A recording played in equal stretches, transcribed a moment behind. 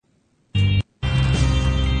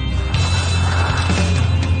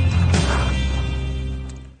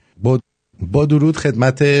با درود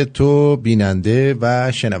خدمت تو بیننده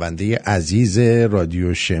و شنونده عزیز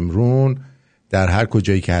رادیو شمرون در هر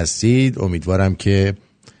کجایی که هستید، امیدوارم که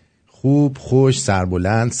خوب، خوش،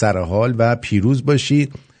 سربلند، سرحال و پیروز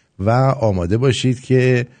باشید و آماده باشید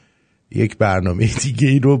که یک برنامه دیگه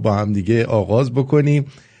ای رو با هم دیگه آغاز بکنیم.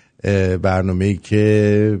 برنامه‌ای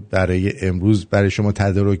که برای امروز برای شما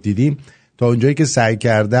تدارک دیدیم. تا اونجایی که سعی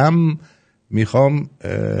کردم میخوام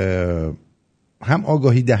هم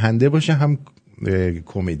آگاهی دهنده باشه، هم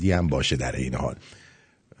کمدی هم باشه در این حال.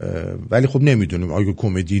 ولی خب نمیدونیم، اگه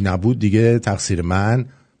کمدی نبود دیگه تقصیر من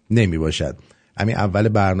نمی باشد. همین اول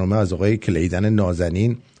برنامه از آقای کلیدن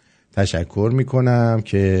نازنین تشکر میکنم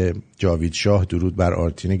که جاوید شاه، درود بر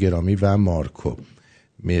آرتین گرامی و مارکو،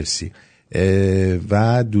 مرسی.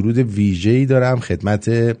 و درود ویژه‌ای دارم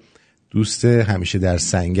خدمت دوست همیشه در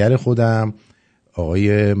سنگر خودم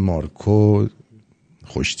آقای مارکو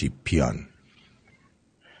خوشتیپیان.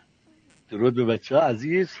 درود به بچه ها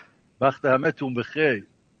عزیز، وقت همه تون بخیر.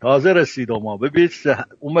 تازه رسیدم، ما ببینید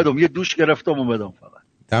اومدم یه دوش گرفتم اومدم فقط.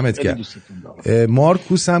 دمت گرم.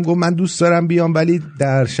 مارکوس هم گفت من دوست دارم بیام، ولی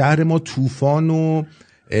در شهر ما طوفان و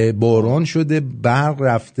باران شده، برق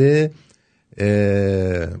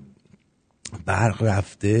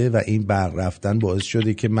رفته و این برق رفتن باعث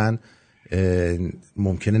شده که من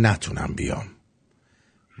ممکنه نتونم بیام.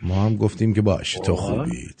 ما هم گفتیم که باشه، تو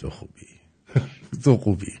خوبی تو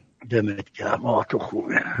خوبی دمت گرم، تو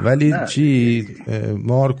خوبی. ولی چی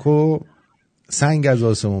مارکو سنگ از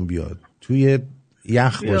آسمون بیاد، توی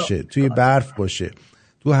یخ باشه، توی برف باشه،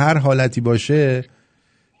 تو هر حالتی باشه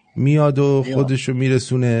میاد و خودشو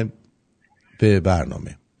میرسونه به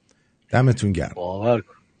برنامه. دمتون گرم.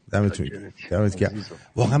 دمت گرم.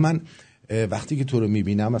 واقعا من وقتی که تو رو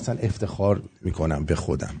میبینم مثلا افتخار میکنم به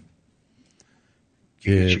خودم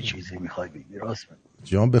که چه چیزی میخوای بگی؟ راست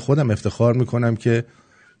جان به خودم افتخار میکنم که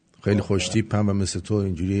خیلی خوشتیپم و مثل تو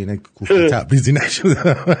اینجوری اینه کوفته تبریزی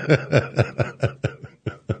نشدم.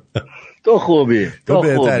 تو خوبی، تو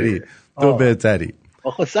بهتری.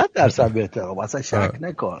 آخه 100% بهتره، اصلا شک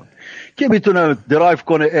نکن. که میتونه درایو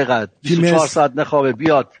کنه اینقدر 24 ساعت نخوابه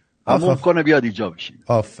بیاد هموم کنه بیاد اینجا بشین.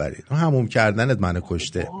 آفرین. هموم کردنت منو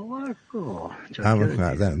کشته. هموم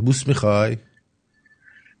کردن. بوس میخوای؟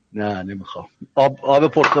 نه نمیخوام.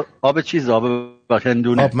 آب چیز، آب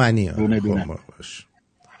هندونه. آب منی. دونه.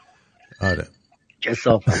 آره.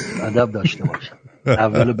 کثافت، ادب داشته باش.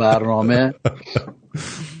 اول برنامه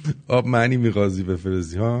آب معنی میخوازی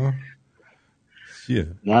بفرستی ها؟ چیه؟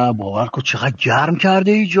 نه باور کن چقدر گرم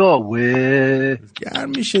کرده اینجا. گرم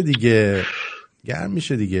میشه دیگه.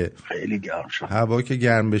 خیلی گرم شد. هوا که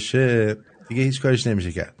گرم بشه دیگه هیچ کارش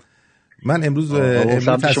نمیشه کرد. من امروز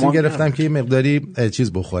تصمیم گرفتم که یه مقداری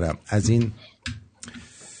چیز بخورم از این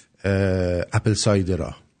اپل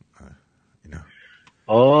سایدرها.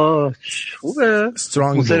 خوبه.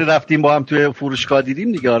 اون سری رفتیم با هم توی فروشگاه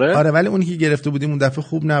دیدیم دیگه. آره ولی اونی که گرفته بودیم اون دفعه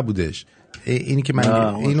خوب نبودش. اینی که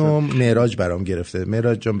من اینو معراج برام گرفته.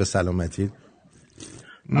 معراج جان به سلامتی.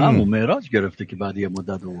 همون معراج گرفته که بعد یه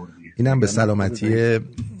مدت آوردی. اینم به سلامتی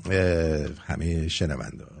همه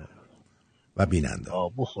شنونده و بیننده.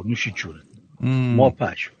 بخور نوشی جون. ما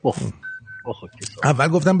پش بخور. اول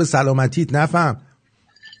گفتم به سلامتیت، نفهم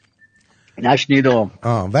نشنیدم.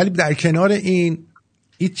 ولی در کنار این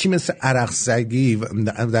هیچی مثل عرق سگی،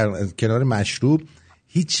 در کنار مشروب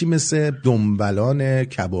هیچی مثل دنبلان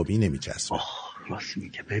کبابی نمیچسبه. راست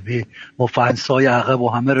میگه. ببین ما فنسای عقب و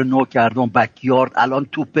همه رو نو کردم، بکیارد الان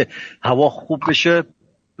توپه، هوا خوب بشه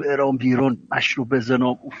برام بیرون مشروب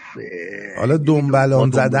بزنم. حالا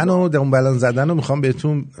دنبلان زدن رو میخوام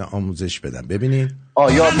بهتون آموزش بدم. ببینید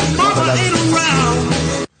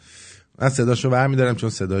من صداشو برمیدارم چون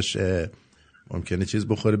صداش ممکنه چیز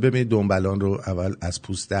بخوره. ببینید دنبلان رو اول از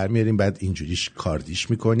پوست در میاریم، بعد اینجوریش کاردیش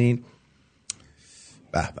میکنین.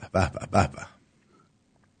 به به به به به به.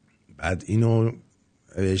 بعد اینو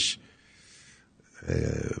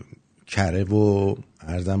کره و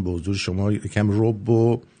عرضم به حضور شما یکم رب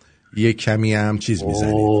و یک کمی هم چیز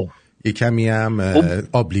میزنید، یک کمی هم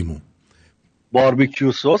آب لیمو.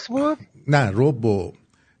 باربیکیو سس بود؟ نه، رب و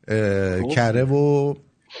کره و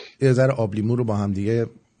یه ذره آب لیمو رو با هم دیگه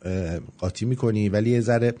قاطی میکنی، ولی یه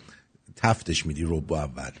ذره تفتش میدی رب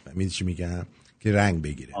اول، میدی چی میگم، که رنگ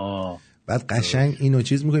بگیره. بعد قشنگ اینو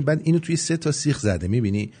چیز میکنی، بعد اینو توی 3 تا سیخ زده.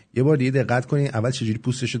 میبینی یه بار دیگه دقت کنی اول چجوری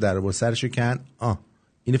پوستشو در آورد، سرشو کن،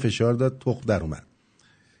 اینو فشار داد، تخم در اومد.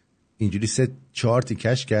 اینجوری 3-4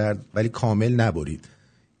 تیکش کرد ولی کامل نبرید،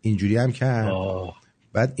 اینجوری هم کرد.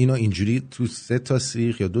 بعد اینو اینجوری تو 3 تا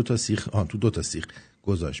سیخ یا 2 تا سیخ، تو 2 تا سیخ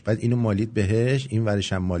گذاشت. بعد اینو مالید بهش، این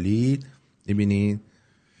ورش هم مالید. میبینین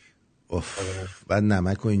بعد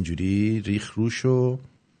نمک و اینجوری ریخ روشو.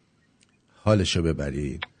 حالشو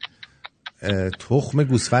ببرید. تخم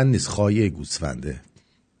گوسفند نیست، خایه گوسفنده.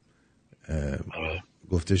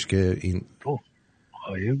 گفتش که این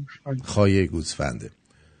خایه گوسفنده.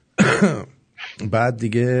 بعد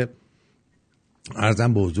دیگه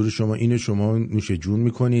عرضم به حضور شما اینو شما نوش جون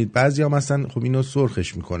میکنید. بعضی هم مثلا خب اینو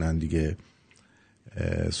سرخش میکنن دیگه،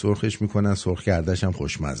 سرخش میکنن، سرخ کردش هم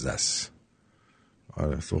خوشمزه است.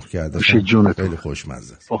 آره سرخ کردش خیلی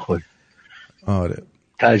خوشمزه است. آره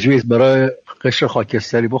تجویز برای قشر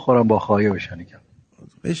خاکستری بخورم با خایه بشن.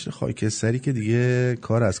 قشر خاکستری که دیگه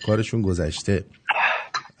کار از کارشون گذشته.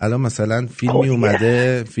 الان مثلا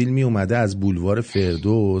فیلمی اومده از بولوار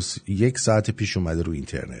فردوس 1 ساعت پیش اومده رو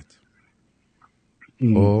اینترنت.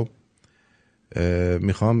 خب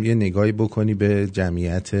میخوام یه نگاهی بکنی به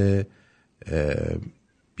جمعیت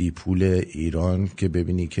بی پول ایران که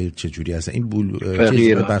ببینی که چجوری هست این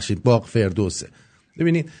باغ فردوسه.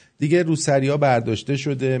 ببینید دیگه روسریا برداشته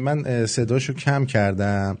شده. من صداشو کم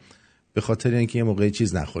کردم به خاطر اینکه یه موقعی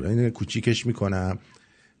چیز نخوره. این کوچیکش میکنم.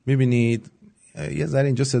 میبینید یه ذره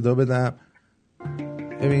اینجا صدا بدم،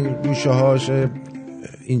 ببین گوشه هاش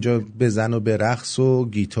اینجا بزن و برقص و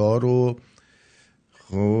گیتار و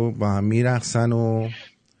خب با هم میرقصن و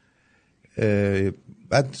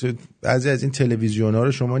بعد بعضی از این تلویزیون ها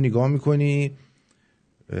رو شما نگاه میکنی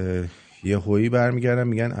یه هویی برمیگردن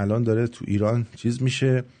میگن الان داره تو ایران چیز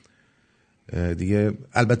میشه دیگه.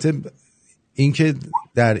 البته این که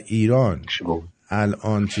در ایران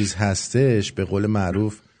الان چیز هستش به قول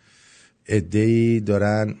معروف عده‌ای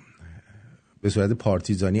دارن به صورت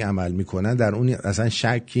پارتیزانی عمل میکنن، در اون اصلا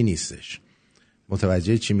شکی نیستش.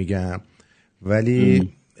 متوجه چی میگم؟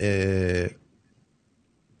 ولی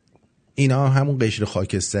اینا همون قشر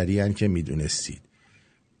خاکستری هن که میدونستید.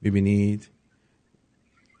 میبینید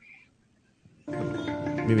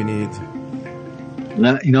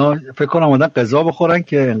نه اینا فکر کنم اومدن غذا بخورن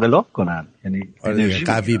که انقلاب کنن، یعنی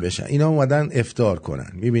قوی بشن. اینا اومدن افطار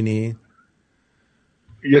کنن. میبینید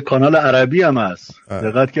یه کانال عربی هم هست.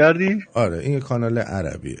 دقت کردی؟ آره این کانال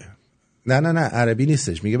عربیه. نه عربی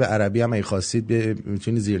نیستش. میگه به عربی هم اگه خواستید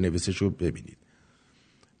میتونید زیرنویسش رو ببینید.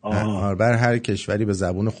 بر هر کشوری به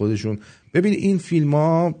زبون خودشون. ببین این فیلم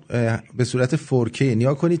ها به صورت 4K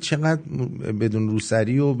نیا کنید چقدر بدون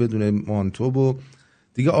روسری و بدون مانتوب و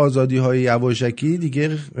دیگه آزادی های یواشکی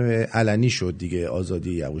دیگه علنی شد دیگه.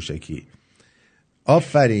 آزادی یواشکی.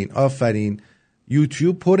 آفرین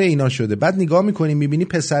یوتیوب پر اینا شده. بعد نگاه میکنی میبینی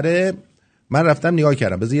پسره. من رفتم نگاه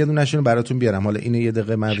کردم. بذار یه دونه‌شون براتون بیارم. حالا اینو یه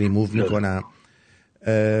دقیقه من ریموو میکنم.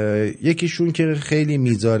 یکیشون که خیلی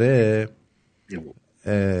میذاره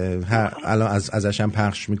الان ازشم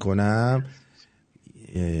پخش میکنم.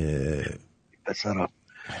 پسرم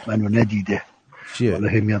منو ندیده چیه؟ حالا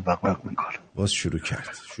همیت وق میکنه. باز شروع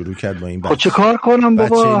کرد با این خب چه کار کنم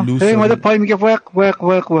بابا؟ هی اومده پای میگه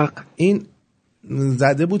وق. این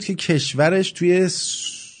زده بود که کشورش توی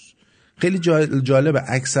خیلی جالبه.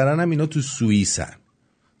 اکثرا هم اینا تو سوئیس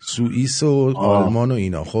و آلمان و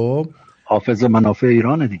اینا. خب حافظ منافع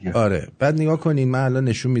ایرانه دیگه. آره بعد نگاه کنین من الان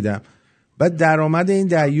نشون میدم. بعد درآمد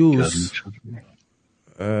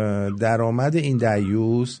این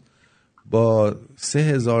دیوس با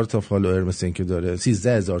 3,000 تا فالوور مثل این که داره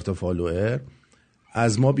 13,000 تا فالوور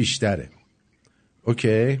از ما بیشتره.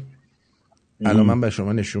 اوکی الان من به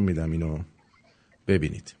شما نشون میدم اینو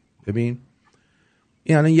ببینید. ببین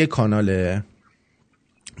این الان یه کاناله.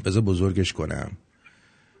 بذار بزرگش کنم.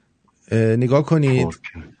 نگاه کنید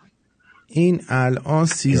این الان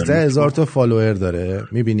 13,000 تا فالوور داره.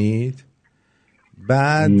 میبینید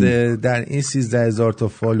بعد در این 13,000 تا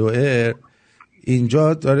فالوور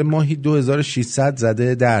اینجا داره ماهی 2,600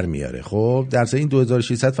 زده در میاره. خب در این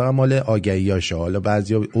 2,600 فقط مال آگهیاشه. حالا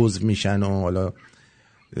بعضیا عضو میشن و حالا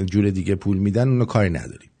جور دیگه پول میدن اونو کاری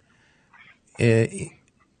نداریم.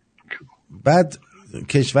 بعد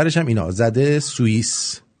کشورش هم اینا زده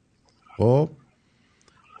سوئیس. خب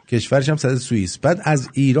کشورش هم زده سوئیس. بعد از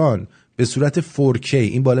ایران به صورت 4K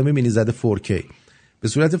این بالا میبینی زده 4K به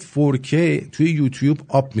صورت 4K توی یوتیوب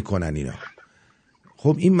آپ میکنن اینا.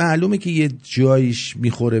 خب این معلومه که یه جایش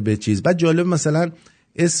میخوره به چیز. بعد جالب مثلا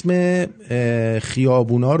اسم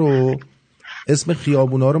خیابونا رو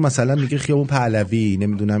مثلا میگه خیابون پهلوی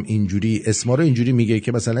نمیدونم اینجوری اسما رو اینجوری میگه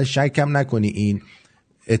که مثلا شک هم نکنی این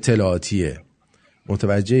اطلاعاتیه.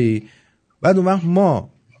 متوجهی؟ بعد اون وقت ما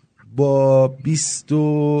با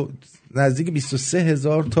نزدیک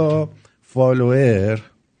 23,000 تا فالوور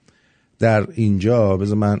در اینجا.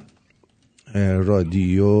 بذار من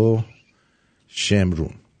رادیو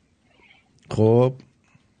شمرون. خب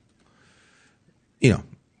اینا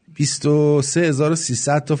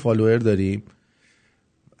 23,300 تا فالوور داریم.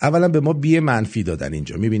 اولا به ما بی منفی دادن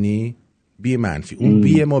اینجا. میبینی؟ بی منفی. اون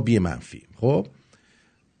بی ما بی منفی. خب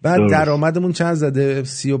بعد درآمدمون چند زده؟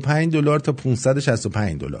 $35 تا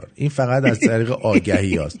 $565. این فقط از طریق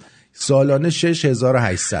آگهی هست. سالانه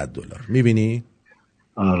 $6,800. میبینی؟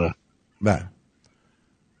 آره. بله.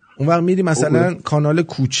 اون وقت میری مثلا کانال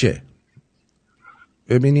کوچه،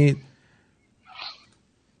 ببینید،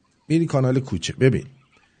 میری کانال کوچه ببین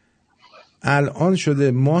الان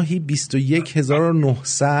شده ماهی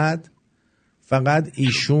 21,900 فقط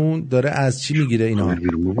ایشون داره از چی میگیره اینا؟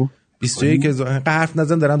 21,000 حرف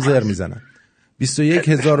نزن دارم زر میزنم.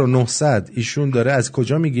 21,900 ایشون داره از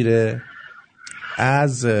کجا میگیره؟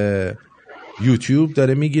 از یوتیوب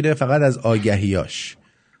داره میگیره، فقط از آگهیاش.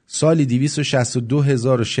 سالی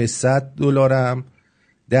 $262,600 هم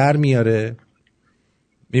در میاره.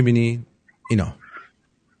 میبینی اینا؟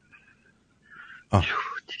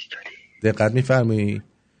 دقت میفرمایی؟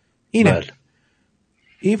 اینه. بله.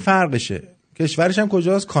 این فرقشه. کشورش هم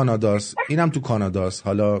کجاست؟ کاناداست. اینم تو کاناداست.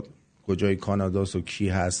 حالا کجای کاناداست و کی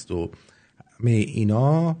هست و همه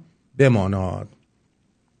اینا بماناد.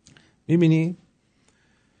 میبینی؟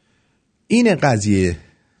 این قضیه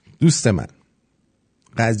دوست من،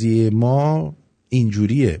 قضیه ما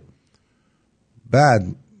اینجوریه.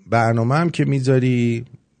 بعد برنامه هم که میذاری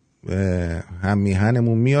هم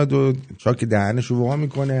میهنمون میاد و چاک دهنشو وا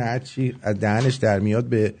میکنه، هرچی از دهنش در میاد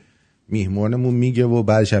به میهمانمون میگه و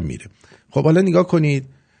بعدش هم میره. خب حالا نگاه کنید،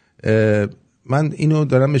 من اینو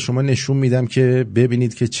دارم به شما نشون میدم که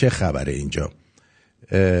ببینید که چه خبره اینجا.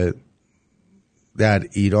 در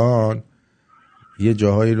ایران یه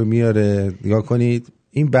جاهایی رو میاره، نگاه کنید.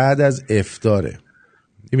 این بعد از افطاره،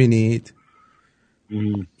 ببینید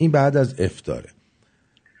این بعد از افطاره.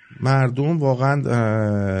 مردم واقعا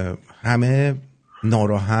همه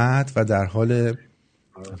ناراحت و در حال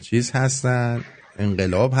چیز هستن،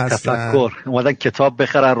 انقلاب هستن، تفکر، اومدن کتاب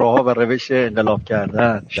بخرن، راهها و روش انقلاب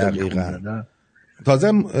کردن. دقیقاً.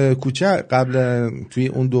 تازه کوچه قبل توی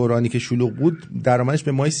اون دورانی که شلوغ بود درآمدش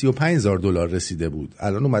به ماهی $35,000 رسیده بود،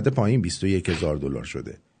 الان اومده پایین $21,000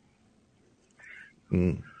 شده.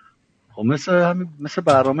 خب مثل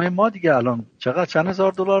برنامه ما دیگه. الان چند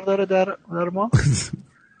هزار دلار داره در ما؟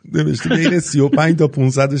 نوشته بین 35 تا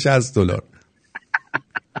 $560.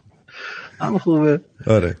 هم خوبه.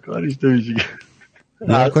 آره کاریش نمیشه.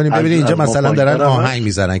 نگاه کنیم ببینید اینجا مثلا دارن آهنگ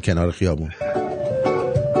میزنن کنار خیابون.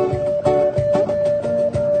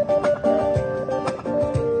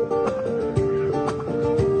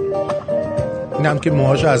 اینم که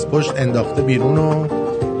موهاشو از پشت انداخته بیرون و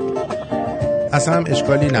اصلا هم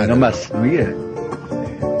اشکالی نداره. اینا مصنوعیه،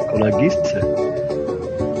 کلاگیسته.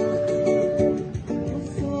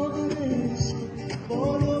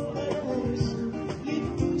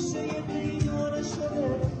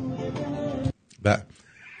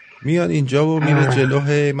 میاد اینجا و میره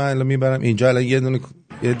جلوه. من الان میبرم اینجا، الان یه دونه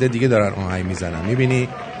دیگه دارن آهنگ میزنن. میبینی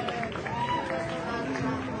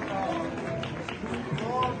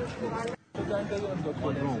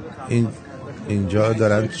اینجا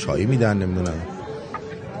دارن چای میدن، نمیدونم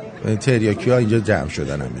تریاکی ها اینجا جمع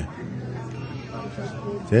شدن. همه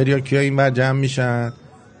تریاکی ها این بر جمع میشن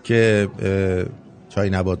که چای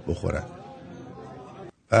نبات بخورن.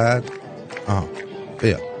 بعد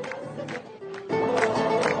بیا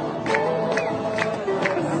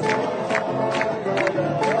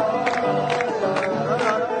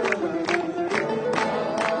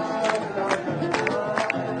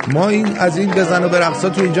ما این از این بزن و برقصا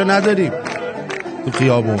تو اینجا نداریم، تو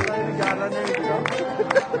خیابون.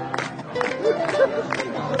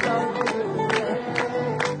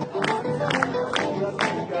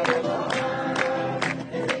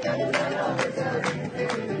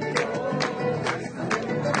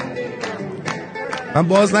 من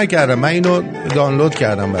باز نکردم، من اینو دانلود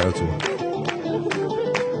کردم براتون.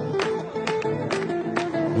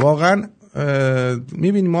 واقعا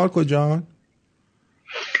میبینی مارکو جان،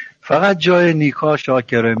 فقط جای نیکا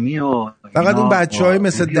شاکرمی و فقط اون بچهای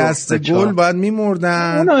مثل دست گل باید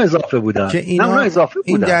میمردن. اونا اضافه بودن که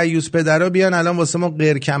این دیوس پدرها بیان الان واسه ما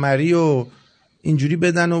غیرکمری و اینجوری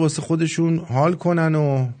بدن و واسه خودشون حال کنن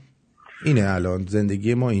و اینه الان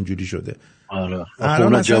زندگی ما اینجوری شده. آره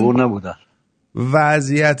اونا جوون نبودن.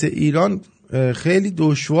 وضعیت ایران خیلی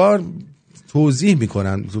دشوار توضیح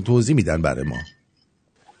میدن برای ما.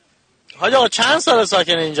 حاج آقا چند سال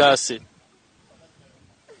ساکن اینجا هستید؟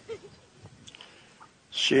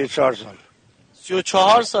 34 سال.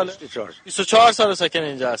 34 ساله؟ 24 سال ساکن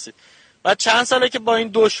اینجا هستید. بعد چند ساله که با این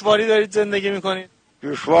دشواری دارید زندگی میکنید؟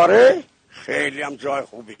 دشواره؟ خیلی هم جای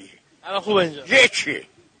خوبی. الان خوبه اینجا؟ یکی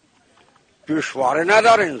دشواره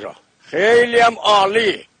نداره اینجا، خیلی هم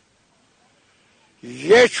عالی.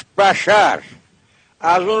 یک بشر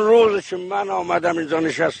از اون روز که من آمدم اینجا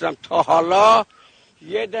نشستم تا حالا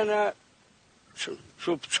یه دونه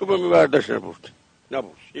چوب میبردش نبود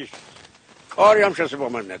هیچ کاری هم کسی با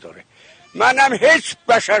من نداره. منم هیچ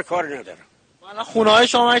بشر کاری ندارم. الان خونه های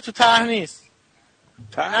شما تو طرح نیست؟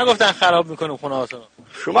 نگفتن خراب میکنه خونه هاتون؟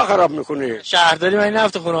 شما خراب میکنی. شهرداری من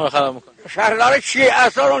نفت خونه رو خراب میکنه. شهرداری چیه؟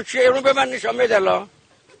 اصلا اون چیه؟ اونو به من نشان بده.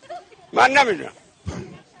 من نمیدونم.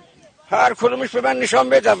 هر کدومش به من نشان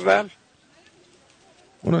بده اول.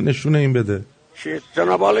 اونو نشونه این بده. چی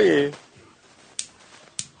جناب عالی؟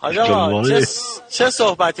 حاج آقا چه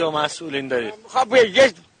صحبتی با مسئولین دارید؟ خب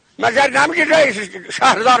یه مگر نمیگی رئیس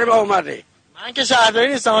شهرداری با اومده؟ من که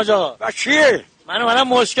شهرداری نیستم حاج آقا. و چیه؟ من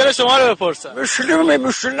مشکل شما رو بپرسم.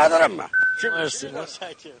 مشکل ندارم من. مرسی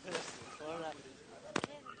متشکرم.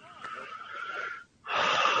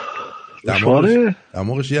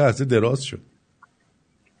 دماغش یه لحظه دراز شد.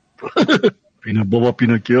 بابا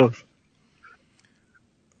پینوکیوس.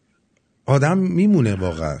 آدم میمونه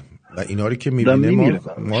واقعا و اینا رو که میبینه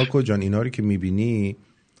مارکو جان، اینا رو که میبینی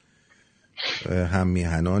هم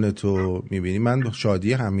میهنان تو میبینی، من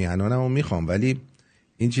شادی هم میهنانم رو میخوام، ولی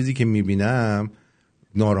این چیزی که میبینم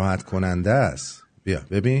ناراحت کننده است. بیا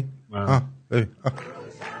ببین ببین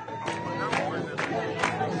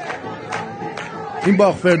این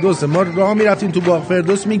باغ فردوسه. ما راه میرفتیم تو باغ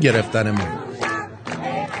فردوس میگرفتنمون.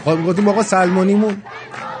 خب گفتیم آقا سلمانیمون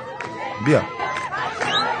بیا.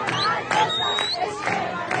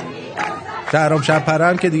 شهرام شبپره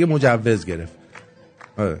هم که دیگه مجوز گرفت.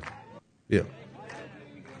 بیا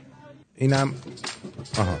اینم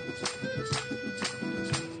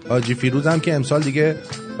حاجی فیروز هم که امسال دیگه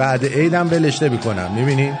بعد عید هم ولش نمی‌کنم.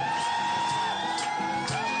 می‌بینی؟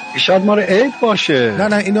 شاید مال عید باشه.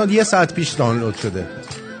 نه اینا یه ساعت پیش دانلود شده.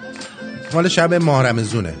 مال شب ماه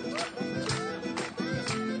رمضونه.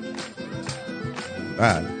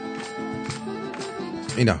 بله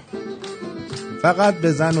اینا فقط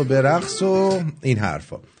بزن و برقص و این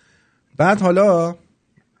حرفا. بعد حالا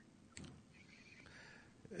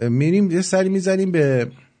میریم یه سری میزنیم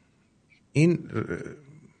به این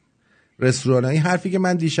رستوران. این حرفی که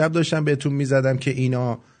من دیشب داشتم بهتون میزدم که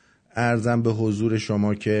اینا عرضم به حضور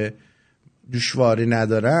شما که دشواری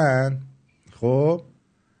ندارن. خب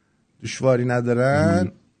دشواری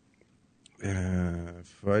ندارن.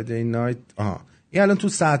 فرایدی نایت این الان تو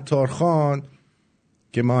ستارخان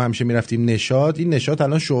که ما همیشه میرفتیم نشاط، این نشاط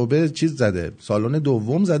الان شعبه چیز زده، سالن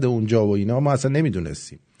دوم زده اونجا و اینا. ما اصلا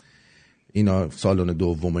نمیدونستیم اینا سالن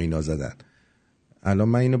دوم و اینا زدن. الان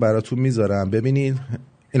من اینو براتون میذارم ببینید.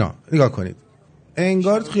 اینا نگاه کنید،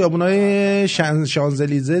 انگار خیابونای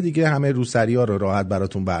شانزلیزه دیگه همه روسریا رو راحت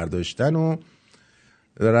براتون برداشتن و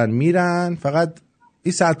دارن میرن. فقط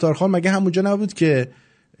این ستارخان مگه همونجا نبود که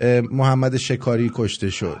محمد شکاری کشته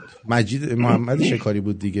شد؟ مجید محمد شکاری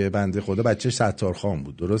بود دیگه، بنده خدا بچه ستارخان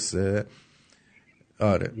بود، درسته؟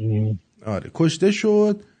 آره کشته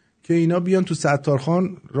شد که اینا بیان تو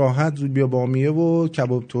ستارخان راحت رو بیا بامیه و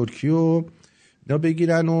کباب ترکی و اینا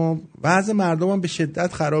بگیرن و وضع مردم هم به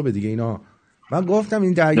شدت خرابه دیگه. اینا من گفتم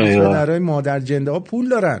این درگیش پدرای مادر جنده ها پول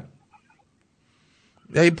دارن.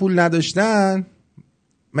 اگه پول نداشتن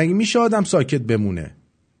مگه میشه آدم ساکت بمونه؟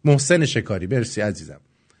 محسن شکاری، مرسی عزیزم،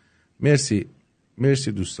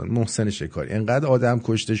 مرسی دوستان. محسن شکاری، انقدر آدم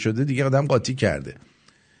کشته شده دیگه آدم قاطی کرده.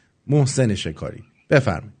 محسن شکاری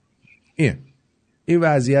بفرمایید. این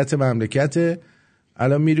وضعیت مملکت.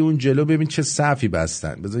 الان میری اون جلو ببین چه صفی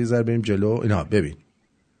بستن. بذار یه ذره بریم جلو. اینا ببین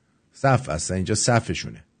صف هستن اینجا،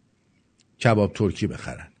 صفشونه کباب ترکی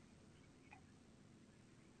بخرن.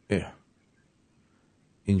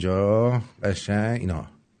 اینجا قشنگ اینا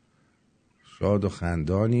شاد و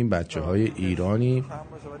خندانیم، بچه های ایرانی.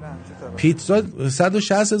 پیتزا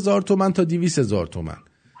 160,000 تومن تا 200,000 تومن.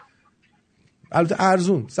 البته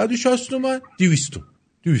ارزون 160 تومن 200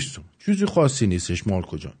 چیزی خاصی نیستش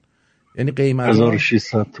مارکو جان. یعنی قیمت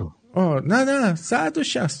 1600 تومن. نه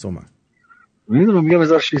 160 تومن. میدونم میگم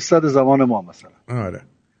 1600 زمان ما مثلا. آره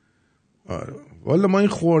والا ما این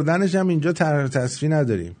خوردنش هم اینجا تصفیه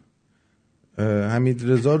نداریم.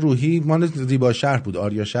 حمید رضا روحی مال زیبا شهر بود،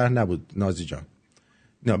 آریا شهر نبود نازی جان.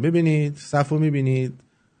 نه ببینید صفو میبینید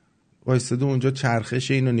وایستاده اونجا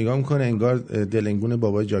چرخش اینو نگاه میکنه انگار دلنگون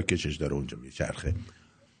بابای جاکشش داره اونجا میچرخه.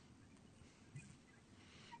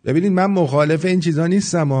 ببینید من مخالف این چیزا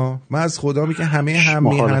نیستم من از خدا میگم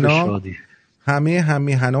همه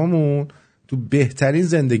همیهنامون تو بهترین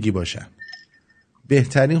زندگی باشن،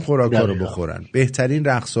 بهترین خوراکا رو بخورن، بهترین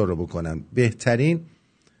رقصا رو بکنن، بهترین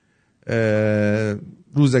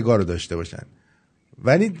روزگار رو داشته باشن.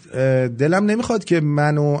 ولی دلم نمیخواد که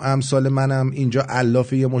من و امثال منم اینجا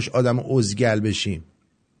الاف یه مش آدم ازگل بشیم.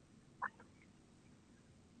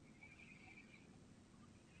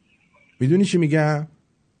 میدونی چی میگم؟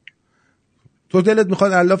 تو دلت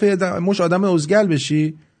میخواد الاف مش آدم ازگل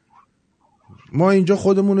بشی؟ ما اینجا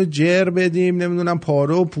خودمون رو جر بدیم، نمیدونم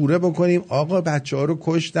پاره و پوره بکنیم، آقا بچه ها رو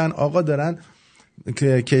کشتن، آقا دارن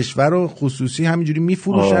که کشور و خصوصی همینجوری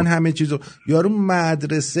میفروشن همه چیزو. یارو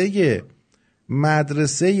مدرسه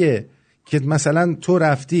که مثلا تو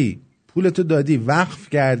رفتی پولتو دادی وقف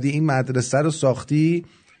کردی، این مدرسه رو ساختی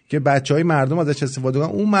که بچهای مردم ازش استفاده کنن،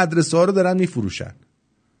 اون مدرسه ها رو دارن میفروشن.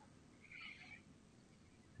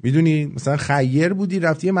 میدونی مثلا خیر بودی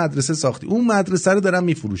رفتی یه مدرسه ساختی، اون مدرسه رو دارن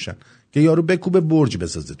میفروشن که یارو بکوبه برج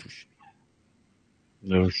بسازه توش.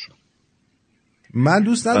 درست. من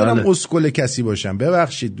دوست ندارم اسکل کسی باشم،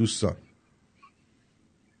 ببخشید دوستان.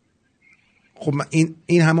 خب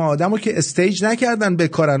این همه آدمو که استیج نکردن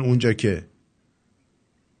بکارن اونجا که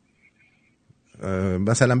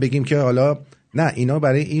مثلا بگیم که حالا نه اینا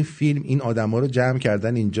برای این فیلم این آدما رو جمع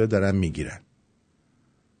کردن اینجا دارن میگیرن.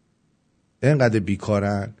 اینقدر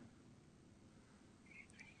بیکارن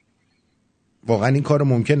واقعا این کارو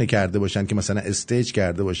ممکنه کرده باشن که مثلا استیج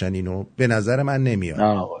کرده باشن اینو؟ به نظر من نمیاد.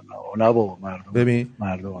 نه بابا مردم.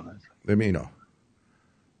 ببین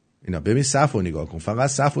اینا ببین صفو نگاه کن، فقط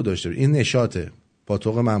صفو داشته. این نشاطه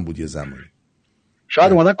پاتوق من بود یه زمانی.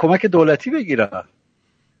 شاید اومدن کمک دولتی بگیرن.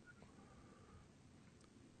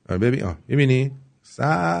 ببین میبینی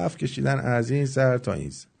صف کشیدن از این سر تا این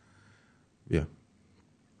سر. بیا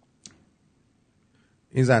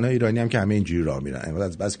این زنای ایرانی هم که همه اینجوری راه میرن، انقدر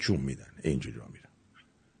از بس کون میدن اینجوری راه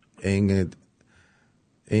میرن.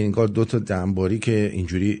 این کار دو تا دنباری که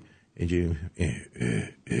اینجوری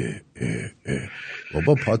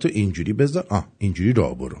بابا پاتو اینجوری بذار، اینجوری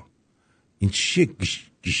راه برو. این چیه؟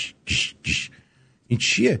 گش گش گش گش. این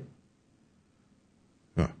چیه؟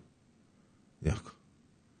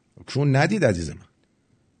 کون ندید عزیز من.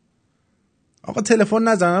 آقا تلفن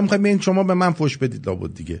نزن، من میخوام شما به من فوش بدید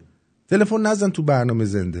لابد دیگه. تلفن نزن تو برنامه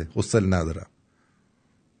زنده، حوصله ندارم.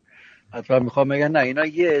 حتما میخوام بگن نه اینا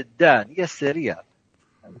یه سری هم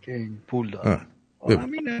که این پول دارن.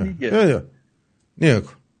 همینه دیگه. نیا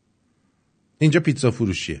کن اینجا پیتزا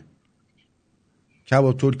فروشیه،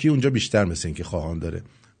 کباب ترکی اونجا بیشتر مثل این که خواهان داره.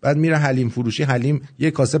 بعد میره حلیم فروشی، حلیم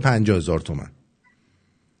یه کاسه 50,000 تومان.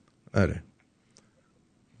 آره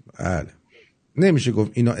نمیشه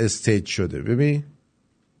گفت اینا استیج شده. ببین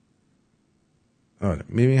آره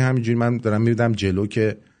میبینی همینجوری من دارم میبینم جلو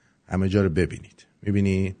که همه جا رو ببینید.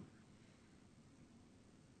 میبینی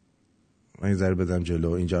من یه ذره بدم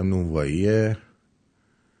جلو. اینجا هم نونواییه،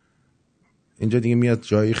 اینجا دیگه میاد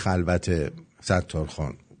جایی خلوت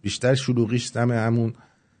ستارخان، بیشتر شلوغیش دم همون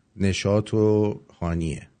نشاط و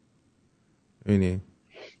خانیه. میبینی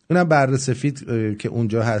اونم بره سفید که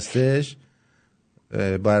اونجا هستش،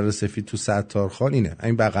 بره سفید تو ستارخان اینه،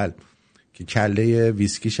 این بغل که کله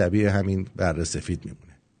ویسکی شبیه همین بره سفید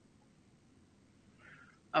میمونه.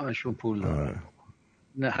 همشون پول داره.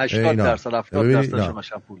 نه 80% 70%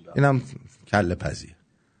 همشون پول داره. اینم کله پزیه.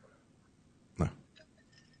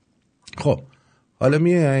 خب حالا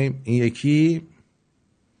میایم این یکی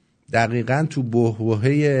دقیقاً تو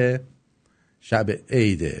بحبوحه شب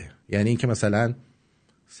عیده، یعنی این که مثلا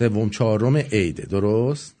 3-4 عیده.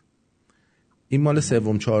 درست؟ این مال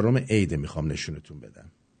 3-4 عیده میخوام نشونتون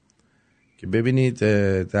بدم که ببینید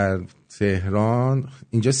در تهران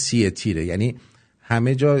اینجا 3 تیره، یعنی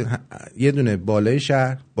همه جا یه دونه بالای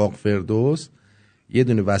شهر باغ فردوس، یه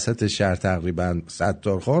دونه وسط شهر تقریبا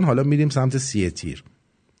ستارخان، حالا میریم سمت 3 تیر.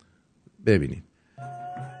 ببینید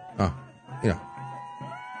اینا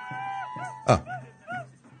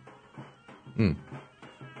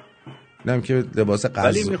اینم که لباس قزل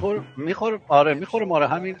ولی میخوره ماره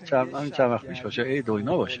همین چند وقت پیش باشه، عید و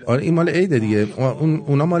اینا باشه. آره این مال عید دیگه،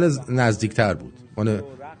 اونا مال نزدیکتر بود. مال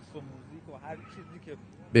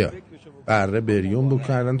بیا بره بریون بود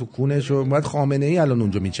کردن تو کونش و بعد خامنه ای الان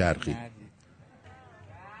اونجا میچرخید.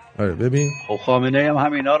 آره ببین خب خامنه ای هم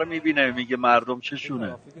همینا رو میبینه، میگه مردم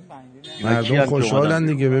چشونه، مردم خوشحالن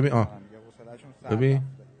دیگه. ببین ببین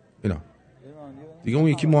اینا دیگه، اون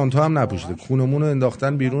یکی مانتو هم نپوشیده، کونمونو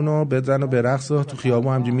انداختن بیرون و بدرن و برقص و تو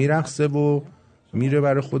خیابون همجی میرقصه و میره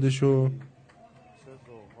برای خودشو.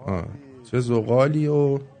 چه زغالی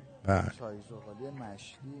و چای زغالی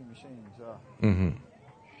مشکی میشه اینجا.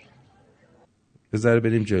 بذاره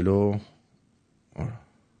بریم جلو.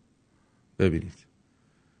 ببینید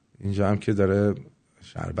اینجا هم که داره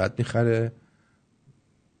شربت میخره،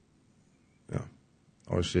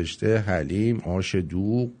 آش رشته، حلیم، آش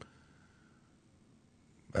دوغ.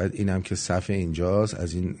 بعد اینم که صف اینجاست،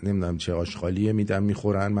 از این نمیدونم چه آشغالیه میدن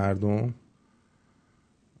میخورن مردم.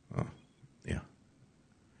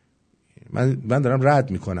 من دارم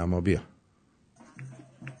رد میکنم. بیا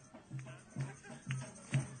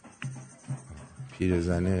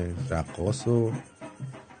پیرزن رقاص و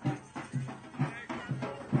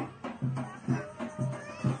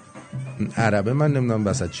عربه من نمیدونم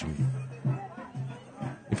وسط چی میگه.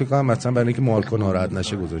 این فکر کنم مثلا برای اینکه مالکو ناراحت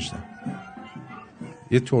نشه گذاشتن،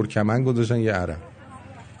 یه ترکمن گذاشتن یه عرب.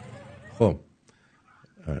 خب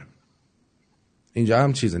اینجا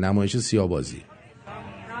هم چیزه، نمایش سیاه‌بازی.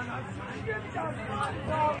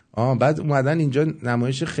 بعد اومدن اینجا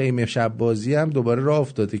نمایش خیمه شب بازی هم دوباره راه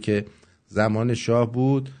افتاده که زمان شاه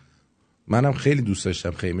بود. منم خیلی دوست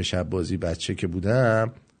داشتم خیمه شب بازی، بچه که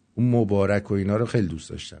بودم اون مبارک و اینا رو خیلی دوست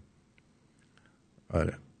داشتم.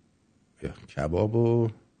 آره کباب و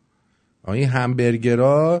این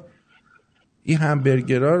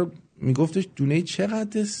همبرگرها میگفتش دونه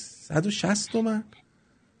چقدر؟ 160 تومن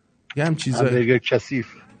یه هم چیزا، همبرگر کثیف.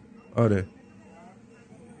 آره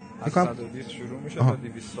از 120 شروع میشه تا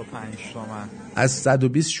 205 تومن. از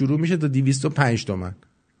 120 شروع میشه تا 205 تومن.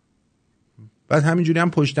 بعد همینجوری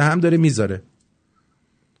هم پشت هم داره میذاره.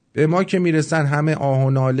 به ما که میرسن همه آه و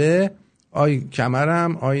ناله، آی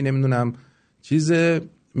کمرم، آی نمیدونم چیزه،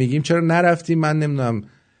 میگیم چرا نرفتیم، من نمیدونم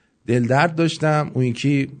دل درد داشتم، اون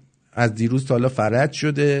یکی از دیروز تا حالا فرج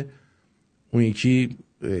شده، اون یکی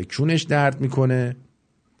کونش درد میکنه.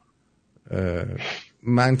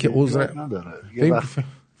 من که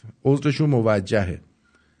عذرشون موجهه،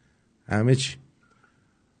 همه چی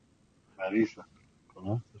مریضه.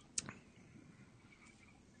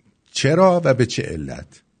 چرا و به چه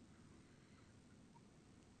علت؟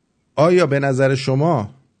 آیا به نظر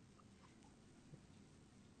شما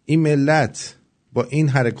این ملت با این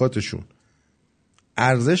حرکاتشون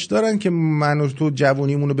ارزش دارن که من و تو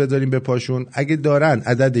جوونیمونو بذاریم به پاشون؟ اگه دارن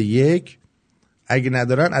عدد 1، اگه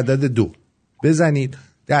ندارن عدد 2 بزنید.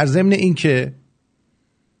 در ضمن این که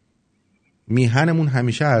میهنمون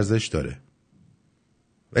همیشه ارزش داره،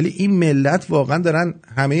 ولی این ملت واقعا دارن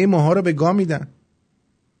همه ماها رو به گام میدن،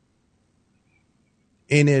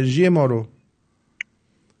 انرژی ما رو.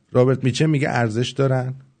 رابرت میچن میگه ارزش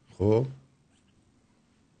دارن. خب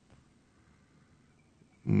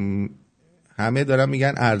همه دارن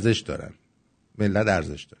میگن ارزش دارن، ملت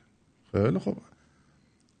ارزش دارن. خیلی خب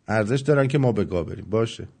ارزش دارن که ما به گا بریم.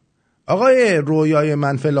 باشه آقای رویای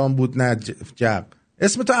من فلان بود نجب،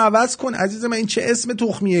 اسم تو عوض کن عزیز من. این چه اسم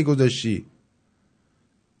تخمیه گذاشتی؟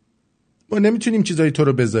 ما نمیتونیم چیزای تو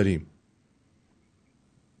رو بذاریم.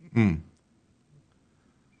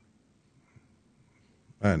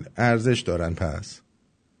 ارزش دارن. پس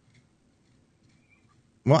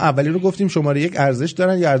ما اولی رو گفتیم شماره 1 ارزش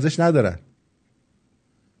دارن یا ارزش ندارن؟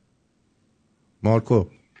 مارکو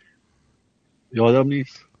یادم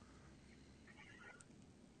نیست.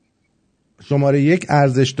 شماره 1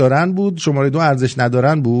 ارزش دارن بود، شماره 2 ارزش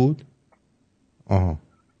ندارن بود.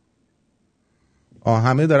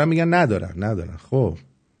 همه دارن میگن ندارن. خب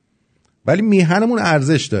ولی میهنمون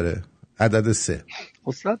ارزش داره، عدد 3.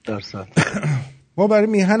 100%. ما برای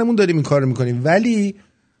میهنمون داریم این کار میکنیم، ولی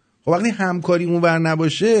خب وقتی همکاری اونور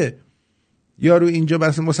نباشه، یارو اینجا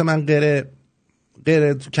مثلا من قره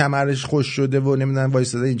تو کمرش خوش شده و نمیدونم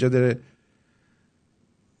وایساده اینجا داره.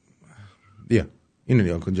 بیا اینو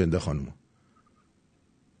نگاه کن جنده خانومو،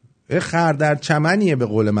 خر در چمنیه به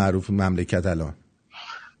قول معروف مملکت الان.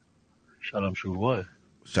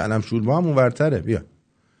 شلم شوربا هم اونورتره. بیا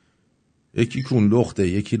یکی کونلخته،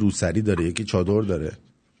 یکی روسری داره، یکی چادر داره.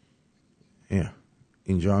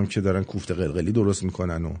 اینجا هم که دارن کوفته قلقلی درست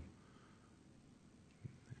میکنن و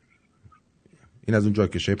این از اون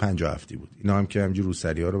جاکشای 57 بود. اینا هم که همجور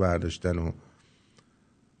روسری ها رو برداشتن و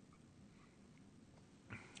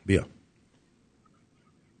بیا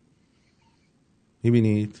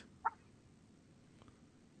میبینید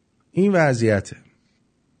این وضعیته.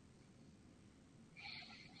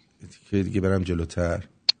 که دیگه برم جلوتر.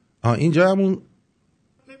 اینجا همون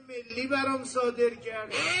ملی برام صادر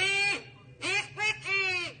کرد.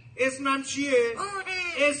 اسمم چیه؟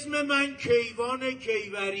 اسم من کیوان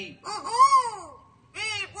کیوری.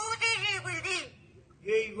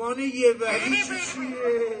 حیوان یوری چیه؟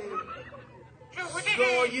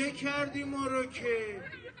 ضایع کردی ما رو که.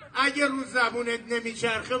 اگه رو زبونت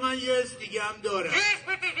نمیچرخه من یه اسم دیگه هم دارم،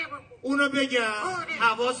 اونو بگم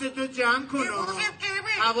حواستو جمع کن.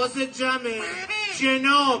 حواست جمعه.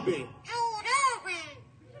 جنابه.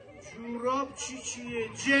 جوراب چیه؟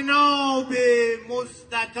 جناب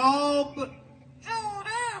مستطاب.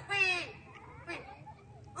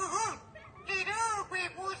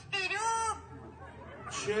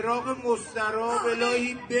 چراغ مستراب.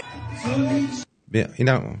 الهی بیا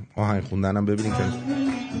اینم آهنگ خوندنم ببینیم که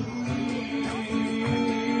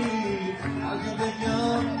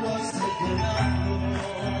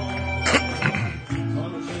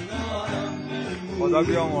خدا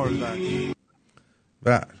بیامرزن.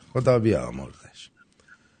 و خدا بیامرزش.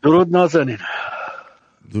 درود نازنین.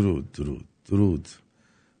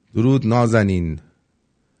 درود نازنین.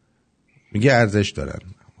 میگه ارزش دارن.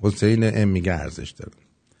 حسین ام میگه ارزش دارن،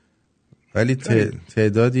 ولی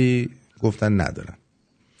تعدادی گفتن ندارن.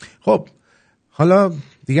 خب حالا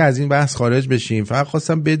دیگه از این بحث خارج بشیم. فقط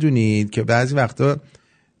خواستم بدونید که بعضی وقتا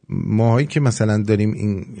ماهایی که مثلا داریم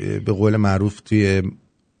این به قول معروف توی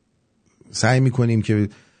سعی میکنیم که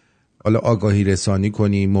حالا آگاهی رسانی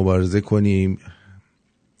کنیم، مبارزه کنیم،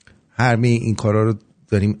 همه این کارا رو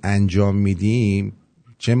داریم انجام میدیم،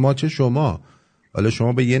 چه ما چه شما، حالا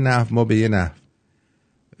شما به یه نحو ما به یه نحو.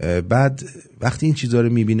 بعد وقتی این چیزا رو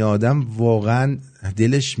میبینه آدم واقعا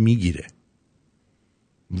دلش میگیره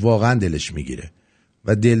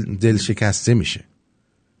و دل شکسته میشه.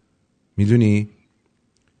 میدونی؟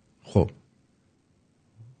 خب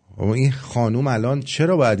این خانوم الان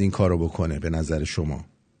چرا باید این کارو بکنه به نظر شما؟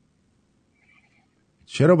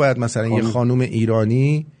 چرا باید مثلا یه خانوم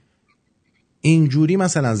ایرانی اینجوری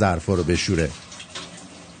مثلا ظرفا رو بشوره؟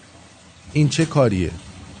 این چه کاریه؟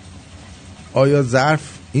 آیا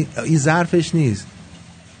ظرف این ظرفش نیست؟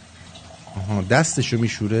 آها، دستشو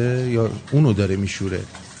میشوره یا اونو داره میشوره؟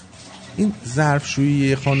 این ظرف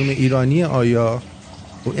شویی خانم ایرانی آیا؟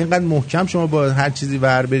 و اینقدر محکم شما با هر چیزی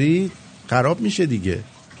ور برید خراب میشه دیگه.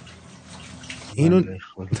 اینو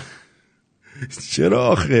چرا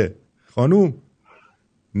آخه خانوم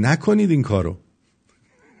نکنید این کارو.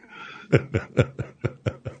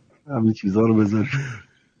 همین چیزا رو بذار.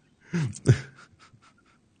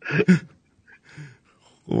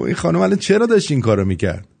 خب این خانم الان چرا داشت این کارو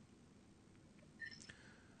میکرد؟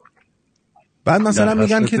 بعد مثلا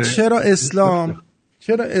میگن که چرا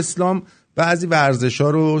اسلام بعضی ورزش‌ها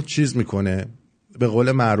رو چیز میکنه، به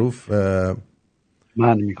قول معروف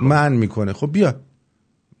من میکنه. خب بیا،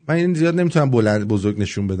 من این زیاد نمیتونم بزرگ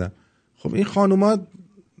نشون بدم. خب این خانوما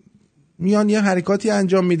میان یه حرکاتی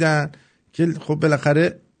انجام میدن که خب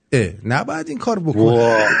بالاخره نباید این کار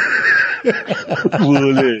بکنه.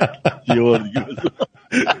 بوله یه بار دیگه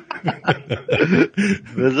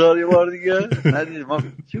بذار یه بار دیگه. ندید ما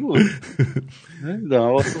چی بود؟ نمیدونم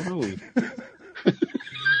حواسم نبود.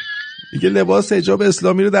 دیگه لباس حجاب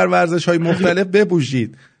اسلامی رو در ورزش‌های مختلف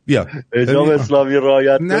بپوشید. بیا حجاب اسلامی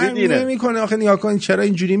رعایت کنید. نه نمی‌کنه آخه. نیا کن چرا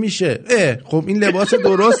اینجوری میشه؟ خب این لباس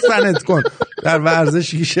درست تنت کن. در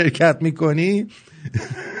ورزشی شرکت می‌کنی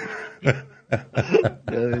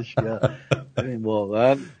این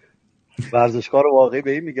واقعا ورزشکار واقعی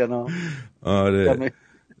به این میگن. آره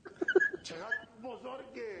چقدر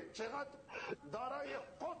بزرگه، چقدر دارای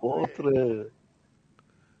قطره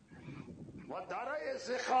و دارای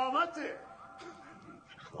زخامته.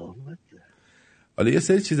 حالا یه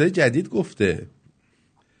سری چیزای جدید گفته.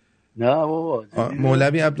 نه بابا،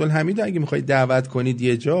 مولوی عبدالحمید اگه میخواید دعوت کنید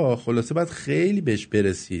یه جا، خلاصه باید خیلی بهش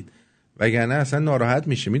برسید وگرنه اصلا ناراحت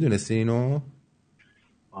میشه. میدونستی اینو؟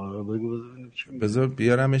 آره بگو. بذار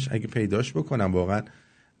بیارمش اگه پیداش بکنم. واقعا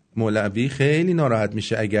مولوی خیلی ناراحت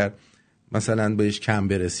میشه اگر مثلا بهش کم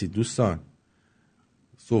برسید. دوستان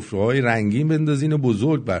سفره‌های رنگین بندازین و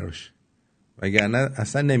بزرگ براش، وگرنه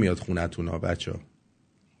اصلا نمیاد خونتونا. بچه ها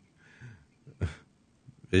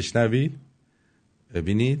بشنوید،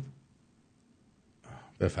 ببینید،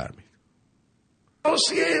 بفرمید.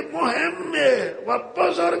 توصیه مهمه و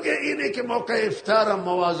بزرگ اینه که موقع افطار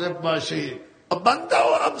مواظب باشید. بنده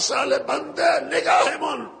و امثال بنده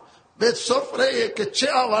نگاهمون به سفره که چه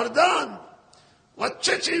آوردن و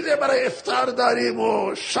چه چیزی برای افطار داریم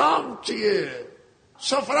و شام چیه.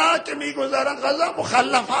 سفره که میگذارن غذا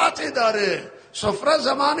مخلفاتی داره. سفره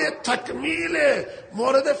زمان تکمیل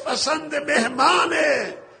مورد پسند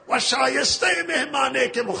مهمانه و شایسته مهمانه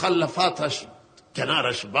که مخلفاتش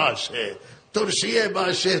کنارش باشه، ترشیه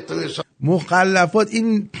باشه. مخلفات،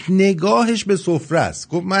 این نگاهش به سفره است.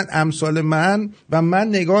 گفت من امثال من و من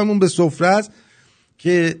نگاهمون به سفره است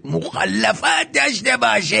که مخلفات داشته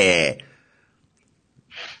باشه.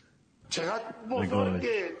 چقدر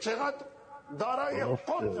بزرگه، چقدر دارای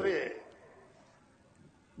قدره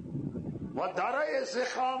و دارای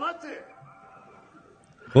زخامته.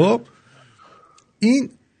 خب این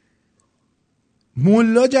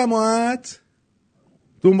ملا جماعت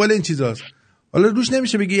دنبال این چیزاست. حالا روش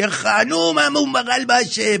نمیشه بگی یه خانومم اون بغل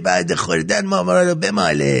باشه بعد خوردن ماما رو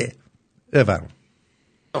بماله. بفرم.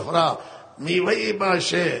 سفره میوهی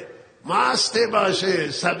باشه، ماسته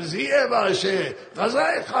باشه، سبزیه باشه،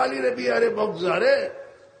 غذای خالی رو بیاره بگذاره،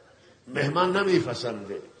 مهمان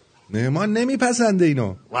نمیپسنده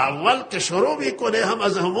اینو. و اول که شروع میکنه هم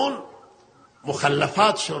از همون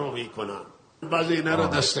مخلفات شروع میکنن. بعضی اینا رو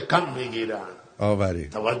دست کم میگیرن، آوری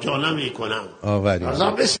توجه نمیکنن. آوری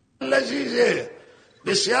غذا بسیار لذیذه،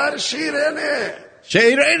 بسیار شیرینه،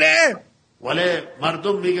 شعر اینه. ولی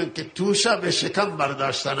مردم میگن که توشه به شکم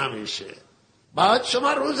برداشته نمیشه. بعد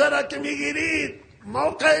شما روزه را که میگیرید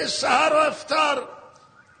موقع سحر و افطار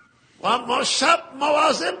و اما شب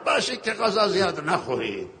مواظب باشید که غذا زیاد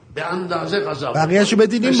نخورید، به اندازه غذا بقیه‌شو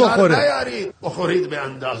بدین این بخوره. نیارید، بخورید به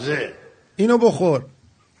اندازه. اینو بخور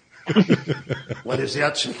ولی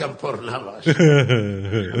زیاد شکم پر نباشه.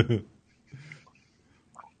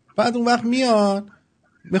 بعد اون وقت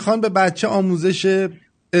میخوان به بچه آموزش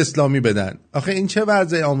اسلامی بدن. آخه این چه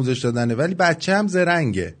وضع آموزش دادنه؟ ولی بچه هم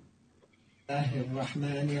زرنگه. الله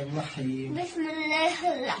الرحمن الرحیم. بسم الله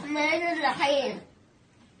الرحمن الرحیم.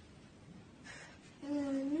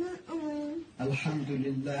 الحمد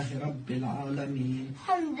لله رب العالمین.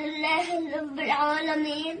 الحمد لله رب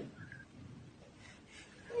العالمین.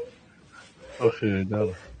 آخه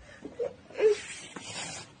داره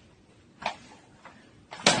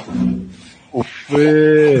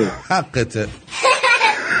اوفه حقته.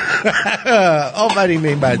 آفرین به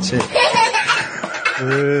این بچه.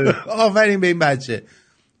 آفرین به این بچه.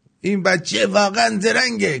 این بچه واقعا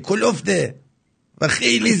زرنگه، کلفته و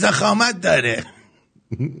خیلی ضخامت داره.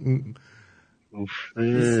 بسم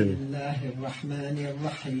الله الرحمن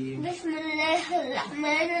الرحیم. بسم الله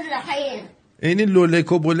الرحمن الرحیم. این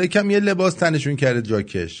لولک و بولک هم یه لباس تنشون کرده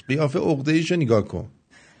جاکش. قیافه عقده‌ایشو نگاه کن.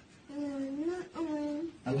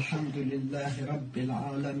 الحمد لله رب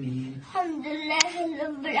العالمین. الحمد لله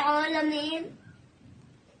رب العالمین.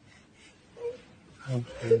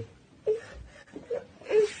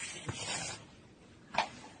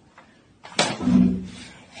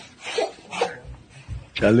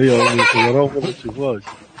 کله یارو میخورم خود چی باش.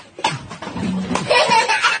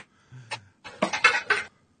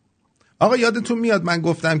 آقا یادتون میاد من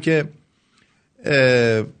گفتم که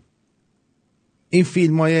این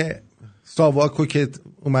فیلم های ساواکو که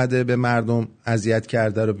اومده به مردم اذیت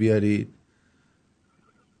کرده رو بیارید؟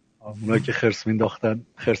 اونایی که خرس مینداختن،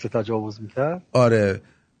 خرس تجاوز میکرد. آره،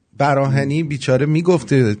 براهنی بیچاره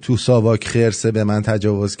میگفته تو ساواک خرسه به من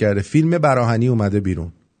تجاوز کرده. فیلم براهنی اومده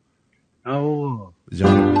بیرون. اوه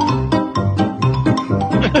جان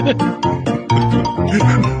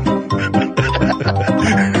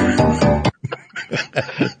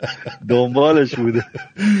دنبالش بوده.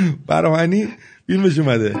 براهنی فیلمش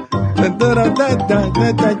اومده.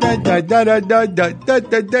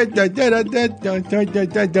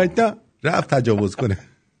 رفت تجاوز کنه.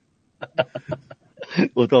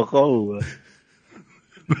 اتاق خواب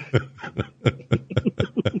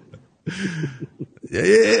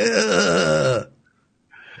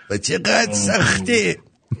و چقدر سخته.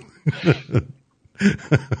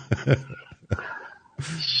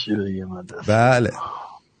 بله،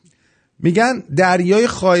 میگن دریای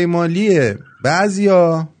خایمالیه،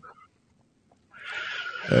 بعضیا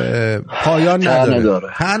پایان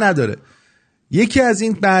نداره، ته نداره. یکی از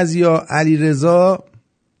این بعضیا علیرضا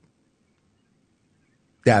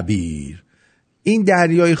دبیر، این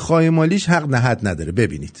دریای خایمالیش حق نهد نداره.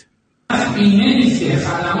 ببینید بیمه نیست که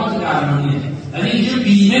خدمات درمانیه، یعنی اینجا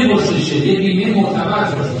بیمه گذاشته، یه بیمه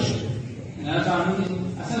معتبر گذاشته. نه فهمیدید؟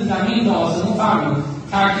 اصلا زمین تا آسمون فرق میکنه.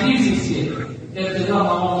 تکلیف نیست که ابتدا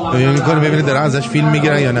ما میکنه ببینید دارن ازش فیلم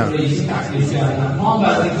میگیرن یا نه. تکلیف کردن. ما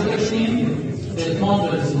وظیفه داشتیم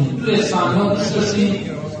اتمام برسونیم. تو اسفندماه داشتیم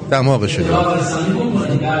دماغ شده. رسانی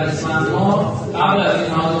بکنیم. در اسفندماه قبل از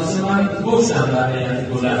این حادثه من گفتم در هیئت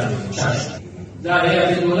دولت چشم. در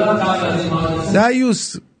هیئت دولت قبل از این حادثه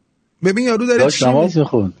دیوس ببین یارو داره چی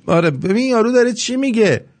میگه. آره ببین یارو داره چی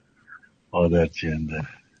میگه. عادت جنده.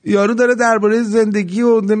 یارو داره درباره زندگی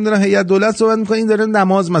و نمیدونم هیئت دولت صحبت میکنه، این داره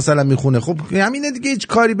نماز مثلا میخونه. خب همینه دیگه، هیچ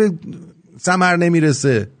کاری به ثمر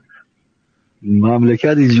نمیرسه.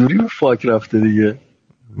 مملکت اینجوری فاک رفته دیگه.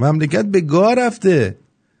 مملکت به گاه رفته.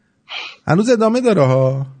 هنوز ادامه داره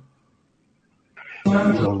ها.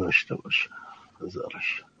 بذار داشته باشه.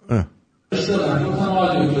 بذارش.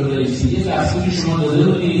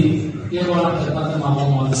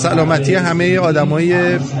 سلامتی همه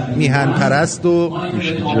آدمای میهن پرست و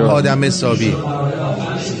آدم حسابی.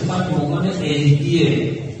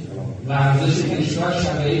 ورزش کشور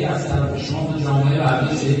شرعی از طرف شما به جامعه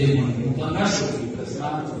ورزش هدیه کنید. نشد.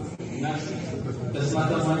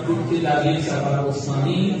 قسمت من بود که در یک سفر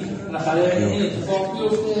استانی بالاخره این اتفاق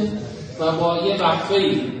بیفته و با یه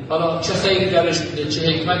وقفه‌ای، حالا چه خیلی درش بوده چه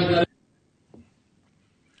حکمتی درش.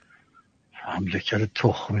 مملکت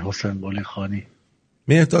تخمی حسین بالی خانی.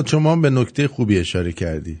 مهداد شما به نکته خوبی اشاره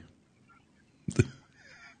کردی.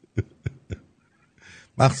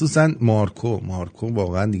 مخصوصا مارکو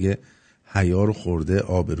واقعا دیگه حیا رو خورده،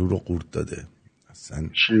 آبرو رو قورت داده. اصلا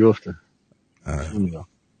چی گفته؟ تمام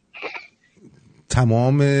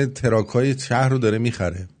تمام تراکای شهر رو داره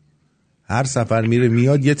میخره. هر سفر میره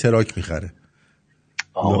میاد یه تراک میخره.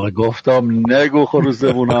 گفتم نگو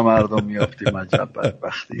خروزمون مردم میافتیم عجب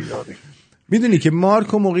بدبختی داریم. میدونی که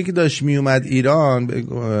مارکو موقعی که داشت میومد ایران،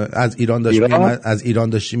 از ایران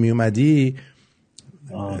داشتی میومدی،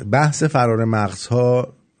 بحث فرار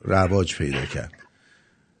مغزها رواج پیدا کرد.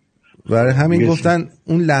 برای همین گفتن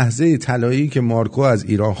اون لحظه طلایی که مارکو از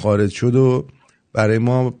ایران خارج شد و برای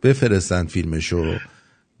ما بفرستن فیلمشو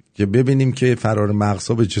که ببینیم که فرار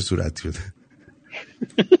مغزها به چه صورت شده.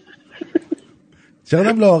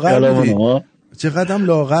 چقدرم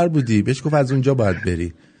لاغر بودی. بهش گفت از اونجا باید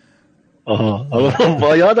بری.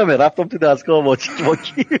 با یادمه رفتم تو دستگاه با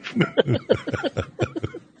کیف.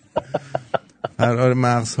 فرار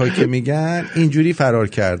مغزها که میگن اینجوری فرار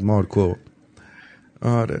کرد مارکو.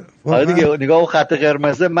 آره دیگه نگاه خط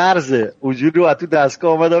قرمز مرزه اونجوری رو تو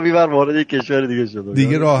دستگاه اومدم میبر وارد یک کشور دیگه شدم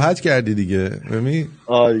دیگه راحت کردی دیگه. ببین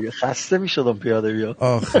دیگه خسته میشدم پیاده بیام.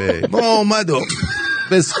 آخه ما اومدم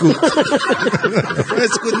بسکوت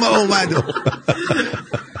ما اومدم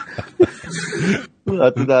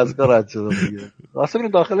تو دستگاه رد شدم دیگه. اصلا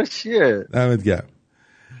داخلش چیه؟ دمت گرم.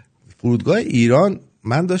 فرودگاه ایران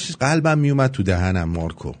من داشت قلبم میومد تو دهنم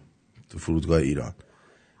مارکو. تو فرودگاه ایران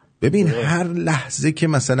ببین هر لحظه که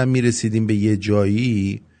مثلا میرسیدیم به یه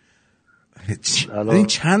جایی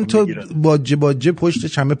چند تا باجه پشت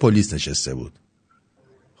چمه پلیس نشسته بود.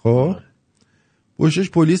 خب پشتش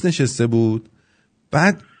پلیس نشسته بود.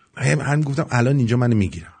 بعد هم گفتم الان اینجا منو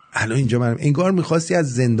میگیرم، الان اینجا منو، انگار میخواستی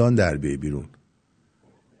از زندان در بیای بیرون.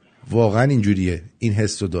 واقعا اینجوریه، این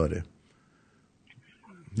حسو داره.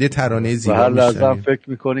 یه ترانه زیبا هر میشنوی، لحظه فکر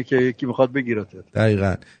میکنی که یکی میخواد بگیرتت.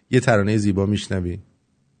 دقیقاً یه ترانه زیبا میشنوی.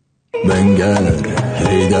 بنگر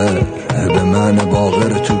هیدر به من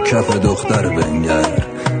باغر تو کف دختر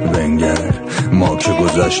بنگر ما که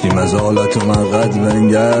گذشتیم از آلت و مقد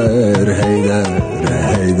بنگر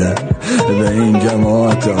هیدر به این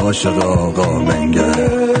جماعت عاشق آقا بنگر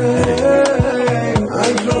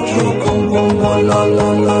اجرکم قم لا لا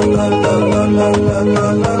لا لا لا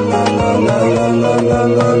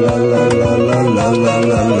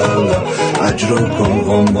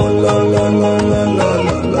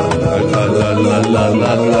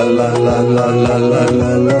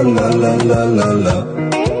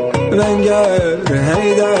بنگر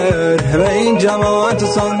هیدر به این جماعت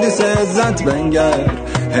ساندیس عزت بنگر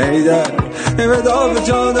هیدر به داغ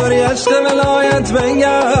چادری عشق ولایت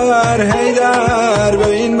بنگر هیدر به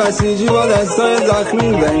این مسیجی با دستای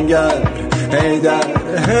زخمی بنگر هیدر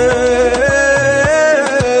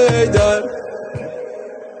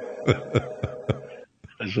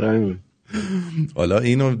حالا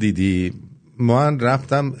اینو دیدی، من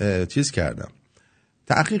رفتم چیز کردم،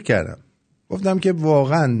 تحقیق کردم، گفتم که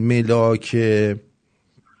واقعا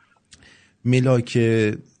ملاک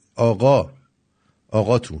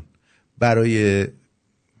آقاتون برای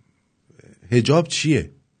حجاب چیه؟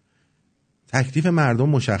 تکلیف مردم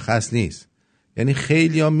مشخص نیست. یعنی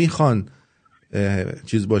خیلی ها میخوان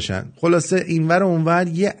چیز باشن. خلاصه اینور و اونور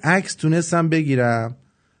یه عکس تونستم بگیرم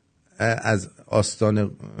از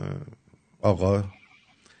آستان آقا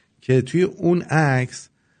که توی اون عکس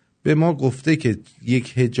به ما گفته که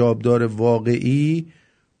یک حجابدار واقعی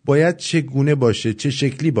باید چگونه باشه، چه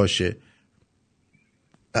شکلی باشه.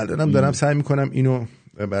 الانم دارم سعی میکنم اینو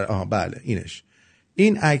بله اینش.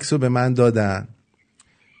 این عکسو به من دادن،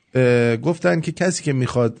 گفتن که کسی که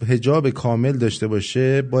میخواد حجاب کامل داشته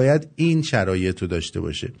باشه باید این شرایطو داشته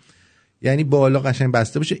باشه، یعنی بالا قشنگ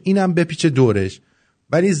بسته باشه، اینم بپیچه دورش،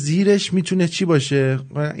 ولی زیرش میتونه چی باشه؟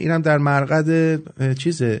 اینم در مرقد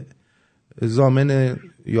چیزه، زامن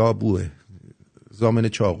یابوه، زامن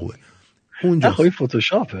چاقوه اونجا. نخوایی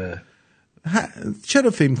فتوشاپه؟ چرا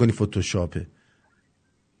فکر میکنی فتوشاپه؟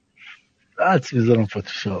 حدس میذارم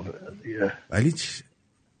فتوشاپه دیگه. ولی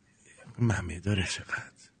ممه داره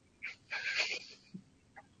چقدر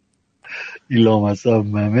این لامصب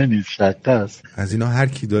ممه نیست، شقه است. از اینا هر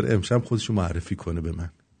کی داره امشب خودشو معرفی کنه به من،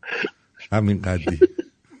 همین قدی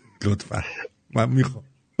لطفا من میخوام.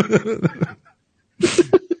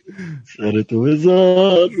 سرتو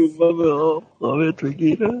بذار رو ممه ها خوابت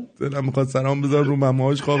بگیره. دلم میخواد سرام بذار رو ممه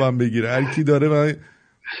هاش خوابم بگیره. هر کی داره من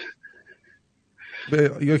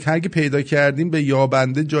یا هر کی پیدا کردیم به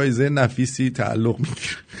یابنده جایزه نفیسی تعلق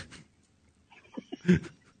میگیره.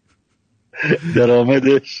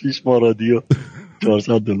 درآمد 6 ماه رادیو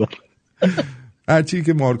 $400. هر چی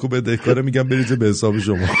که مارکو بدهکاره میگم بریزه به حساب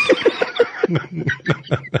شما.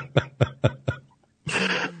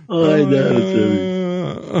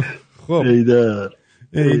 خب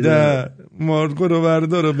ایدر مارکو رو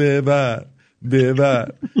بردار و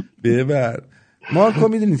ببر. مارکو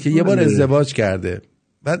میدونید که یه بار ازدواج کرده،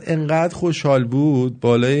 بعد انقدر خوشحال بود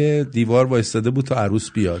بالای دیوار وایستاده بود تا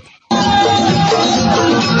عروس بیاد.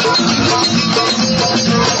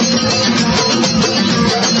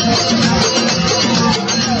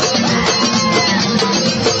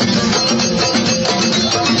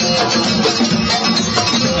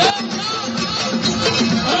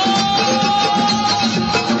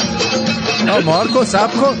 مارکو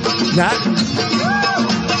سب کن. نه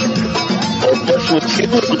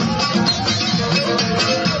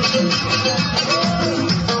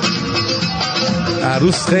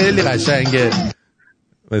عروس خیلی قشنگه،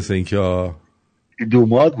 مثل اینکه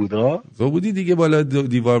دوماد بود ها. تو بودی دیگه بالا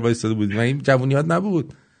دیوار وایساده بودی، من این جوونیات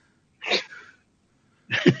نبود.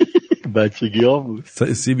 بچگی ها بود.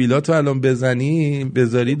 سیبیلا تو الان بزنی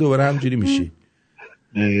بذاری دوباره همجوری میشی.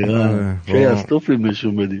 خیلی از تو فیلم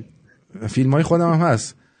نشون بدی. فیلم های خودم هم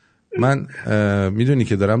هست. من میدونی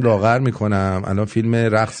که دارم لاغر میکنم، الان فیلم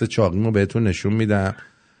رقص چاقیمو بهتون نشون میدم.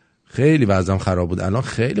 خیلی وضعم خراب بود، الان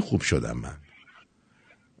خیلی خوب شدم من.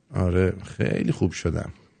 آره خیلی خوب شدم.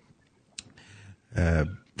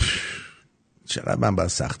 چقدر من باید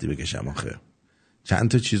سختی بکشم آخه.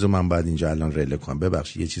 چند تا چیزو من باید اینجا الان ریله کنم.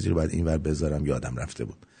 ببخشید یه چیزی رو باید اینور بذارم، یادم رفته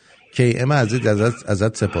بود. KM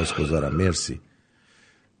ازت سپاسگزارم، مرسی.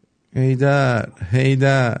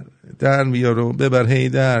 هیدر در میارو ببر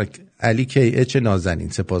هیدر. علی KH نازنین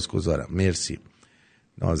سپاسگزارم، مرسی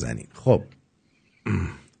نازنین. خب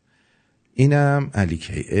اینم علی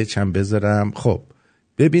KH هم بذارم. خب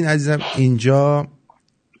ببین عزیزم، اینجا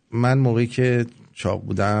من موقعی که چاق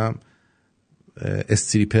بودم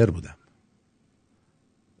استریپر بودم،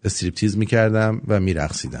 استریپتیز میکردم و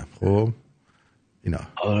میرقصیدم. خب اینا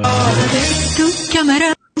تو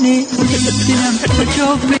کمرم نمیدونم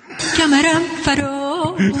کجا به کمرم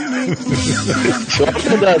فرامونه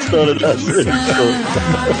چون دستار دست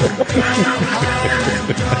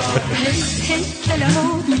هی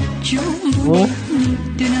کلمو جون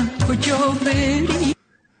میدونم کجا بری.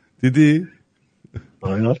 دیدی؟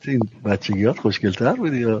 آرتین بچگیات خوشگل‌تر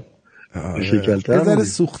بودی یا شکل‌تر بودی؟ بودی؟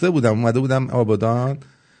 سوخته بودم، اومده بودم آبادان.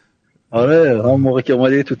 آره هم موقع که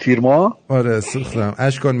اومدی تو تیرما. آره سوختم.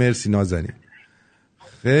 اشکان مرسی نازنین،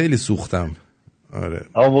 خیلی سوختم. آره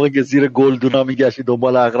هم موقع که زیر گلدونا میگشتی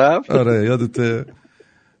دنبال عقرب. آره یادته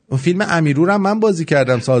اون فیلم امیرو رو من بازی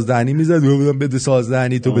کردم، سازدهنی میزد بودم بده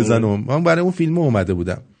سازدهنی تو بزنم. من برای اون فیلم اومده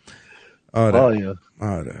بودم. آره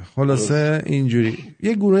آره خلاصه اینجوری.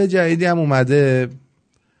 یه گروه جدیدی هم اومده،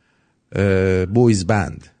 بویز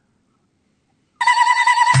بند.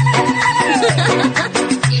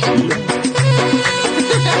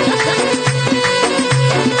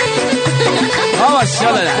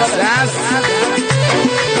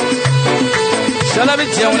 شالا به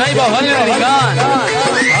جونای با حال ریگان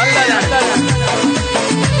حال دادن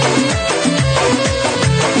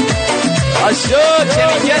آشو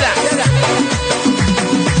چه میگه دست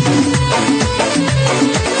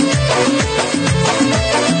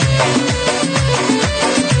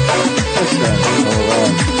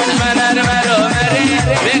منر مرو مری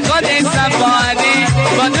به قدی سفانی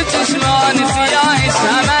با دو چشمان سیاهش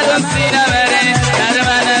همه رو سینه مری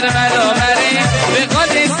منر مرو مری به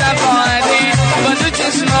قدی سفانی با دو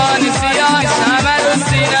چشمان سیاهش همه رو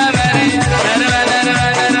سینه مری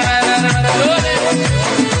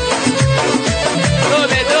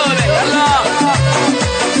دوبه الله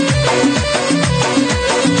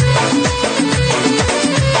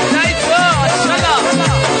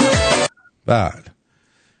بله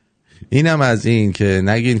اینم از این که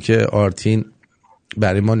نگین که آرتین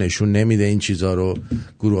برای ما نشون نمیده این چیزا رو،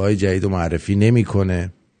 گروه های جدید رو معرفی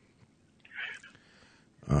نمیکنه.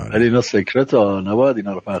 ولی اینا سکرت ها، نباید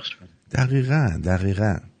اینا رو پخش کنی.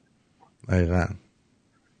 دقیقاً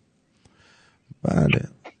بله.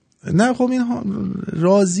 نه خب این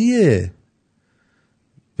راضیه.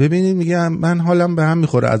 ببینید میگه من حالم به هم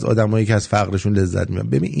میخوره از آدمایی که از فقرشون لذت میبرن.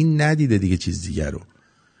 ببین این ندیده دیگه چیز دیگه رو،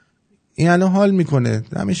 این الان حال میکنه.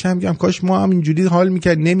 همیشه هم میگم کاش ما هم اینجوری حال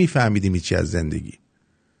میکرد، نمیفهمیدیم چی از زندگی.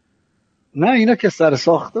 نه اینا که سر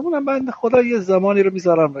ساخته بودن بنده خدا یه زمانی رو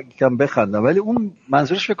میذارن کم بخندن، ولی اون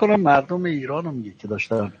منظورش فکر کنم مردم ایران رو میگه که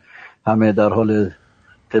داشتن همه در حال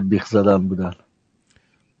تبلیغ زدن بودن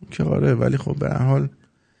که آره. ولی خب به هر حال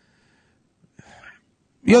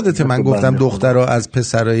یادته من گفتم دخترها از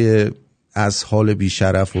پسرای از حال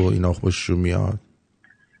بیشرف و اینا خوششون میاد.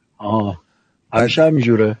 همیشه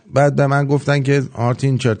همینجوره. بعد به من گفتن که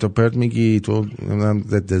آرتین چرت و پرت میگی تو،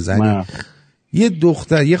 ضد زنی. یه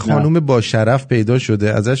دختر یه خانوم با شرف پیدا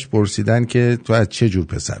شده، ازش پرسیدن که تو az çe jur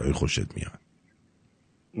pesarayı خوشت میاد.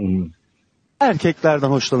 Erkeklerden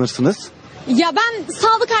hoşlanırsınız. Ya ben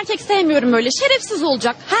sadık erkek sevmiyorum böyle. Şerefsiz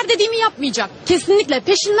olacak. Her dediğimi yapmayacak. Kesinlikle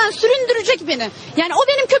peşinden süründürecek beni. Yani o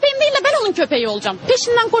benim köpeğim değil de ben onun köpeği olacağım.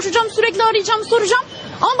 Peşinden koşacağım, sürekli arayacağım, soracağım.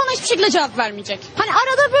 Ama bana hiçbir şekilde cevap vermeyecek. Hani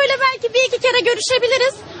arada böyle belki bir iki kere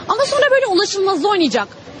görüşebiliriz. Ama sonra böyle ulaşılmazda oynayacak.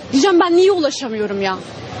 Diyeceğim ben niye ulaşamıyorum ya?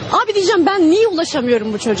 Abi diyeceğim ben niye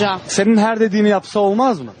ulaşamıyorum bu çocuğa? Senin her dediğini yapsa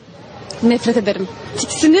olmaz mı? Nefret ederim.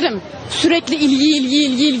 Tiksinirim. Sürekli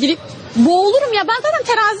ilgi. Boğulurum ya. Ben zaten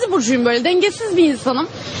terazi burcuyum böyle. Dengesiz bir insanım.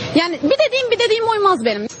 Yani bir dediğim uymaz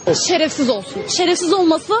benim. Şerefsiz olsun. Şerefsiz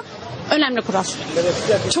olması önemli kural.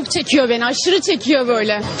 Çok çekiyor beni. Aşırı çekiyor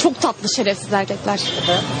böyle. Çok tatlı şerefsiz erkekler.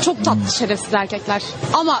 Çok tatlı şerefsiz erkekler.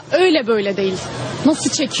 Ama öyle böyle değil. Nasıl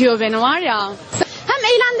çekiyor beni var ya. Hem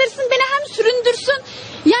eğlendirsin beni hem süründürsün.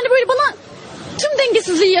 Yani böyle bana tüm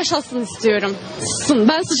dengesizliği yaşatsın istiyorum. Sıçsın.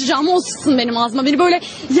 Ben sıçacağım, o sıçsın benim ağzıma. Beni böyle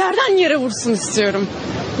yerden yere vursun istiyorum.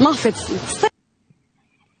 Mahvetsin.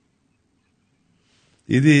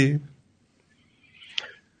 دیدی؟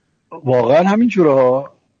 واقعا همینجوره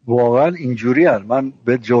ها. واقعا اینجوری هست. من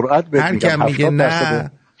به جرئت بهت میگم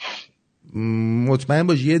 70% مطمئن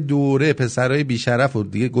باش یه دوره پسرای بیشرف و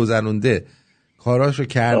دیگه گذرونده کاراشو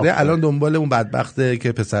کرده. الان دنبال اون بدبخته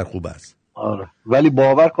که پسر خوب است. آره ولی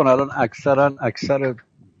باور کن الان اکثر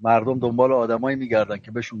مردم دنبال آدمایی میگردن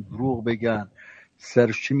که بهشون دروغ بگن،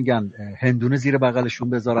 سرش چی میگن، هندونه زیر بغلشون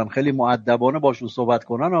بذارن، خیلی مؤدبانه باشون صحبت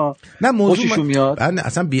کنن ها. نه خوششون میاد.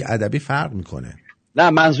 اصلا بی‌ادبی فرق میکنه. نه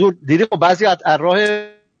منظور دیدی خب بعضی از راه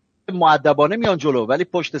مؤدبانه میان جلو ولی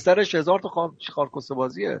پشت سرش هزار تا خارکسته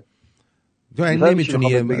بازیه. تو این نمیتونی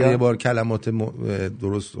یه بار کلمات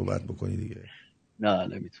درست صحبت بکنی دیگه. نه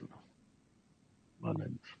نمیتونم. من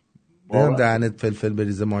نمیتونم. ببینم دهنت فلفل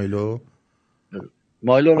بریزه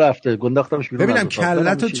مایلو رفته گنداختمش بیرون. ببینم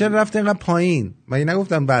کلتو چرا رفته اینقدر پایین؟ من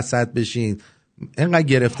نگفتم وسط بشین. اینقدر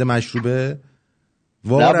گرفته مشروبه؟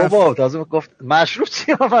 نه بابا تازه گفت مشروب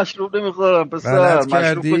چیه؟ مشروب نمیخورم پسر.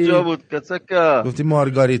 مشروب کجا بود کسکه؟ گفتی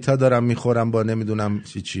مارگاریتا دارم میخورم با نمیدونم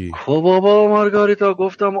چی. خب بابا مارگاریتا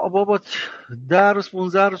گفتم بابا 10 روز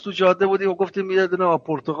 15 روز تو جاده بودیم و گفتیم یه دونه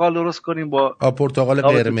پرتقال درست کنیم با پرتقال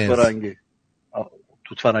قرمز.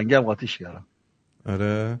 توت فرنگی هم قاطیش کردم.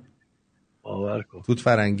 آره باور کن. توت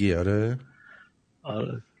فرنگی آره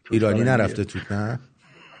ایرانی نرفته توت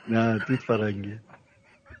نه توت فرنگی.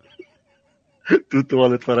 توت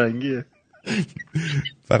توالت فرنگیه.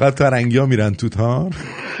 فقط فرنگی ها میرن توت ها.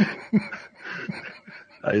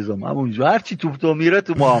 عزیزم همونجا هرچی تو میره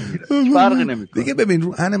تو ما هم میره فرقی نمیکنه دیگه. ببین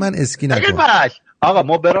رو ان من اسکی نکن آقا.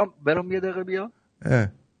 ما برم یه دقیقه بیا.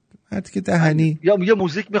 حتی که دهنی یا یه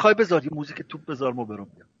موزیک میخوای بذار، یه موزیک توپ بذار ما برم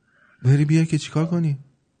بیا. بری بیا که چیکار کنی؟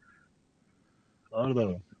 کار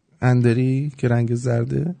دارم. اندری که رنگ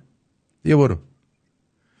زرده یه برو.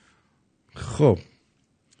 خب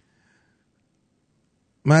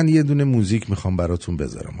من یه دونه موزیک میخوام براتون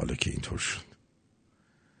بذارم. حالا که اینطور شد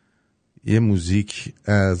یه موزیک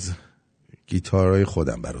از گیتارهای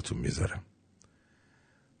خودم براتون میذارم.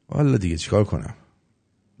 حالا دیگه چیکار کنم؟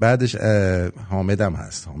 بعدش حامدم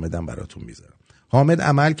هست. حامدم براتون میذارم. حامد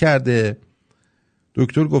عمل کرده.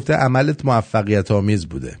 دکتر گفته عملت موفقیت آمیز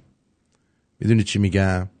بوده. میدونی چی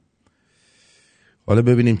میگم؟ حالا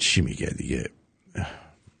ببینیم چی میگه دیگه.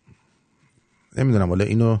 نمیدونم حالا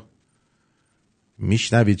اینو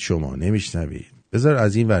میشنوید شما نمیشنوید. بذار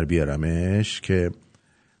از این ور بیارمش که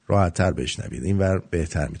راحت تر بشنوید. این ور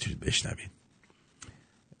بهتر میتونید بشنوید.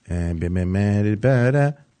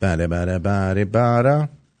 بره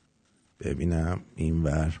ببینم این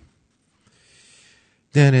ور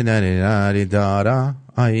داری دارا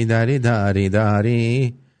آی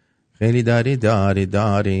داری خیلی داری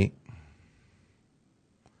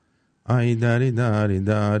آی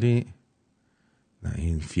داری. نه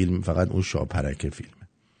این فیلم فقط اون شاپرک فیلمه.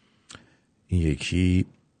 این یکی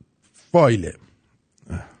فایله.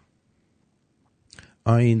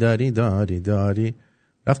 آی داری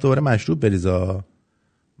رفت دوباره مشروب بریزا.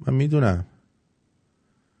 من میدونم.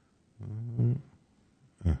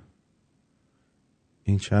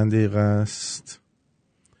 این چند دقیقه است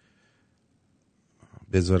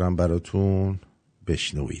بذارم براتون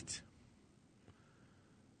بشنوید،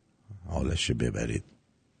 حالش ببرید.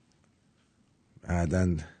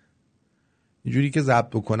 بعدن اینجوری که ضبط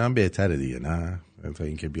بکنم بهتره دیگه، نه تا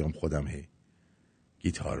اینکه بیام خودم هی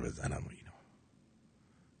گیتار بزنم و اینا.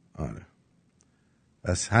 آره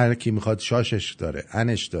بس هر کی میخواد شاشش داره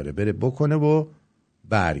انش داره بره بکنه و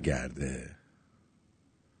برگرده.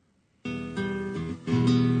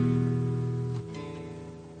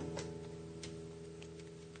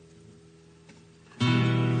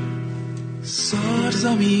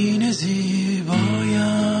 سرزمین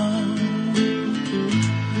زیبایم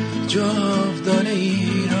جاودان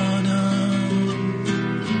ایرانم،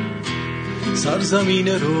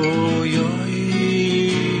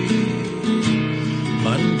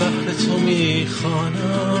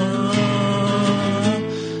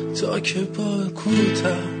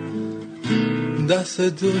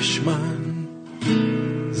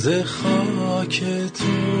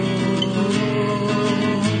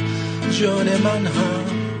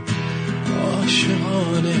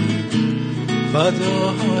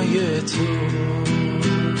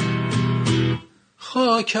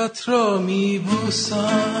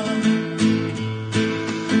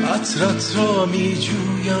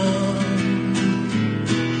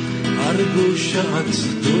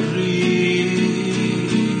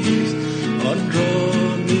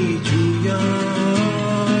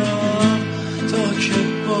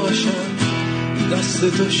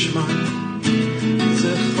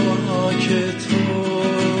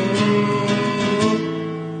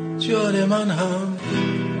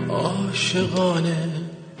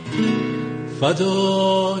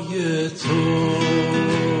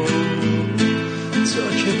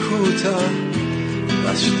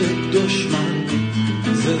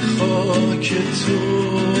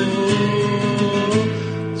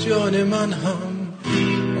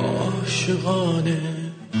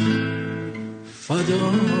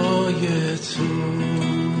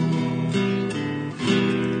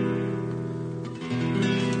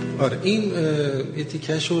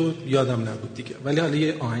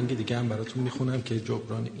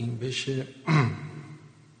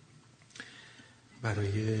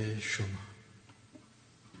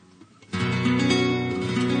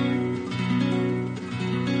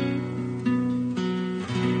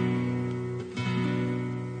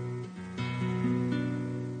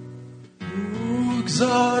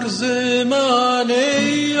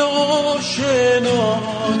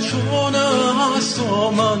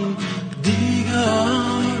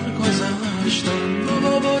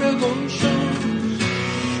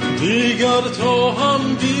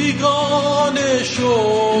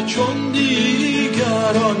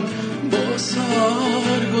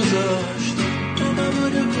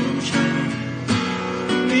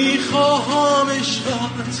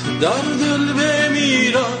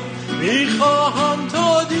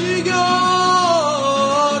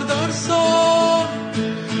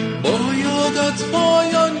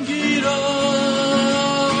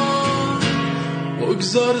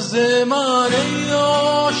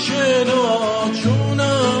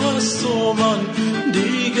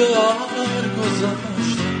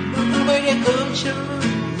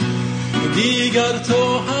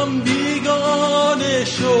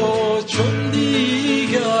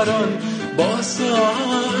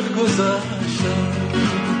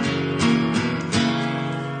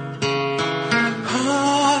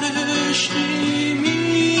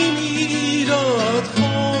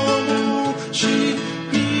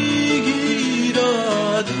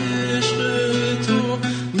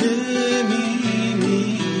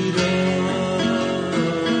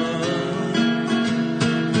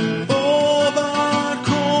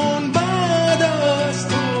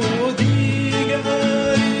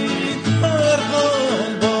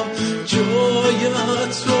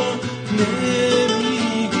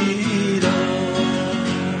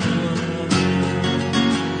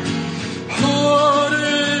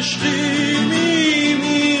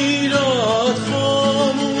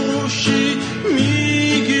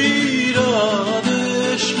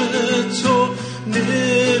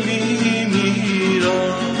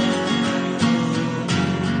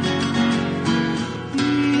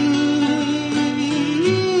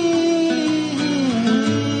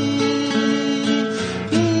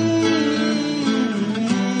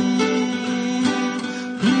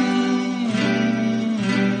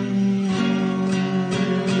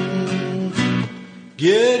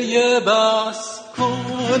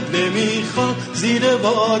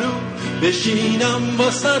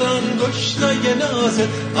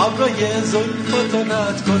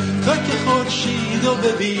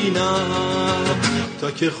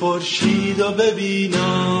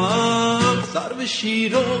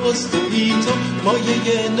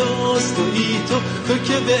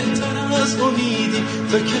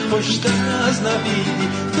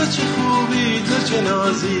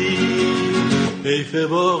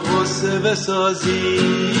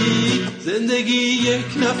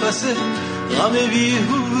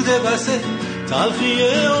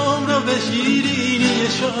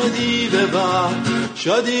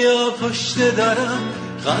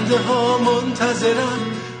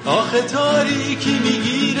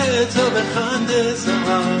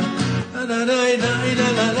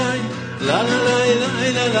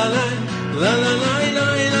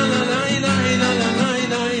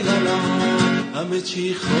 همه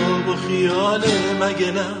چی خواب و خیاله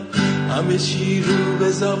مگه نه، همه چی رو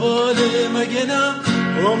به زواله مگه نه،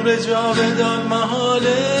 عمر جاودان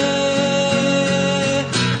محاله.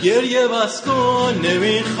 گریه بس کن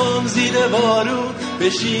نمیخوام زیر بارون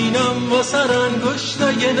بشینم با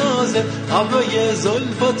سرانگشتای نازه، ابروی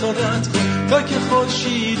زلفاتو رد کن تا که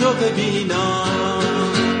خورشیدو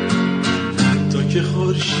ببینم، تا که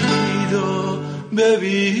خورشیدو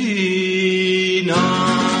ببینم.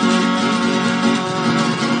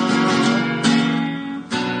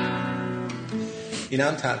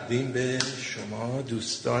 اینم تقدیم به شما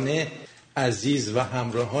دوستان عزیز و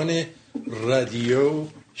همراهان رادیو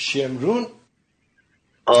شمرون.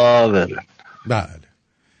 بله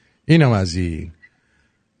اینم از این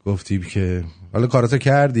گفتیم که حالا کاراتو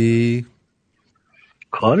کردی؟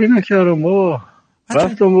 کاری نکردم بابا،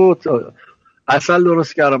 رفتم بود عسل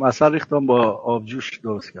درست کردم، عسل ریختم با آبجوش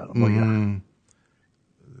درست کردم.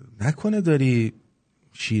 نکنه داری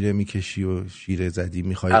شیره میکشی و شیره زدی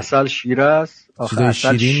میخوای؟ عسل شیره است آخه،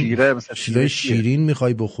 عسل شیره مثلا چیزای شیرین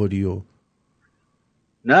میخوای بخوری و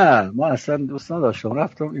نه ما اصلا دوست نداشتم،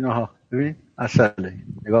 رفتم اینها ببین عسله،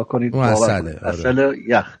 نگاه کنید اون عسله، عسل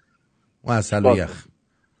یخ، اون عسل یخ.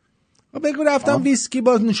 بگو رفتم ویسکی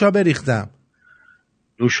باز نوشابه ریختم.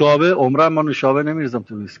 نوشابه عمرم ما نوشابه نمیریزم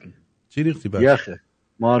تو ویسکی. چی ریختی بس؟ یخه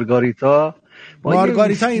مارگاریتا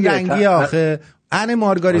این رنگیه آخه، ان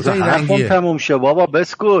مارگاریتا این رنگیه. تموم شه بابا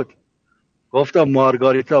بسکوت. گفتم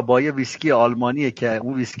مارگاریتا با یه ویسکی آلمانیه که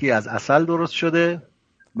اون ویسکی از عسل درست شده،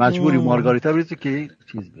 مجبوری مارگاریتا بریزی که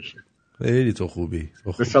چیز بشه. خیلی تو خوبی.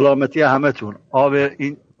 به سلامتی همتون.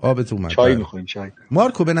 آبتون چای میخورین چای.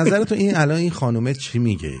 مارکو به نظر تو این الان این خانومه چی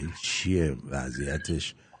میگه؟ چیه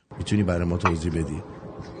وضعیتش؟ میتونی برای ما توضیح بدی؟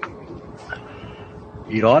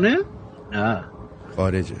 ایرانه؟ نه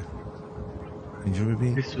خارجه. اینجا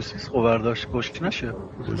ببین سوسیس خوبرداشت گوشت نشه.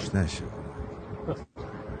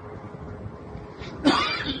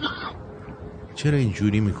 چرا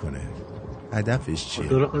اینجوری میکنه؟ هدفش چیه؟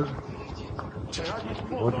 داره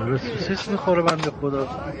سوسیس میخوره بنده خدا.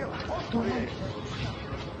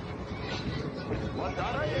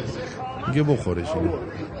 میگه بخورش اینو.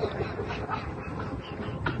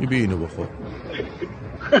 میبی اینو بخور.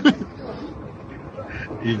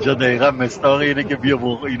 اینجا دقیقا مستاق اینه که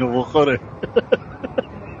بیا اینو بخوره.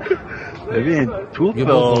 ببین توپ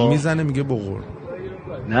بخور میزنه میگه بخور.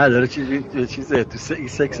 نه داره چیزه تو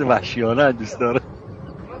سکس وحشیانه دوست داره.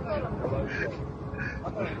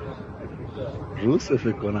 روسه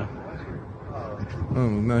فکر کنم.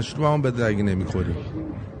 نشلو هم به درگی نمی خوری.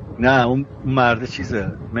 نه اون مرد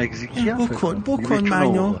چیزه مکزیکی هم بکن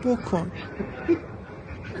منو بکن.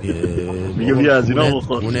 میگه بیا از اینا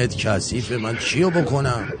بخور. خونت کثیفه من چیو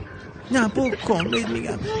بکنم؟ نه بکن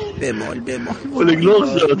میگم بمال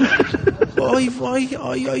بلگلوغ شد. وای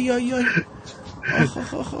آی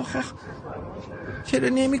آخ چرا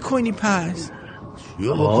نمی کنی پس؟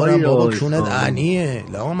 چیو بکنم بابا کونت عنیه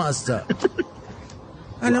لام هسته.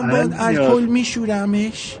 الان باید الکل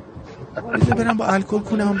میشورمش. بذار برم با الکل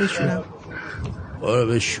کونم بشورم. برو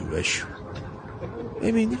بشو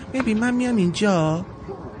ببین من میام اینجا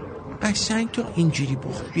قشنگ تو اینجوری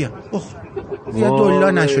بخور. بیا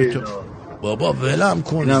دولا نشو تو بابا ولم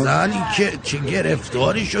کن زنی که چه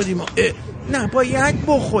گرفتاری شدیم. نه باید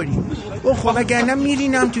بخور وگرنه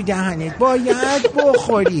میرینم تو دهنت. باید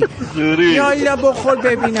بخوری. یالا بخور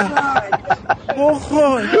ببینم.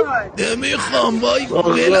 بخور. نمیخوام وای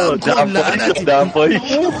ولم کن لعنتی.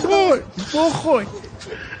 بخور.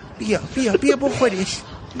 بیا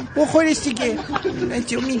بخورش دیگه.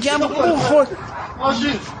 میگم بخور.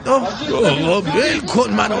 آقا ول کن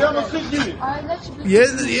منو.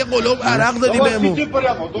 یه قلوب عرق دادی بهمون.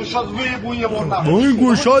 این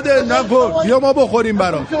گوشاده نکن. بیا ما بخوریم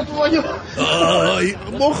برام.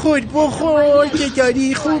 بخور که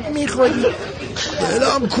داری خوب میخوری.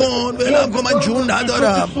 ولم کن من جون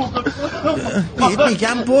ندارم.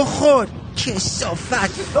 میگم بخور.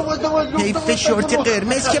 کثافت. حیف شورت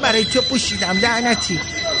قرمز که برای تو پوشیدم لعنتی.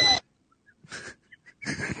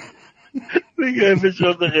 میگه حیف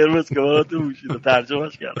شورت قرمز که برای تو پوشیدم.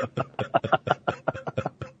 ترجمهش کردم.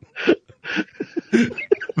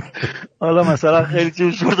 حالا مثلا خیلی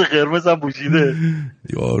چیز شورت قرمز هم پوشیده.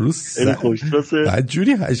 یارو خیلی خوش‌طاسه.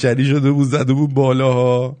 بدجوری حشری شده بود زده بود بالا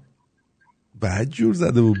ها. بدجور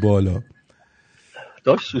زده بود بالا.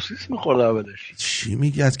 داشت سوسیس میخورده اولش. چی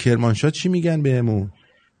میگی از کرمانشاه چی میگن بهمون؟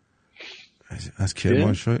 از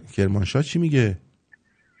کرمانشاه چی میگه؟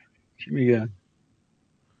 چی میگن؟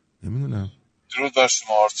 نمیدونم. درود بر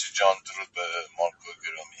شما آرتی جان، درود به مارکو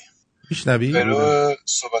گرامی. میشنوی؟ برو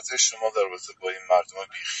صحبت شما در رابطه با این مردم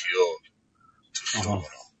بیخیال تو خیابونا.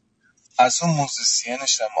 از اون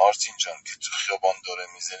موزیسینش هم آرتین جان که تو خیابان داره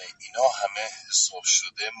میزنه، اینا همه حساب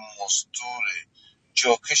شده مزدور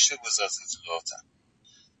جاکش وزارت اطلاعاتن.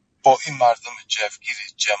 با این مردم جوگیر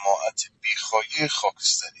جماعت بیخوایی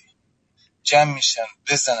خاکستری جمع میشن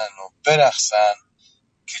بزنن و برقصن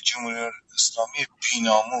که جمهوری اسلامی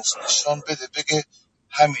بیناموس نشان بده، بگه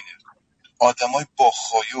همینه آدمای با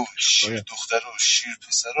خایه و شیر دختر و شیر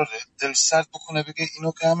پسر رو دل سرد بکنه، بگه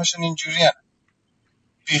اینو که همشون اینجوری هن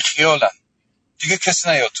بیخیالن دیگه. کسی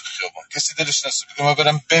نیاد تو خیابان، کسی دلش نسو بگه من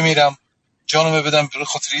برم بمیرم جانمو بدم برای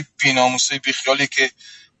خاطر این بیناموسای بیخیالی که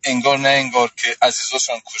انگار نه انگار که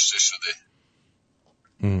عزیزاشون کشته شده،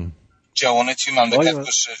 جوانه توی مملکت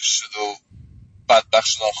کشته شده و بدبخت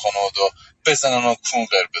شدن خانواده، بزنن و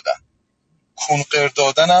کونقر بدن. کونقر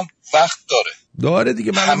دادنم وقت داره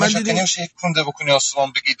دیگه. من دیدم نمیشه یک کنده بکنی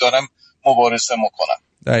آسمان بگی دارم مبارزه میکنم.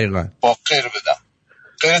 دقیقاً با قیر بدم،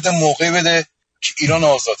 قیرت موقعی بده که ایران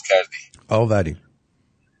آزاد کردی. آوریم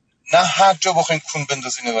نه هر جا بخواین کون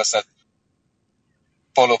بندازین وسط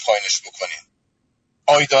بالا پایینش بکنین.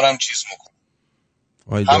 آی دارم چیز میکنم.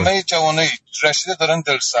 همه جوانای رشیده دارن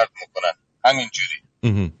دل سرد میکنن همینجوری.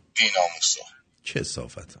 بی‌ناموسا. چه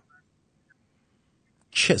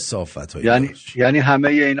صافت یعنی همه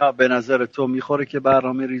اینا به نظر تو میخوره که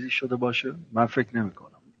برنامه ریزی شده باشه؟ من فکر نمی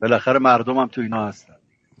کنم. بالاخره مردم هم تو اینا هستن.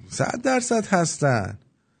 100% هستن.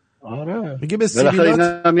 آره میگه به بالاخره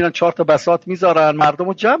اینا میرن 4 تا بساط میذارن مردم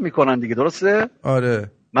رو جمع میکنن دیگه، درسته؟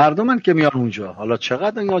 آره مردمن که میان اونجا. حالا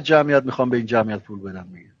چقدر اینا جمعیت میخوام به این جمعیت پول بدن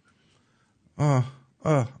میگه.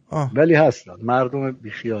 ولی هستن مردم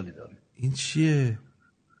بیخیالی داره. این چیه؟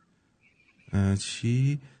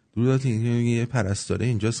 چی؟ درودات یه پرستاره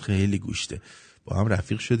اینجاست خیلی گوشته، با هم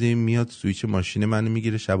رفیق شدیم، میاد سویچ ماشین منو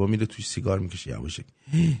میگیره، شبا میره توش سیگار میکشه یواشک.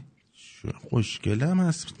 خوشگلم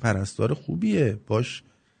هست، پرستار خوبیه باش.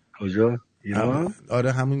 کجا؟ ایران؟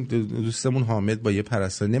 آره همون دوستمون حامد با یه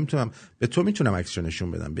پرستار. نمیتونم به تو میتونم عکسشو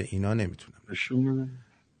نشون بدم، به اینا نمیتونم نشون بدم.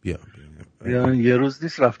 بیا یه روز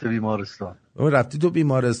نیست رفته بیمارستان. رفتی تو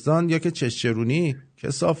بیمارستان یا که چشچرونی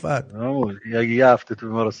کثافت. یه هفته تو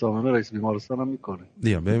بیمارستان منو رئیس بیمارستان هم میکنه.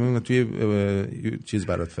 بیا ببین توی چیز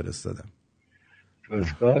برات فرستادم تو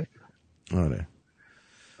اسکایپ. آره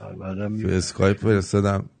بعدم تو اسکایپ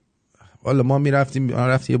فرستادم. والا ما رفتیم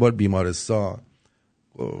یه بار بیمارستان،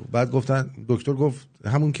 بعد گفتن دکتر گفت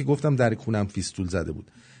همون که گفتم در کونم فیستول زده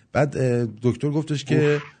بود، بعد دکتر گفتش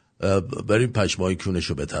که بریم پشمای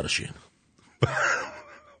کونشو بترشین.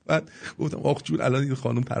 بعد گفتم آخ جون الان این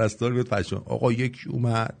خانم پرستار بیاد پشما. آقا یکی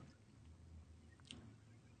اومد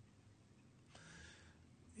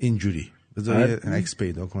اینجوری. بذار یه عکس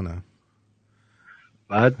پیدا کنم.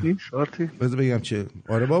 بعد نیست آرتی بذار بگم چه.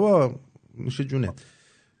 آره بابا نوش جونت.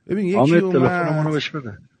 ببین یکی اومد. تلفنمو رو بهش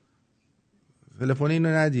بده. تلفن اینو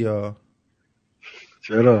ندیا.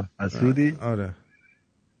 چرا؟ حسودی؟ آره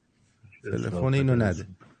تلفن اینو نده.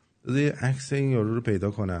 بذار یه عکس این یارو رو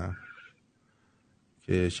پیدا کنم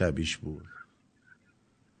که شبیش بود.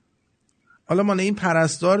 حالا ما این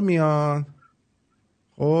پرستار میاد،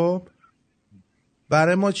 خب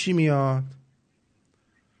برای ما چی میاد؟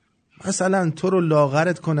 مثلا تو رو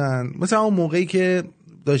لاغرت کنن، مثلا اون موقعی که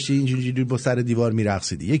داشتی اینجوری با سر دیوار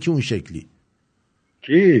میرقصیدی، یکی اون شکلی.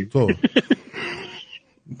 کی؟ تو.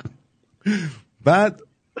 بعد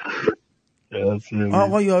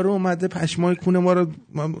آقا یارو اومده پشمای کونه ما رو،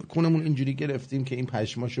 کونمون اینجوری گرفتیم که این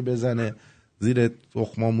پشماشو بزنه زیر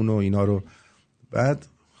تخمامون و اینا رو. بعد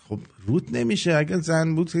خب رود نمیشه، اگر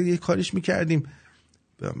زن بود یه کارش میکردیم.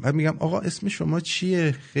 بعد میگم آقا اسم شما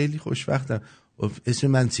چیه؟ خیلی خوشوقتم. اسم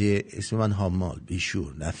من چیه؟ اسم من حمال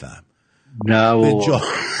بیشور نفهم. نه به جا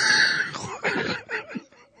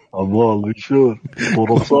حمال بیشور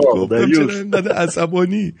برسال چرا اینقدر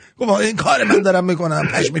عصبانی؟ گفت این کار من دارم میکنم،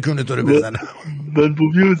 پشم کونه تو رو بزنم. من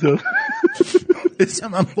بوبیوزم. اسم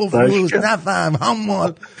من بوبیوز نفهم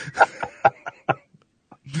حمال.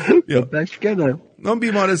 بشکنم. اون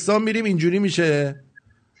بیمارستان میریم اینجوری میشه.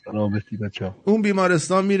 سلامتی بچه. اون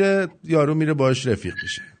بیمارستان میره یارو میره باش رفیق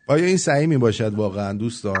میشه. آیا این صحیح میباشد واقعا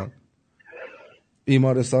دوستان؟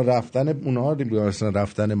 بیمارستان رفتن اونها، بیمارستان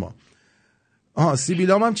رفتن ما.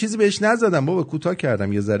 سیبیلام هم چیزی بهش نزدم بابا، کوتاه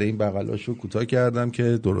کردم یه ذره این بغلاشو کوتاه کردم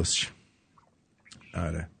که درست شه.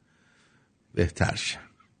 آره بهتر شه.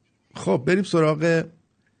 خب بریم سراغ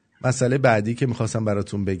مسئله بعدی که میخواستم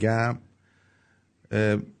براتون بگم.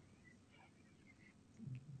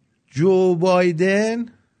 جو بایدن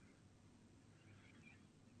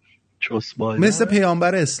مثل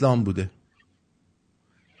پیامبر اسلام بوده،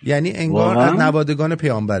 یعنی انگار از نوادگان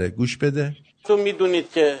پیامبره. گوش بده. تو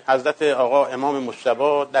میدونید که حضرت آقا امام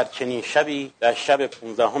مجتبی در چنین شبی، در شب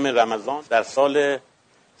 15 رمضان در سال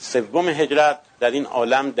سوم هجرت در این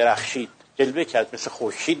عالم درخشید، جلوه کرد مثل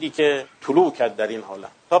خورشیدی که طلوع کرد در این عالم،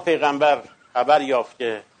 تا پیغمبر خبر یافت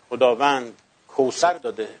که خداوند کوثر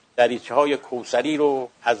داده، دریچه های کوثری رو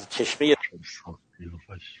از چشمه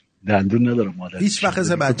دندون نداره مادر. هیچ وقت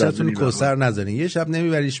از بچه‌تون کوثر نذارین. یه شب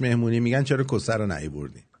نمیبریش مهمونی میگن چرا کوثر رو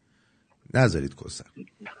نیاوردی. نذارید کوثر.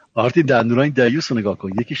 آرتین دندونای دیوس رو نگاه کن،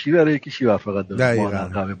 یکی شیوه یکی شیوه فقط داره،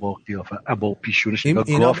 مادر با قیافه با پیشونش نگاه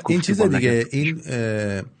گاف. این چیز دیگه، این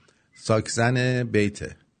ساکزن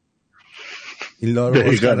بیته، این لارو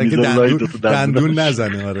اسکره که دندون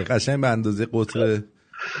نزنه. آره قشنگ به اندازه قطر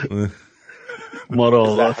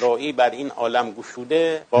زهرایی بر این عالم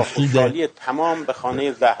گشوده، با خوشحالی تمام به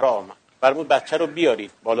خانه زهرا آمد. فرمود بچه رو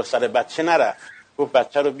بیارید. بالا سر بچه نرفت، گفت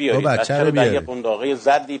بچه رو بیارید. بچه رو در یه قنداقه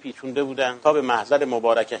زردی پیچونده بودن تا به محضر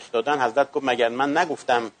مبارکش دادن. حضرت گفت مگر من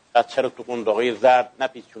نگفتم بچه رو تو قنداقه زرد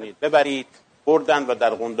نپیچونید، ببرید. بردن و در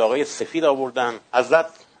قنداقه سفید آوردن. حضرت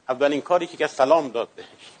اولین کاری که سلام داد بهش،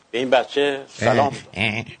 به این بچه سلام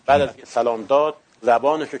داد. بعد از سلام داد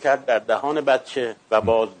زبانشو کرد در دهان بچه و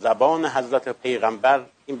با زبان حضرت پیغمبر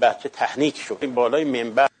این بچه تحنیک شد. این بالای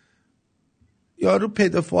منبر یارو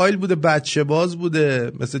پدافایل بوده، بچه باز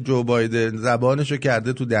بوده مثل جو بایدن، زبانشو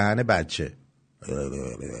کرده تو دهن بچه.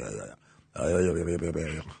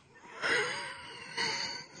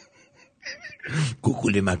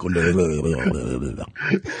 کوکولی مکولی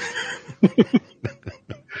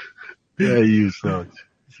ایوساج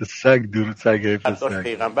سگ درود سگ حضرت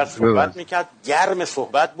پیغمبر صحبت میکرد، گرم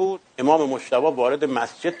صحبت بود. امام مجتبی وارد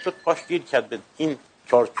مسجد شد، پاش گیر کرد به این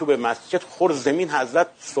چارچوب مسجد، خور زمین. حضرت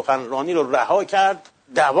سخنرانی رو رها کرد،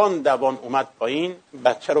 دوان اومد پایین،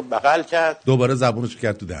 بچه رو بغل کرد، دوباره زبونش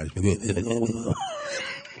کرد تو دهنش،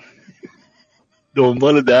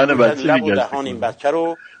 دنبال دهن بچه میگشت. دهان این بچه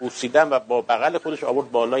رو بوسیدن و با بغل خودش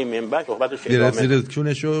آورد بالای منبر، صحبتش ادامه داد. زیر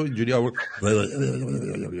کونشو اینجوری آورد.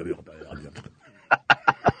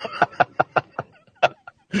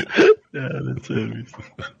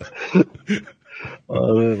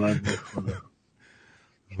 آره من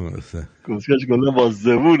کوسکش گله با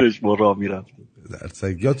زبونش مرا میرفت.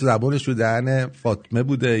 یا تو زبونش تو دهن فاطمه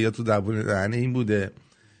بوده یا تو زبون دهن این بوده.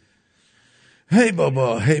 هی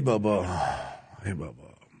بابا هی بابا هی بابا.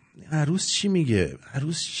 عروس چی میگه؟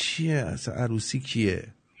 عروس چیه؟ اصلا عروسی کیه؟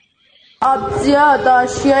 آبزیا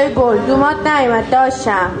داشیای گل دومات نایمد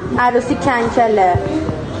داشتم عروسی کنکله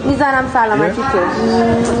میزنم سلامتی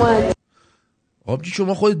تو. آبجی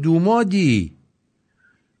شما خود دومادی؟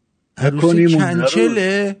 عروسی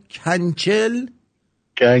کنچله؟ کنچل؟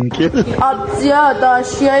 آبزیا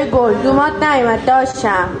داشیای گل دومات نایمد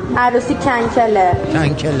داشتم عروسی کنکله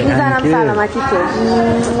میزنم سلامتی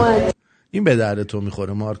تو. این به درد تو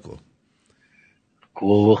میخوره مارکو.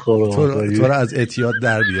 تو رو از اعتیاد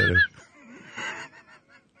در بیاره.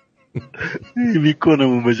 میکنم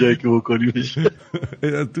اون به جایی که بکنیمش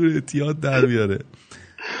تو اعتیاد در بیاره.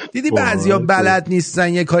 دیدی بعضیا بلد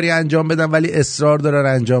نیستن یه کاری انجام بدن ولی اصرار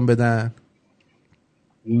دارن انجام بدن.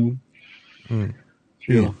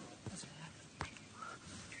 چیه؟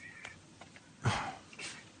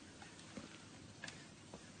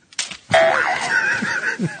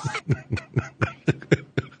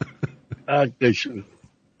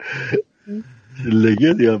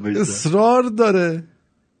 اصرار داره.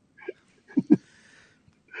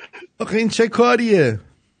 آخه این چه کاریه؟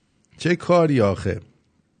 چه کاری آخه؟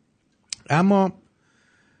 اما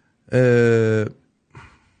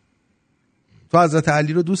تو حضرت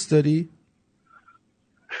علی رو دوست داری؟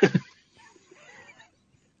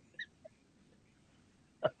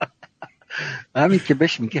 همین که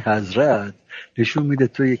بهش میگی حضرت نشون میده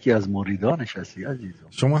تو یکی از مریدانش هستی عزیزم.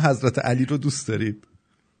 شما حضرت علی رو دوست دارید؟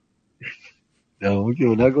 نه اون که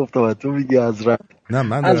نگفتم، تو میگی حضرت. نه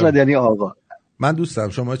من حضرت یعنی آقا. من دوستم،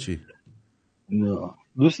 شما چی؟ نه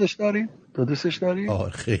دوستش داری؟ تو دوستش داری؟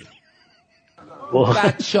 خیلی.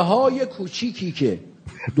 بچه های کوچیکی که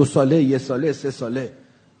 2 ساله 1 ساله 3 ساله،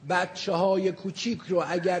 بچه های کوچیک رو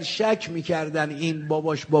اگر شک میکردن این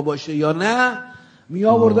باباشه یا نه، می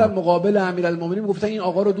آوردن مقابل امیرالمومنین میگفتن این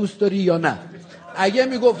آقا رو دوست داری یا نه. اگه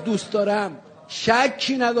میگفت دوست دارم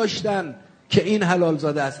شکی نداشتن که این حلال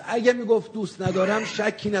زاده است، اگه میگفت دوست ندارم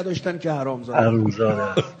شکی نداشتن که حرام زاده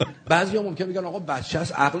است. بعضیا ممکن میگن آقا بچه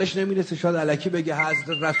است عقلش نمیرسه، شاید الکی بگه حضرت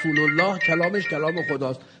رسول الله کلامش کلام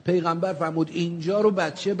خداست. پیغمبر فرمود اینجا رو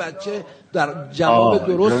بچه در جواب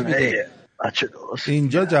درست میده. بچه درست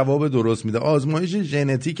اینجا جواب درست میده. آزمایش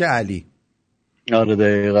ژنتیک علی. آره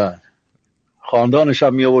دقیقاً. خاندانش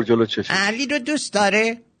هم می آورد جلو چشم. علی رو دوست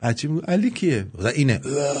داره؟ بچه میگه علی کیه؟ اینه.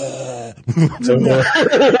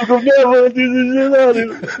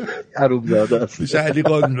 حروم زاده است. میشه علی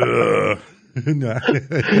قان نه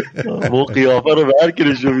با قیافه رو به هر کی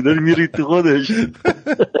نشون میداری میرید تو خودش.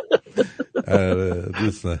 آره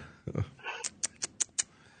دوست نه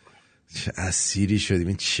چه اسیری شدیم،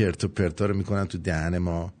 این چرت و پرتا رو میکنن تو دهن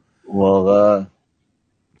ما واقعا.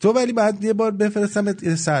 تو ولی بعد یه بار بفرستم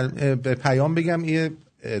به پیام بگم یه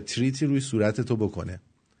تریتی روی صورت تو بکنه.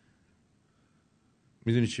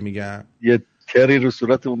 میدونی چی میگم؟ یه کری رو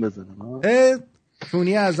صورتمون بزنه.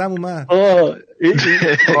 کونی ازم اومد. این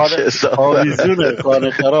آویزونه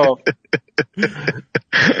خانه خراب.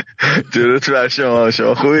 درود بر شما.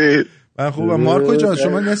 شما خوبی؟ من خوبم. مارکو جان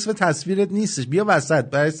شما نصف تصویرت نیستش، بیا وسط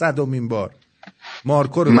برای 100مین بار.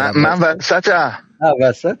 مارکو رو من وسطم.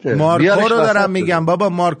 وسطه. مارکو رو دارم میگم بابا،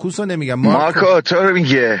 مارکوس رو نمیگم. مارکو تو رو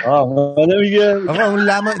میگه. نمیگه. آقا اون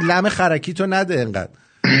لم خرکی تو نده انقدر.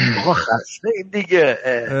 آقا خسته این دیگه.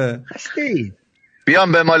 خسته این.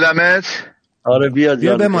 بیام به مالمت. آره بیا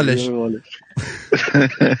به مالش.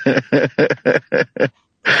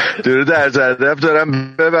 درود در ادب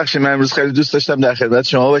دارم. ببخشید من امروز خیلی دوست داشتم در خدمت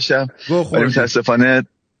شما باشم ولی متاسفانه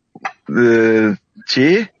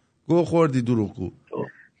چی؟ گو خوردی دروغگو.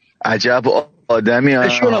 عجب آدمی ها.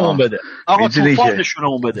 نشونمون بده آقا، طوفان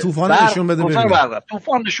نشونمون بده. طوفان نشون بده ببینم.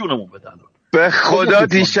 طوفان نشونمون بده. به خدا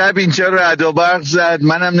دیشب اینجا رعد و برق زد،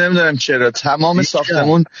 منم نمیدونم چرا تمام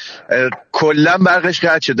ساختمون کلا برقش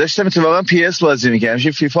قطع شد. داشتم اتفاقا پی اس بازی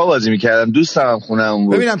میکردم، فیفا بازی میکردم، دوستم هم خونه‌مون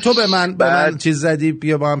بود. ببینم تو به من چیز زدی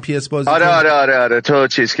بیا با هم پی اس بازی کنیم. آره تو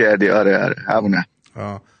چیز کردی. آره همونه.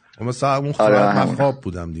 اون ساعت من خواب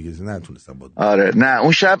بودم دیگه نتونستم بود. آره نه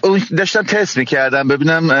اون شب داشتم تست میکردم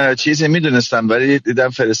ببینم چیزی میدونستم ولی دیدم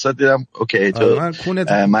فرستاد دیدم اوکی تو من کونت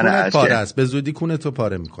پاره است، به زودی کونتو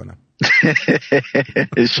پاره میکنم.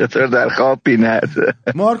 شطور در خواب بیند.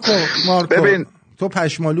 مارکو ببین تو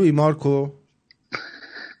پشمالویی مارکو.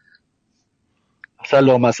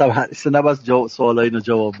 سلام مثلا نباید سوالای اینو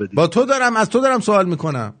جواب بدی. با تو دارم از تو دارم سوال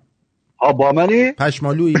میکنم. با منی؟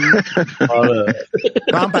 پشمالویی؟ آره.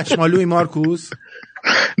 تو هم پشمالویی مارکوس؟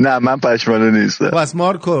 نه من پشمالو نیستم. بس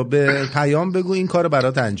مارکو به پیام بگو این کارو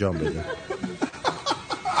برات انجام بده.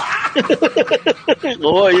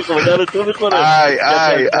 اوه این خدا رو تو میخوره.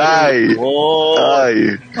 ای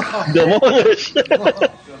دماغش.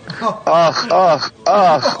 آخ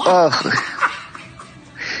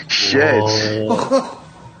شت.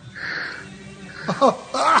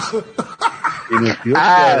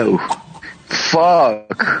 او فاک.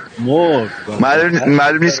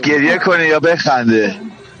 معلوم نیست گریه کنه یا بخنده.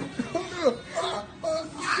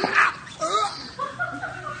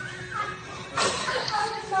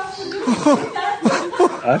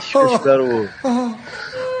 عشقش برو.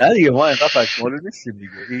 نه دیگه ما اینقدر پشمالو نیستیم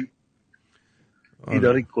دیگه. این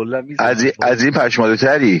داره کلا میزنه. از این پشمالو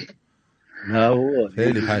تری؟ نه بابا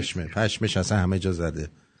خیلی پشمش اصلا همه جا زده.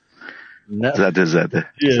 نه زده.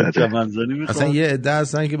 اصلا یه عده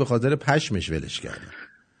هستن که به خاطر پشمش ولش کردن.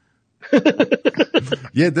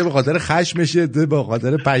 یه عده به خاطر خشمش، یه عده به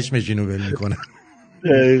خاطر پشمش اینو ول میکنن.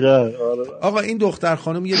 آقا این دختر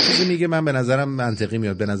خانم یه چیزی میگه من به نظرم منطقی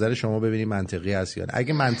میاد. به نظر شما ببینید منطقی هست یا نه؟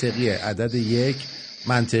 اگه منطقیه عدد 1،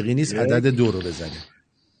 منطقی نیست عدد 2 رو بزنید.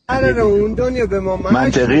 قراره اون دنیا به ما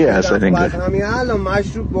منطقیه اصلا اینگه. همین الان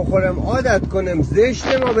مشروب بخورم عادت کنم زشت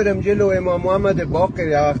ما برم جلو امام محمد باقر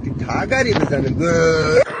یا وقتی تگری بزنم.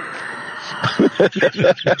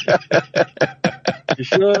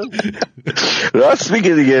 راست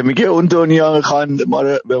میگه دیگه. میگه اون دنیا میخوان ما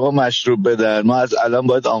رو به ما مشروب بدن، ما از الان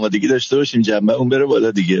باید آمادگی داشته باشیم جنبه اون بره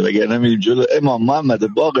بالا دیگه، وگرنه میریم جلو امام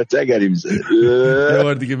محمد باقر تگری میزنه. یه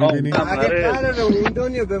بار دیگه میبینیم اگه قراره اون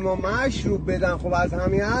دنیا به ما مشروب بدن خب از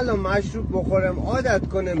همین الان مشروب بخورم عادت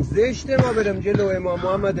کنم زشت ما برم جلو امام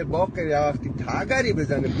محمد باقر یا وقتی تگری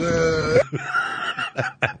بزنم.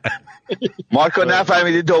 مارکو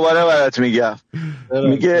نفهمیدی دوباره برات میگم.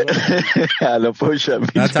 میگه الان پوشم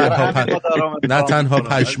نه تنها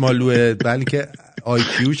پشمالوه بلکه آی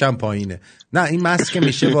کیوش هم پایینه. نه این مسک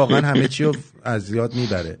میشه واقعا همه چی رو از یاد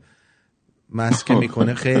میبره. مسک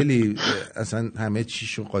میکنه خیلی اصلا همه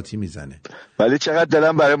چیشو قاطی میزنه. ولی چقدر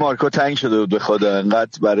دلم برای مارکو تنگ شده بود به خدا،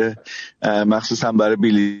 انقدر برای مخصوصا برای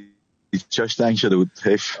بیلی چاش تنگ شده بود.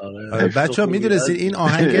 حیف. بچه‌ها میدونستید این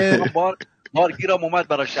آهنگ مارگیرام اومد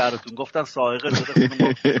برای شهرتون گفتن سائقه شده.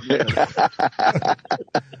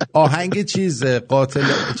 آهنگ چیز قاتل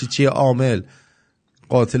چی عامل،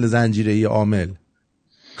 قاتل زنجیره‌ای عامل،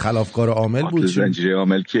 خلافکار عامل بود. زنجیره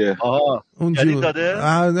عامل کیه؟ اونجوری داده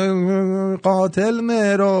قاتل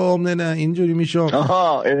مرام نه اینجوری میشم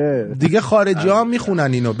دیگه. خارجی ها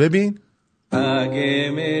میخونن اینو. ببین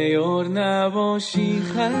اگه میور نباشی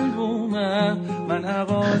خلبومه من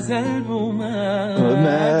اغازل بومه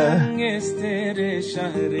گنگستر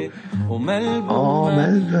شهر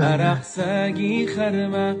ملبومه عرق سگی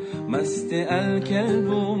خرمه مست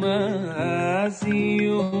الکلبومه عزی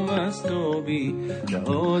و مستوبی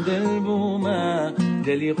دل بومه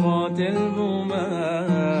دلی قاتل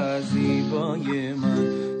بومه زیبای من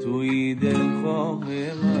توی دل خواه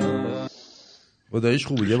من. خدایش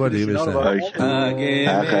خوبه یه بار دیگه بشنم.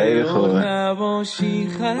 اگه میور نباشی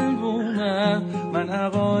خلبومه من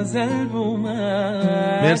اغازل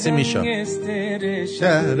بومه مرسی میشا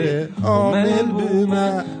شهر عامل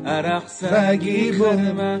بومه عرق سگی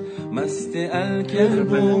خرمه مست الکل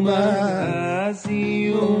بومه عزی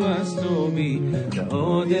و مستوبی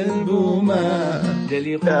دل بومه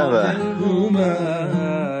دلی قاتل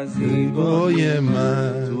بومه زیبای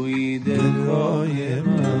من توی دلهای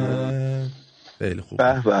من. خیلی خوب.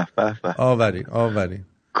 به به به به. آورین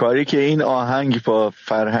کاری که این آهنگ با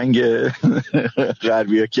فرهنگ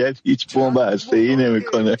غربی کرد هیچ بمب هسته‌ای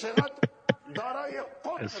نمیکنه.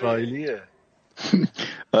 اسرائیلیه.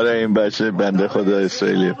 آره این بچه بنده خدا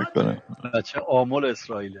اسرائیلیه فکر کنم. بچه آمل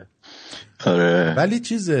اسرائیله. آره. ولی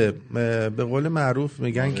چیزه به قول معروف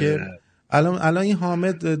میگن که الان این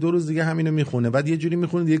حامد 2 روز دیگه همینو میخونه بعد یه جوری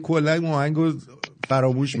میخونه دیگه کلا آهنگو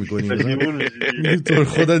فراموش میکنی. تو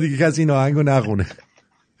خدا دیگه کسی این آهنگو نخونه.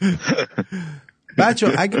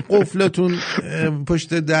 بچه اگه قفلتون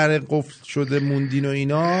پشت در قفل شده موندین و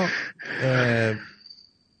اینا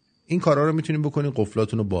این کارا رو میتونید بکنید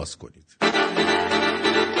قفلاتون رو باز کنید.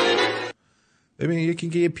 ببین یکی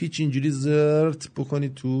اینکه یه پیچ اینجوری زرت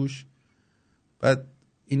بکنید توش بعد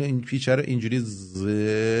این پیچه رو اینجوری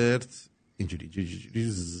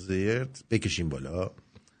زرت بکشیم بالا.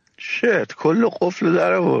 شت کل قفل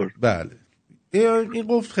در آورد. بله این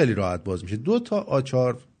قفل خیلی راحت باز میشه. 2 تا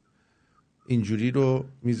آچار اینجوری رو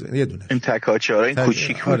میزنه یه دونه این تک آچاره این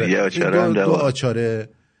کوچیک بود یه آچاره 2 آچاره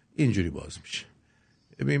اینجوری باز میشه.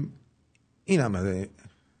 ببین این هم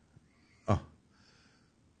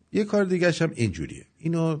یه کار دیگه هم اینجوریه.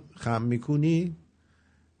 اینو خم میکنی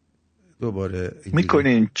دوباره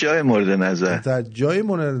میکنین جای مورد نظر جای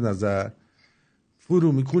مورد نظر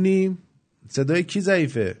فرو میکنیم. صدای کی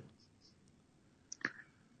ضعیفه؟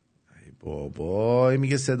 بابا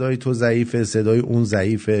میگه صدای تو ضعیفه صدای اون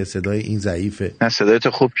ضعیفه صدای این ضعیفه. نه صدای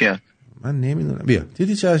تو خوب میاد. من نمیدونم. بیا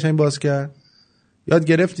دیدی چه قشنگ باز کرد. یاد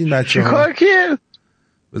گرفتین بچه‌ها چیکار کرد؟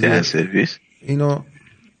 ده سرویس اینو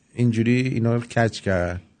اینجوری اینا رو کچ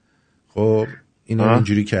کرد. خب اینو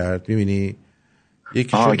اینجوری کرد میبینی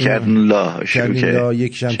یکیشو کرد لا شروع کرد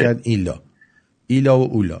یکیشم کرد ایلا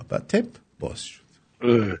و اولا بعد تپ باز شد.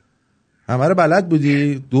 همه رو بلد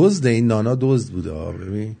بودی؟ دزد این نانا دزد بوده.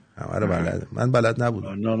 ببین همه رو بلد. من بلد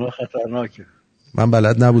نبودم. نانا خطرناکه. من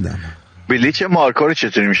بلد نبودم. بلیچ مارکو رو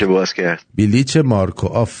چطوری میشه باز کرد؟ بلیچ مارکو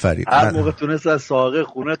آفرین. هر موقع تونست از ساقه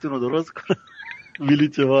خونتون رو درست کنه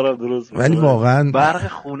بلیچ مارم درست. ولی واقعا برق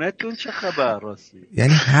خونتون چه خبر راستی؟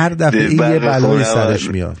 یعنی هر دفعه یه بلایی سرش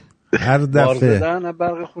میاد. هر دفعه بار زدن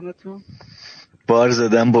برق خونتون؟ بار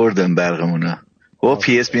زدن بردن برقمونا. و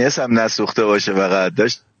پی اس پی اس هم نسوخته باشه فقط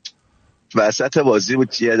داشت وسط بازی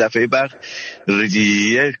بود یه دفعه برق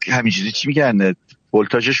ردیه همینجوری چی میگن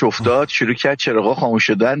ولتاژش افتاد شروع کرد چراغا خاموش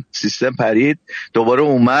شدن سیستم پرید دوباره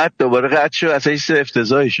اومد دوباره قطع شد اصلا چیز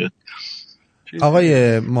افتضاحی شد.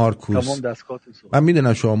 آقای مارکوس من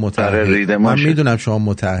میدونم شما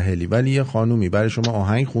متأهلی ولی یه خانومی برای شما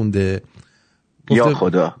آهنگ خونده یا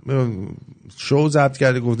خدا شو ضبط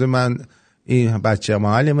کرده گفته من این بچه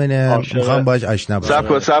معلمه میخوام باش آشنا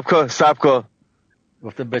باشم. سب کن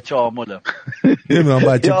گفته بچه عاملم نمیدونم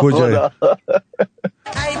بچه کجایی. ای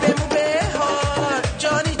بمو بهار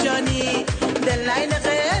جانی جانی دل نین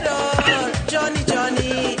قرار جانی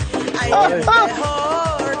جانی ای بمو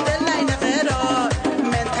بهار دل نین قرار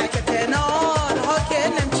من تک پنار ها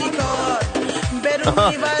کنم چی کار برو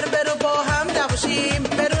میور برو با هم دوشیم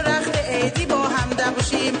برو رخت ایدی با هم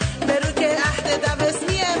دوشیم برو که عهد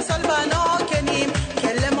دوسمی امسال بنا کنیم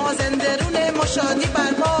کل ما زندرون ما شادی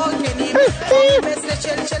برپا کنیم مثل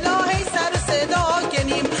چلچلا هی سر صدا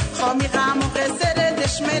کنیم خامی غم و قصر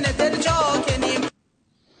دشمن دل جا کنیم.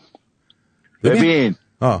 ببین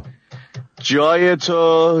جای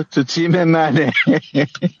تو تیم منه.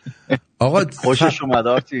 آقا خوشش اومد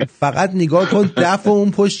آرتین. فقط نگاه کن دف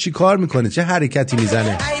اون پشت چی کار میکنه چه حرکتی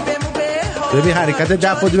میزنه. ببین حرکت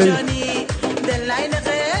دف ببین. دل نین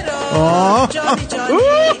قرار جانی جانی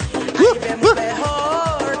ای بمو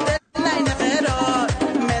بهار دل نین قرار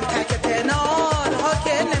من تک پنار ها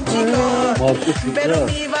کنم چی کار برو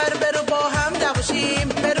میور برو با هم دوشیم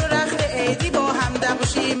برو رخت ایدی با هم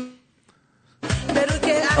دوشیم برو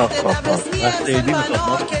که وقت عیدی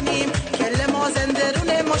میخواد کنیم کل ما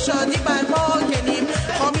زندرونه ما شادی بر ما کنیم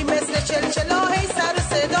خامی مثل چلچلا هی سر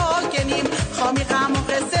صدا کنیم خامی غم و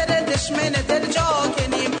قصر دشمن دل جا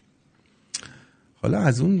کنیم. حالا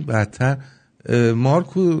از اون بدتر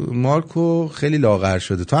مارکو خیلی لاغر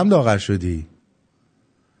شده. تو هم لاغر شدی؟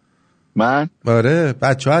 من؟ آره.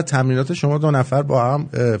 بچه‌ها از تمرینات شما 2 نفر با هم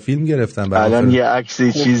فیلم گرفتن. الان یه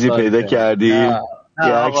عکسی چیزی پیدا کردی؟ یه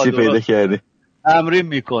عکسی پیدا کردی؟ تمرین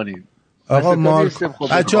میکنیم. آقا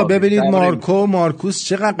بچه‌ها ببینید مارکو و مارکوس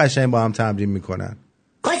چقدر قشنگ با هم تمرین میکنن.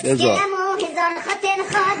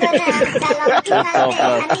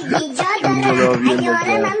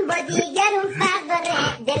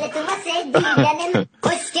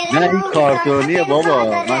 نه این کارتونیه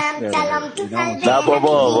بابا. نه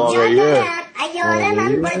بابا واقعیه.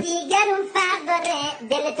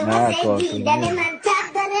 نه کارتونیه.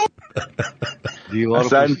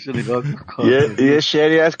 اصلا یه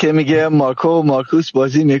شعری هست که میگه مارکو و مارکوس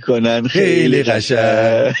بازی میکنن خیلی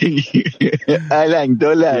قشنگ. النگ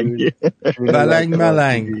دولنگ بلنگ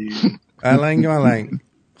ملنگ النگ ملنگ.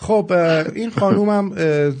 خب این خانومم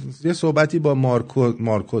یه صحبتی با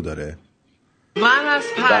مارکو داره. من از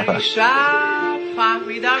پریشب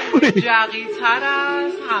فهمیدم جقی تر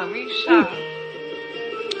از همیشه.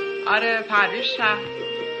 آره پریشب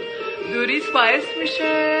دوریت باعث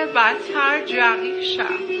میشه بدتر جقی شم.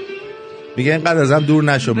 میگه اینقدر ازم دور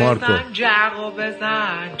نشو مارکو. بزن جق و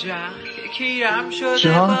بزن جق که کیرم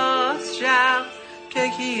شده باز جق که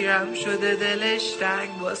کیرم شده دلش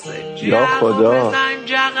تنگ واسه جق و بزن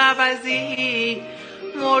جق عوضی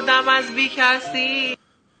مردم از بی کسی.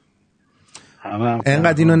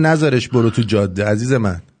 اینقدر اینو نذارش برو تو جاده عزیز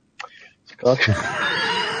من.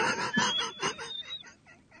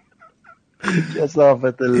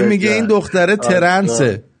 این میگه این دختره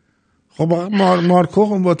ترنسه. خب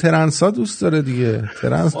مارکو با ترنسا دوست داره دیگه.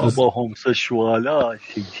 ترنس دوست با همسشوالا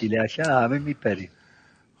شیلاشا همه میپریم.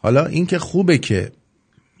 حالا این که خوبه که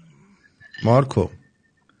مارکو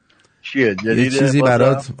چیه یه چیزی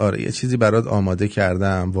برات یه چیزی برات آماده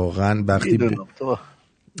کردم. واقعا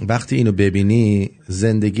وقتی اینو ببینی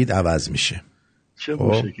زندگیت عوض میشه. چه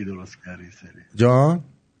موشکی درست کردی سری جان؟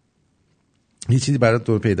 یه چیزی برات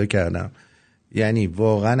دور پیدا کردم. یعنی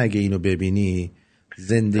واقعا اگه اینو ببینی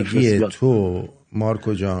زندگی تو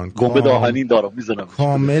مارکو جان گمبه داهنین دارم میزنم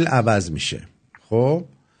کامل عوض میشه. خب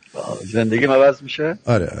زندگی عوض میشه.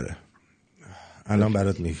 آره الان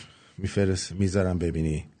برات میذارم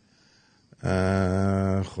ببینی.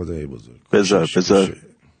 خدای بزرگ بذار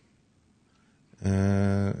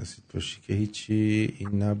اسید باشی که هیچی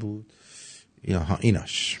این نبود.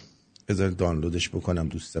 ایناش بذار دانلودش بکنم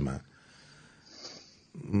دوست من.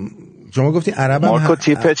 شما گفتی عربم مارکو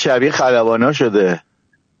تیپ شبیه خلبانا شده.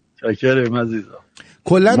 شاکرم عزیزم.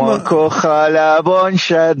 کلا مارکو خلبان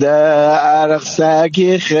شده عرق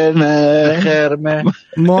سگی خرمه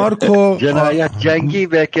مارکو جنایت جنگی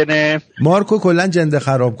بکنه. مارکو کلا جنده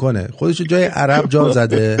خراب کنه. خودشو جای عرب جا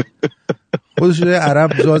زده.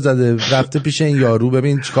 رفته پیش این یارو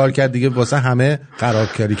ببین چیکار کرد دیگه واسه همه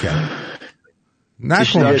خرابکاری کرد.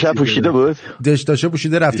 دشتاشه پوشیده بود. دشتاشه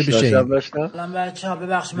پوشیده رفته پیش این. الان بچه‌ها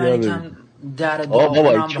ببخشید من یکم در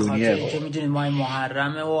داغونم بخاطر که میدونید ماه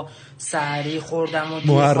محرمه و سحری خوردم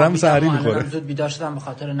و محرم سحری میخوره. زود بیدار شدم به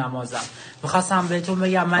خاطر نمازم. میخواستم بهتون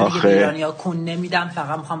بگم من دیگه به ایرانی‌ها کون نمیدم،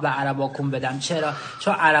 فقط میخوام به عربا کون بدم. چرا؟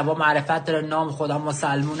 چون عربا معرفت داره، نام خدا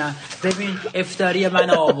مسلمونن. ببین افطاری من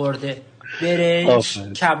آورده برنج،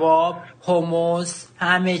 کباب، حمص،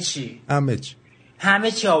 همه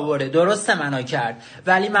چی آورده. درسته منو کرد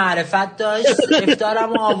ولی معرفت داشت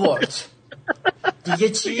افطارم آورد. دیگه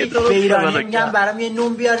چی؟ به ایرانی میگم برام یه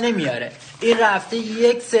نون بیار نمیاره. این رفته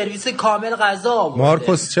یک سرویس کامل غذا آورده.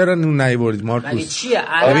 مارکوس چرا نون نیاوردید مارکوس؟ مگه چیه؟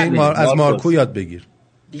 از مارکو یاد بگیر.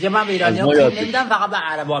 دیگه من به ایرانی‌ها کون نمیدم، فقط به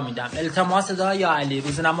عربا میدم. التماس دعا یا علی،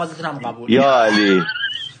 روز نمازتونم قبول. یا علی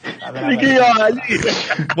میگه یا علی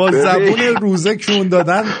با زبون روزه کون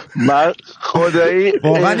دادن. من خدایی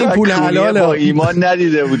واقعا این پول حلاله. با ایمان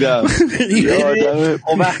ندیده بودم.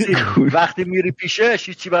 وقتی میری پیشش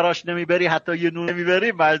هیچی براش نمیبری، حتی یه نون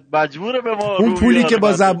نمیبری، مجبوره به ما. اون پولی که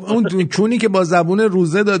با اون کونی که با زبون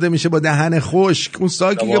روزه داده میشه با دهن خشک، اون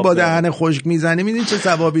ساکی که با دهن خشک میزنی میدونی چه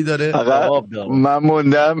ثوابی داره؟ من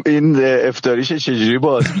موندم این افطاریش چجوری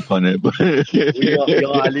باز میکنه.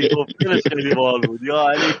 یا علی گفتنش خیلی باحال بود. یا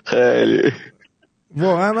علی خیلی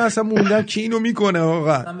واقعا من اصلا موندم کی اینو میکنه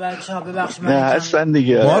آقا. من بچه‌ها ببخشید نه هستن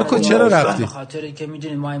دیگه. مارکو چرا رفتی؟ به خاطر که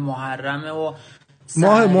میدونید ماه محرمه و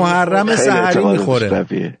ماه محرم سحری میخوره.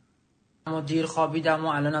 اما دیر خوابیدم و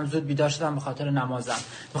الانم زود بیدار شدم به خاطر نمازم.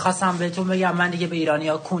 میخواستم بهتون بگم من دیگه به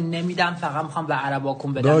ایرانی‌ها کون نمیدم، فقط میخوام به عربا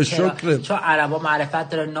کون بدم. چون عربا معرفت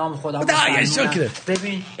داره، نام خدا مسلمونه.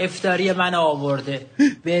 ببین افطاری من آورده،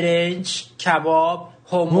 برنج، کباب،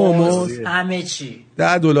 هموس، همه چی.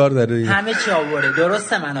 $10 داره، همه چی آورده.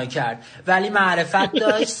 درسته منو کرد ولی معرفت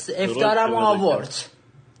داشت، افطارم آورد.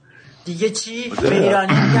 دیگه چی؟ به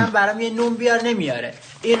ایرانی میگم برام یه نون بیار، نمیاره.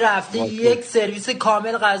 این رفته یک سرویس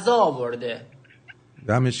کامل غذا آورده.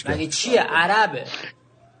 دمش گرم. مگه چیه؟ عربه.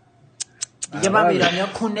 دیگه من به ایرانی‌ها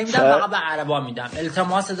کون نمیدم، فقط به عربا میدم.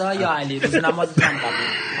 التماس دعا یا علی، روز نمازتون قبول.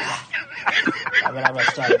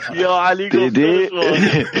 یا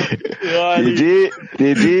علی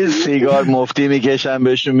دیدی سیگار مفتی میکشن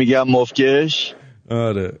بهشون میگم مفکش.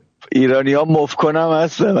 آره ایرانی ها مفکنم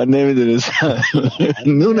هستن، من نمیدونستم.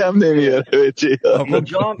 نونم نمیاره.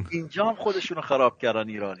 اینجا هم خودشونو خراب کردن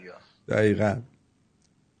ایرانی ها. دقیقا.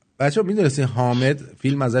 بچه ها میدونستین حامد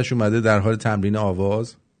فیلم ازش اومده در حال تمرین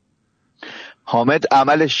آواز؟ حامد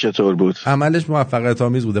عملش چطور بود؟ عملش موفقیت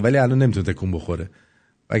آمیز بوده ولی الان نمیتونه تکون بخوره،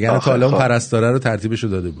 وگرنه تا الان پرستاره رو ترتیبشو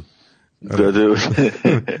داده بود.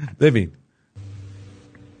 ببین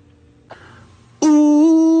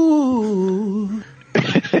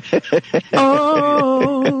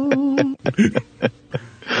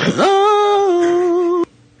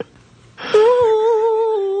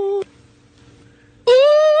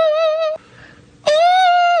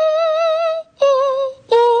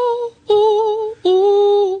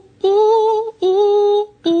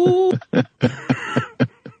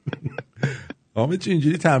آمه چه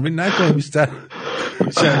اینجوری تمرین نکنه بیشتر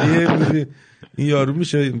شنیه این یارو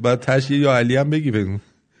میشه باید تشیه یا علی هم بگی بگم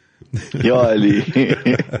یا علی.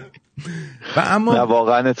 و اما نه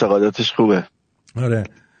واقعا اعتقاداتش خوبه. آره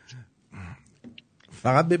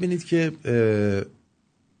فقط ببینید که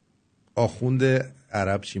آخوند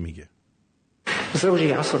عرب چی میگه.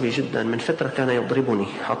 زوجي عصبي جدا من فترة كان يضربني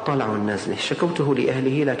الطالعة والنازلة شكوته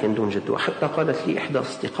لأهله لكن دون جدوى حتى قالت لي إحدى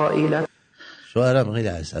أصدقائي لا. شوهرم خیلی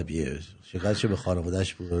عصبیه، شکایتشو به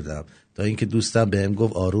خانواده‌اش بردم تا اینکه دوستم بهم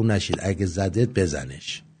گفت آروم نشید، اگه زدت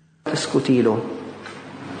بزنش. اسكتي له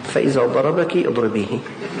فإذا ضربك اضربيه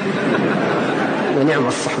ونعم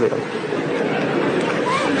الصحبة.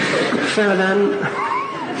 فعلا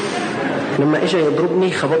لما اجى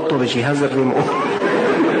يضربني خبطته بجهاز الريموت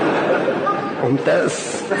ممتاز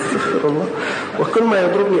استغفر الله، وكل ما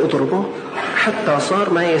يضربني اضربه حتى صار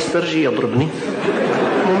ما يسترجي يضربني.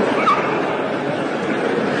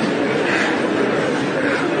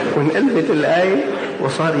 وانقلبت الآية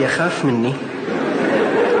وصار يخاف مني.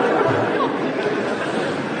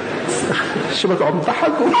 شو بك عم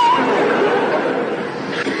تضحكوا؟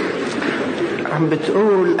 عم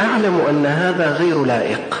بتقول أعلم أن هذا غير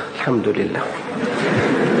لائق الحمد لله،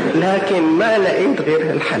 لكن ما لقيت غير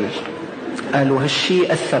هالحل. قالوا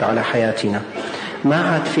هالشي أثر على حياتنا، ما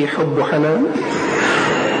عاد في حب وحنان.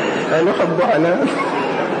 قالوا حب وحنان.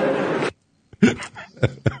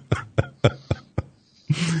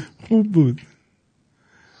 خوب بود.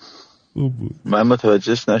 من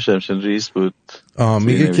متوجهش نشدم چون ریز بود.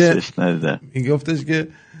 میگه که گفتش که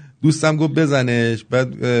دوستم گفت بزنش،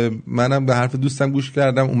 بعد منم به حرف دوستم گوش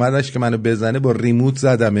کردم، اومدش که منو بزنه با ریموت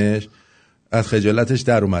زدمش، از خجالتش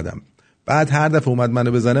در اومدم. بعد هر دفعه اومد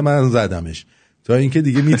منو بزنه من زدمش تا اینکه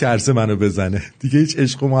دیگه میترسه منو بزنه، دیگه هیچ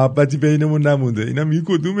عشق و محبتی بینمون نمونده. اینم میگه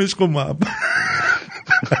کدوم عشق و محبت.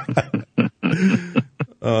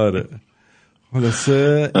 آره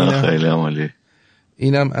خلاصه خیلی عالی.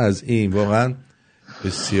 اینم از این. واقعا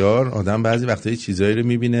بسیار آدم بعضی وقتا یه چیزایی رو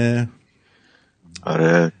میبینه.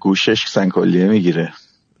 آره گوشش سنگکلیه میگیره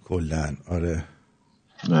کلن. آره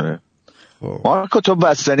مارکو تو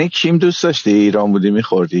بستنی کیم دوست داشتی؟ ایران بودی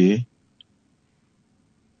میخوردی؟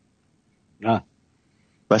 نه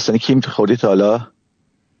بستنی کیم تو خوردی تا حالا؟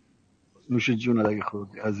 نوش جون اگه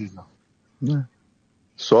خوردی عزیزم. نه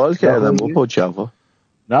سوال کردم با جواب.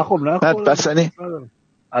 نه خب نه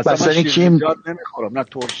بستنی کیم زیاد نمیخورم. نه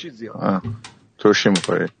ترشی زیاد. ترشی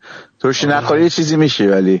میخوری؟ ترشی نخوری یه چیزی میشی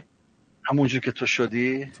ولی همونجور که تو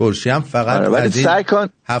شدی. ترشی هم فقط ولی سعی کن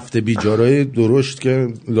هفته بیجارای درشت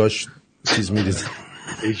که داشت چیز میریزه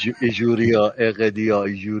ایجوریا اقدیا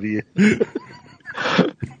ایجوریه.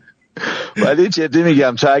 ولی جدی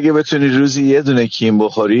میگم تو اگه بتونی روزی یه دونه کیم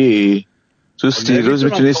بخوری تو 30 روز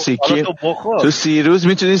میتونی سیکیم، تو 30 روز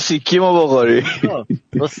میتونی سیکیمو بخوری.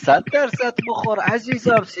 تو 100% بخور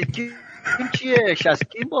عزیزم. سیکیم چیه؟ 60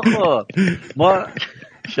 کیم بخور. ما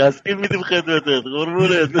 60 کیم میدیم خدمتت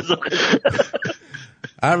قربونت.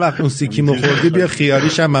 هر وقت اون سیکیمو خوردی بیا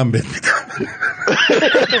خیاریش هم من بهت میدم.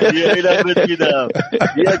 بیا اینم بهت میدم.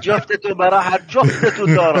 بیا جفتتون برای هر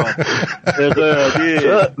جفتتون دارم.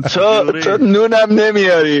 تو نونم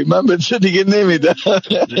نمیاری، من به تو دیگه نمیدم.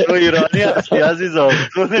 تو ایرانی هستی عزیزم،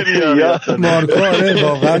 تو نمیاری. مارکو آره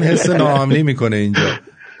واقعا حس ناامنی میکنه اینجا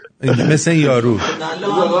مثل یارو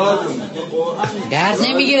درد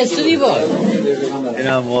نمیگیره سودی با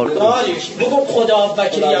اینم مارکو بگو خدا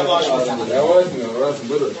وکیل یواش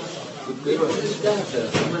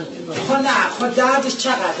نه خود دردش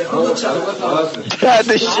چقدره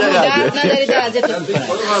دردش چقدره درد نداری درزتون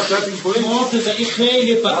میکنه مرتضی این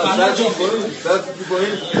خیلی بقیده جا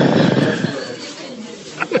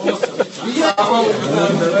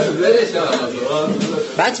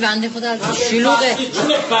بچه بنده خدا شلوغه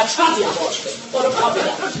جونه بچه‌ت یواش برو پا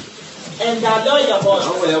بدن اندالله یواش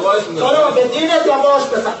برو به دینت یواش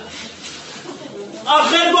بزن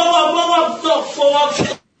آخر بابا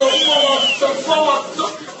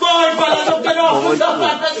وای بلدم که ناخوشم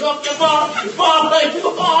بلدم که وای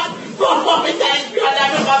درش بیا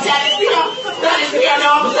نمیخوام درش بیا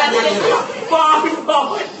ناموزن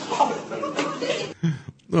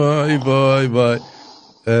وای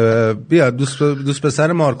بیا دوست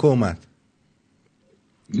پسر مارکو اومد.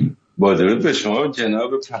 با درود به شما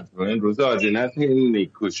جناب پرتوین، روز آدینت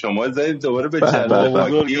نیکو. شما زدید دوباره به جناب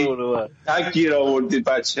واکی تک گیر آوردید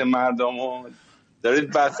بچه مردمو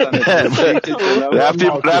دارید بستن.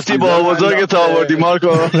 رفتی با بزرگ تا آوردی مارکو،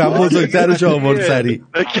 رفت بزرگترش آورد سری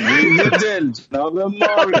جناب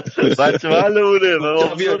مارک بچه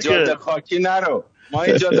معلومونه بیا جاده خاکی نرو. ما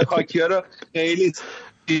این جاده خاکی ها رو خیلی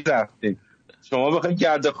تیز رفتیم. شما بخواید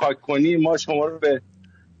گرد خاک کنی ما شما رو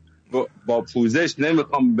با پوزش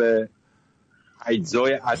نمیخوام به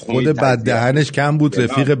اجزای اتمی. خود بددهنش کم بود،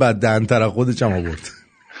 رفیق بددهن تر خودش هم آورد.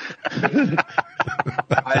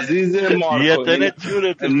 عزیز مارکو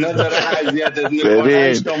نداره اذیتت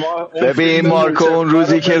میکنه. ببین مارکو اون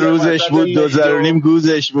روزی که روزش بود 2.5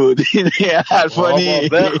 گوزش بود. این حرفانی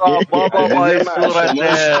بابا ما این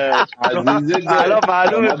صورته حالا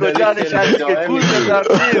معلومه کجا نشستی که گوز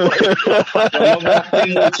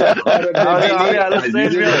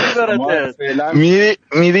داریم.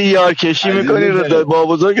 میری یارکشی میکنی رو با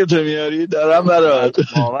بزرگتو میاری دارم برات.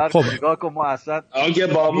 خب نگاه کن ما اصلا آگه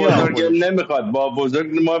با بزرگ نمیخواد، با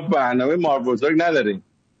بزرگ ما برنامه مار بزرگ نداریم.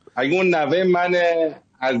 اگه اون نوه منه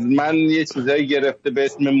از من یه چیزایی گرفته به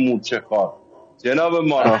اسم مورچه خواه جناب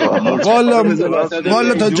مارکو.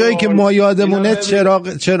 والا تا جایی که ما یادمونه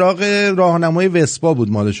چراغ راهنمای وسپا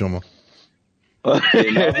بود مال شما.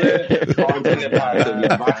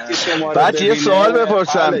 بعد یه سوال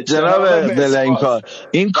بپرسم جناب بلنکار،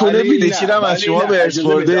 این کونه بیلیچی رو از شما به ارث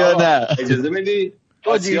برده یا نه؟ اجازه بدی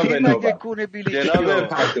آسیا بنوبر جناب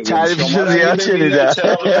تعریفش زیاد شنیدم.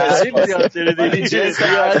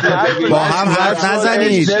 با هم حرف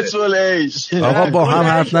نزنید آقا، با هم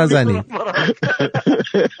حرف نزنید،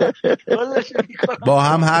 با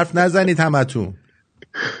هم حرف نزنید همتون.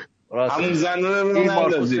 همون زنونه رو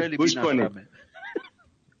نندازید، گوش کنید.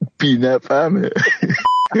 بی نفهمه.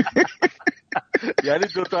 یعنی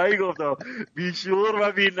دوتایی گفتم بیشعور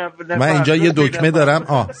و بی نفهم. من اینجا یه دکمه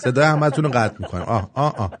دارم. صدای همتون رو قطع میکنم.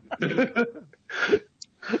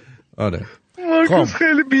 آره خب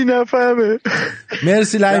خیلی بی نفهمه.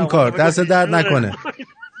 مرسی لعیم کار، دست درد نکنه.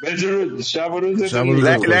 بدرود. شب و روز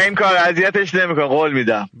لعیم کار اذیتش نمیکنه، قول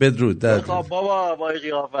میدم. بدرود. بابا با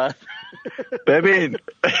قیافت. ببین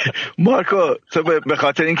مارکو، تو به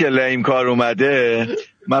خاطر اینکه لعیم کار اومده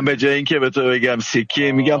من به جای اینکه به تو بگم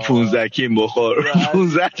سکی میگم 15 کیم بخور.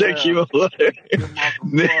 15 تا کیم بخور.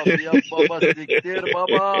 بابا سکتر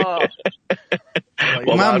بابا.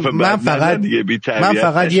 من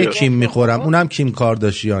فقط یک کیم میخورم، اونم کیم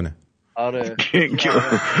کارداشیانه. آره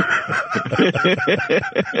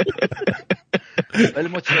ولی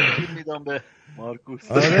ما چند کیم میدم به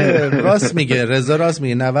مارکوس. آره راست میگه رضا، راست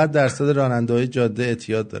میگه. 90% راننده‌های جاده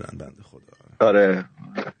اعتیاد دارن بنده خدا. آره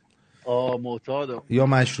معتادم. یا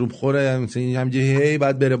مشروب خوره، مثلا همینجوری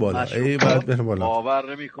بعد بره بالا، بعد بره بالا.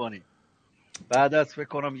 باور نمی‌کنی بعد از فکر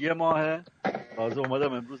کنم یه ماهه تازه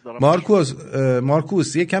اومدم امروز دارم.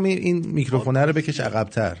 مارکوس یه کمی این میکروفونه رو بکش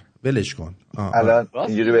عقب‌تر، ولش کن. الان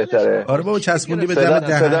اینجوری بهتره. آره بابا چسبوندی به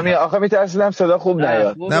دهن. آخه میترسیدم صدا خوب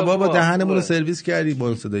نیاد. نه بابا دهنمون رو سرویس کردی با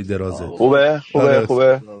اون صدای درازه. خوبه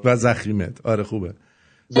و زخیمت. آره خوبه.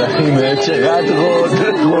 زخیمت چقدر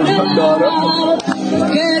قربان دارم.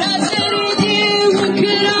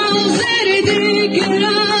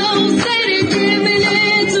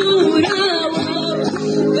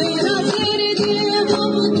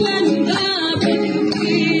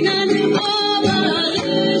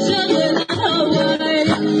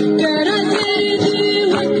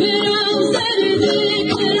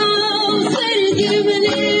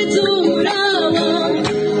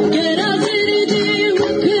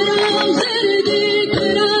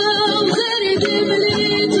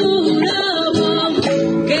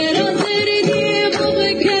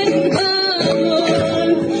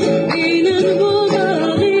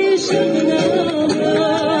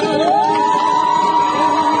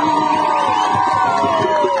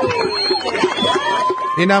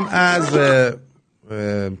 اینم از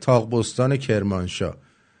تاقبستان کرمانشاه.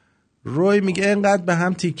 روی میگه اینقدر به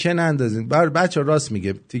هم تیکه نندازین. بچه راست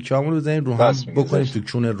میگه، تیکه همون رو بزنین رو هم بکنیم تو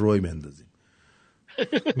کونه روی بندازیم.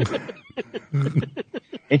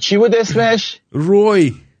 این چی بود اسمش؟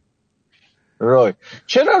 روی.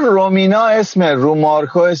 چرا رومینا اسمه، رو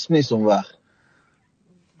مارکو اسم نیست اون وقت؟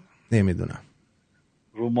 نمیدونم.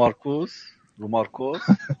 رو مارکوس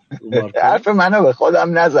حرف منو به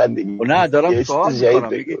خودم نزن دیگه. نه دارم سوال میکنم.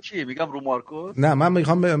 میگه چی؟ میگم رو مارکوس. نه من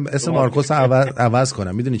میخوام اسم مارکوس عوض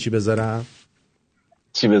کنم. میدونی چی بذارم؟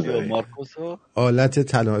 چی بذاری؟ مارکوسو؟ آلت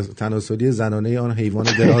تناسلی زنانه آن حیوان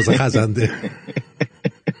دراز خزنده.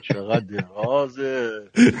 چقدر درازه،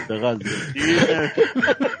 چقدر زخیمه.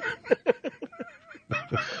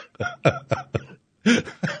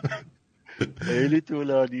 خیلی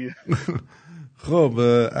طولانیه. خب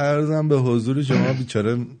عرضم به حضور شما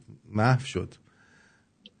بیچاره محو شد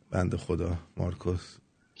بنده خدا مارکوس.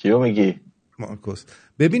 کیو میگی؟ مارکوس.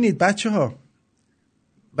 ببینید بچه ها،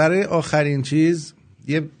 برای آخرین چیز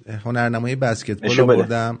یه هنرنمای بسکتبال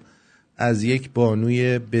بردم از یک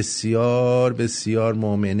بانوی بسیار بسیار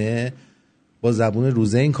مؤمنه، با زبون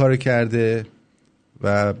روزه این کار کرده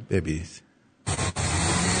و ببینید.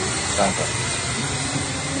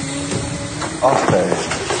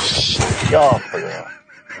 آفرین. یا خدا.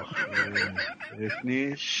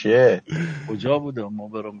 شه کجا بودم ما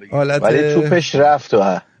برام بگیم. ولی توپش رفت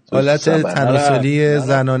و حالت تناسلی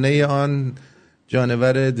زنانه آن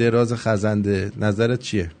جانور دراز خزنده. نظرت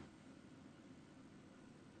چیه؟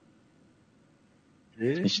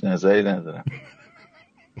 هیچ نظری ندارم.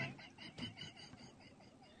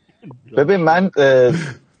 ببین من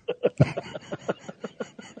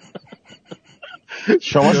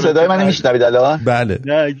شما صدای منو میشنوید الان؟ بله.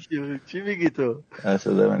 نه چی میگی تو؟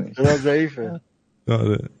 صدای من نیست. صدا ضعیفه.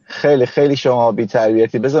 خیلی خیلی شما بی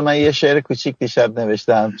تربیتی. بذار من یه شعر کوچیک دیشب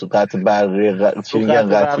نوشتم تو قطع برقی چی میگن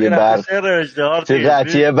قطعی برق. تو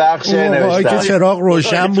قطعی برق شعر نوشتم. موقعی که چراغ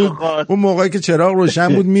روشن بود، اون موقعی که چراغ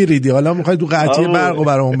روشن بود میریدی، حالا میخوای تو قطعی برقو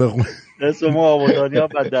برام بخون. اسم ما آبادانی‌ها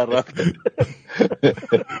بعد در رفت.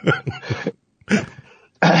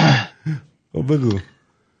 بگو.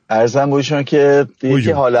 عرضم بودشون که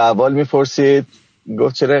یکی حال احوال میپرسید،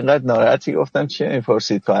 گفت چرا اینقدر ناراحتی؟ گفتم چه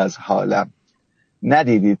میپرسید تو از حالم؟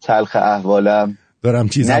 ندیدید تلخ احوالم؟ دارم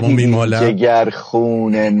چیزمو میمالم؟ ندیدید جگر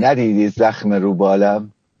خونه؟ ندیدید زخم رو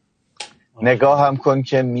بالم؟ نگاهم کن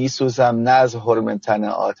که میسوزم نه از حرم تن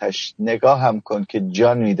آتش، نگاهم کن که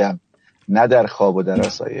جان میدم نه در خواب و در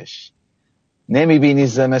آسایش. نمیبینی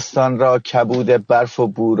زمستان را، کبود برف و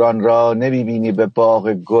بوران را؟ نمیبینی به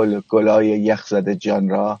باغ گل گلای یخزده جان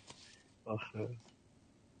را؟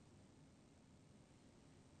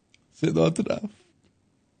 صدات رفت.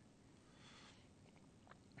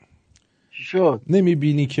 چی شد؟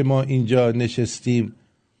 نمیبینی که ما اینجا نشستیم؟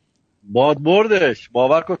 باد بردش،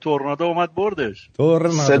 باور کن تورنادو اومد بردش.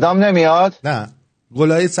 صدام نمیاد؟ نه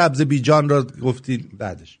گلای سبز بی جان را گفتی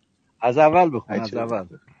بعدش. از اول بخون. از اول.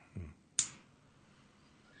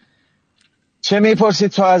 چه میپرسی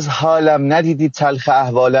تو از حالم؟ ندیدی تلخ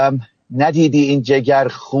احوالم؟ ندیدی این جگر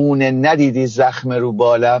خونه؟ ندیدی زخم رو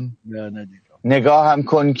بالم؟ نه ندیدم. نگاهم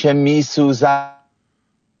کن که میسوزم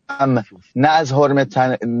نه از حرم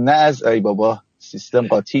تن، نه از ای بابا سیستم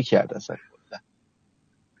قاطی کرد اصلا.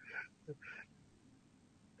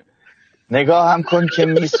 نگاهم کن که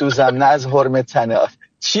میسوزم نه از حرم تن.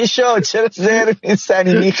 چی شد؟ چرا زهر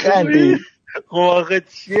میزنی میخندی؟ خب آخه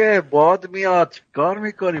چیه؟ باد میاد کار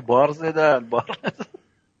میکنی؟ بار زدن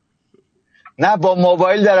نه با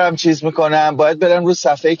موبایل دارم چیز میکنم، باید برم رو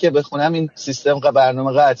صفحه‌ای که بخونم این سیستم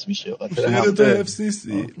برنامه قطع میشه. شعر تو حفظ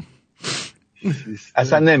نیستی.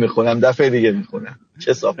 اصلا نمیخونم، دفعه دیگه میخونم.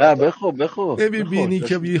 چه صافت. نه بخو. نمیبینی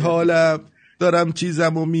که بی حالم دارم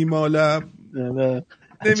چیزمو میمالم؟ نه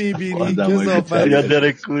نمیبینی کثافت یا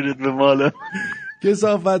درک کورت به مالم،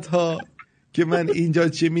 کثافت ها که من اینجا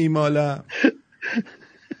چه میمالم؟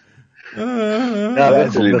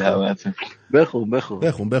 بخون.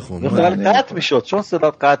 قطع میشد چون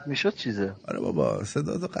صدات قطع میشد چیزه. آره بابا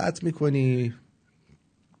صداتو قطع میکنی.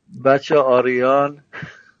 بچه آریان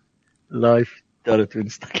لایف داره تو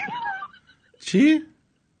اینستاگرام. چی؟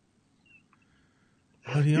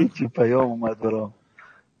 آریان چی پیام اومد برام؟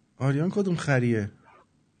 آریان کدوم خریه؟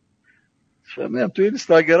 شما تو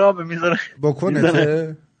اینستاگرام میذاره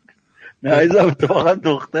بکنه؟ نه ایزم اتفاقا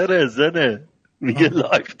دختره زنه میگه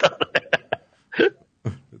لایف داره.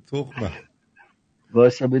 تخمه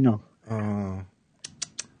وایسا بینم.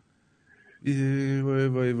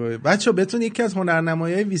 وای بچه بهتون یکی از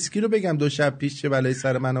هنرنمایای ویسکی رو بگم 2 شب پیش چه بلایی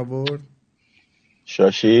سر من آورد.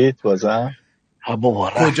 شاشید بازم؟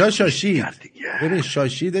 کجا شاشید؟ ببین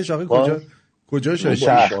شاشیدش آقا کجا شاشی؟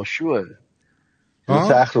 شاشوه رو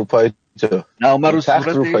تخت رو پای تو. نه اومد رو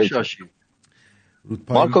صورت شاشی.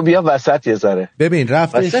 مارکو بیا وسط یه ذره. ببین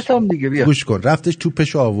رفتش وسط هم دیگه بیا. گوش کن، رفتش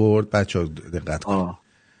توپشو آورد. بچه‌ها دقت کن.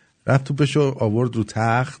 رفت توپشو آورد رو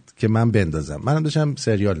تخت که من بندازم. منم داشتم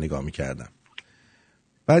سریال نگاه میکردم.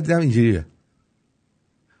 بعد دیدم اینجوریه.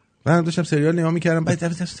 بعد دیدم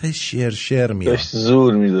صدای شیر میاد. داشت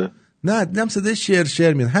زور میده. نه دیدم صدای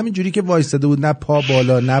شیر میاد. همین جوری که وایستاده بود، نه پا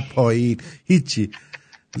بالا نه پایین، هیچی.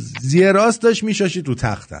 زیر راست داشت میشاشید رو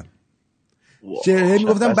تختم. چه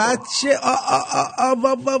میگفتم بچه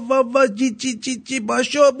جی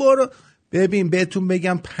باشو برو. ببین بهتون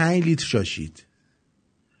بگم 5 لیتر شاشید.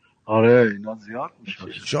 آره اینا زیاد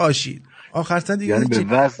شاشید آخر سن دیگه یعنی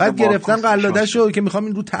بعد گرفتم قلاده‌شو که میخوام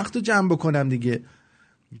این رو تختو جمع بکنم دیگه.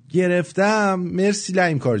 گرفتم مرسی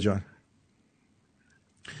لعیم کار جان.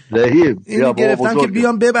 اینو گرفتم که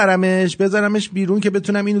بیام ببرمش بذارمش بیرون که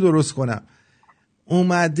بتونم اینو درست کنم.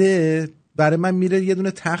 اومده برای من میره یه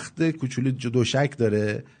دونه تخت کوچولو دوشک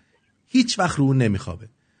داره، هیچ وقت رو اون نمیخوابه.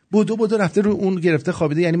 بدو رفته رو اون گرفته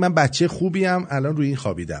خوابیده. یعنی من بچه خوبیم الان روی این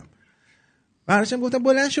خوابیدم. براشم گفتم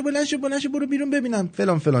بلند شو برو بیرون ببینم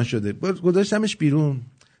فلان شده. گذاشتمش بیرون.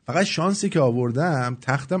 فقط شانسی که آوردم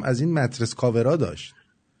تختم از این مترس کاورا داشت.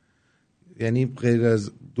 یعنی غیر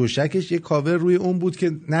از دوشکش یه کاور روی اون بود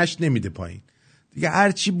که نشت نمیده پایین. دیگه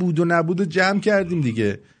هر چی بود و نبود و جمع کردیم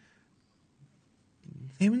دیگه.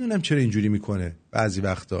 نمیدونم چرا اینجوری میکنه بعضی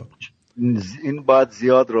وقتا. این باید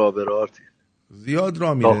زیاد راه بره آرتین. زیاد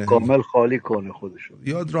راه میره. کامل خالی کنه خودشو.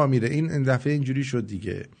 زیاد راه میره. این دفعه اینجوری شد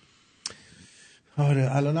دیگه.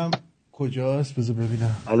 آره الانم کجاست بذار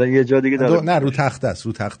ببینم. الان یه جا دیگه داره. نه رو تخته است.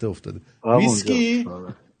 رو تخته افتاده.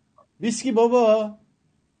 ویسکی بابا.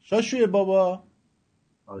 شاشوی بابا.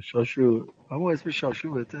 شاشو. اما اسم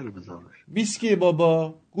شاشو بهتره بذارش. ویسکی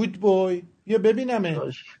بابا. گود بوی. بیا ببینمه.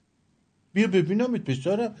 بیا ببینمت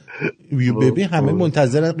پسرم. بیا ببین همه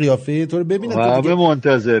منتظرن قیافه تو رو ببینن. همه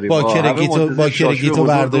منتظری. با کرگیتو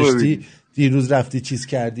برداشتی دیروز رفتی چیز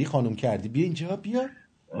کردی خانم کردی. بیا اینجا بیا.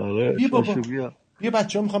 آره بیا بابا بیا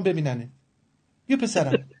بچه‌ها میخوام ببیننه. بیا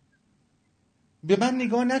پسرم. به من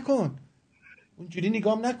نگاه نکن. اونجوری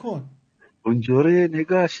نگام نکن. اونجوری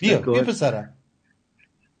نگاش نکن. بیا پسرم.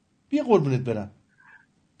 بیا قربونت برم.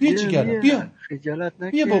 بیا چیکار؟ بیا خجالت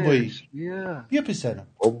نکش. بیا بابایی. بیا پسرم.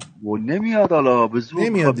 و نمیاد حالا به زور.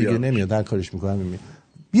 نمیاد دیگه نمیاد. هر کارش میکنم نمیاد.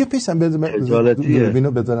 بیا پسرم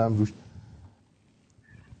ببینو بذارم روش.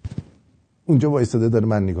 اونجا وایساده داره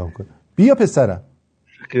من نگاه میکنه. بیا پسرم.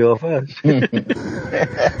 قیافش.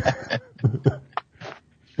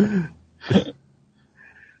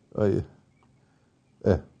 آیه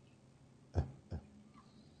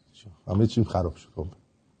همه چیم خراب شد. خب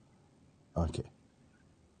اوکی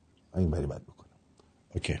این بری بد بکنم.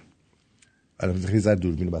 اوکی الان یه ذره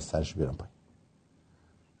دوربینو بس سرش بیارم پایین.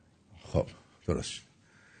 خب درست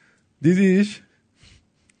دیدیش؟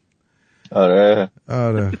 آره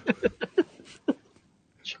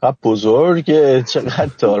چقدر بزرگه،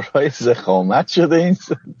 چقدر دارای ضخامت شده این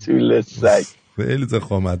طول سگ. خیلی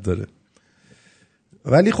ضخامت داره.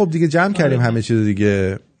 ولی خب دیگه جمع کردیم همه چیز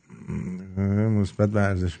دیگه. مثبت و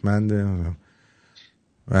ارزشمنده.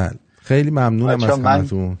 خیلی ممنونم از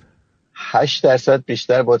همتون. 8%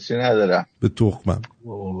 بیشتر باتری ندارم. به تخمم.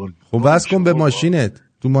 خب واسه کن به ماشینت.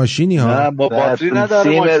 تو ماشینی ها؟ نه با باتری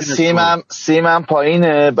نداره. سیمم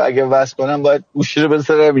پایینه. اگه واسه کنم باید گوشی رو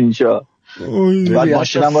بذارم اینجا. بعد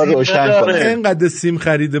ماشینم رو روشن کنه. اینقدر سیم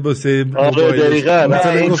خریده واسه موبایل.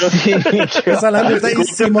 مثلا این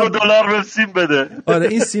سیما $2 به سیم بده. آره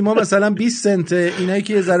این سیما مثلا 20 سنته. اینایی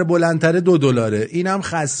که یه ذره بلندتره $2. اینم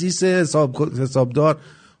خسیس حسابدار.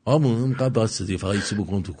 همون اینقدر باستی فقط ایسی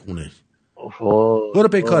بکن تو خونه. برو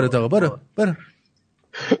پی کارت آقا. برو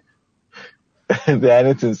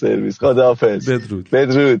دهنتون سرویس. خداحافظ.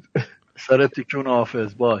 بدرود. سر تیکون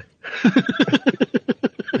حافظ. بای.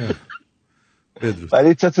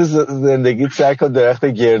 ولی تو زندگیت سعی کن درخت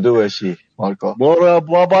گردو باشی مارکو. برو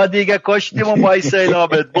بابا دیگه کشتیم و بای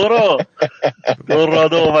سیلابت. برو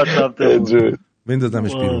راده اومد سمت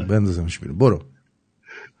بندازمش بیرون. برو.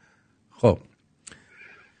 خب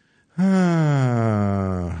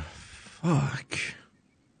فاک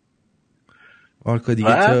آرکا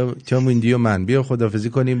دیگه تا موندی و من بیا خداحافظی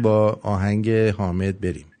کنیم با آهنگ حامد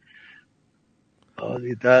بریم.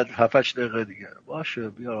 در 7-8 دقیقه دیگه باشه.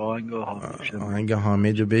 بیا آهنگ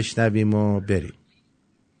حامد رو بشنویم و بریم.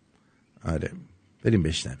 آره بریم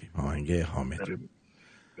بشنویم آهنگ حامد.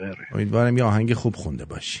 امیدوارم یه آهنگ خوب خونده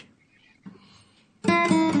باشی.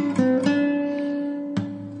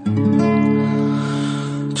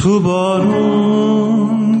 تو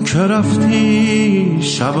بارون که رفتی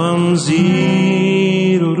شبم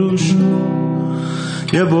زیر و روش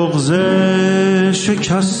یه بغض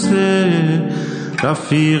شکسته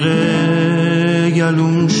رفیق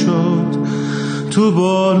گلوم شد. تو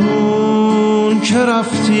بارون که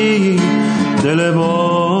رفتی دل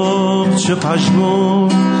باغ چه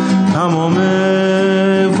پژمرد. تمام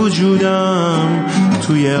وجودم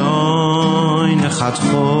توی آینه خط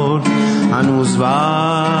خورد. هنوز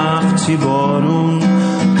وقتی بارون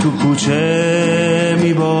تو کوچه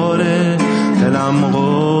میباره دلم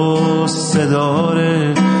قصه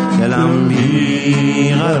داره، دلم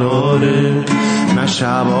بیقراره. نه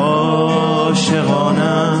شب عاشقانه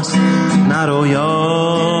است نه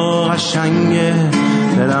رویا قشنگه،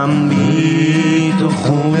 دلم بی تو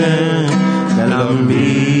خونه دلم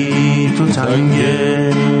بی تو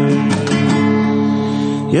تنگه.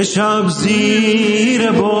 یه شب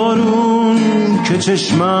زیر بارون که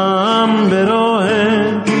چشمم به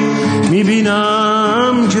راهه،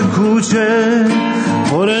 میبینم که کوچه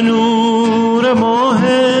پر نور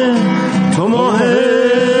ماهه. تو ماه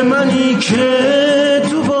منی که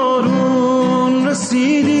تو بارون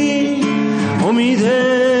رسیدی، امید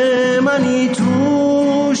منی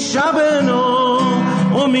تو شب نا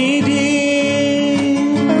امیدی.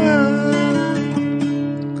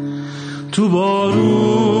 تو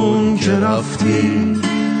بارون که رفتی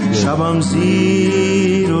شبم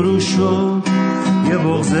زیر و رو شد. یه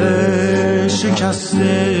بغض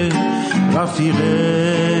شکسته رفیق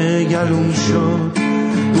گلوم شد.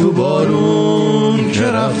 تو بارون که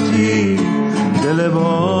رفتی دل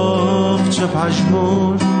باغ چه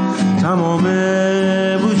پژمرد. تمام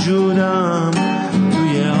وجودم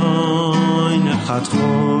توی آینه خط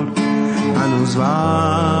خورد. هنوز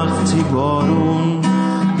وقتی بارون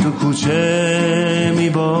تو کوچه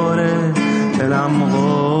میباره دلم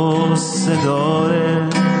غصه داره،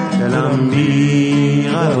 دلم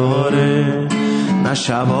بیقراره. نه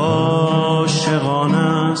شب عاشقانه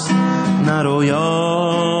است نه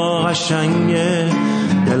رویا قشنگه،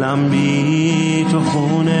 دلم بی تو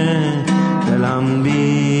خونه دلم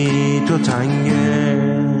بی تو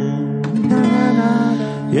تنگه.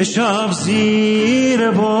 یه شب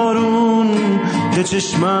زیر بارون که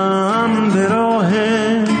چشمم به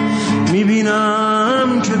راهه،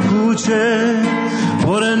 میبینم که کوچه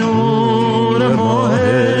پر نور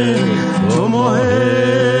ماهه. تو ماه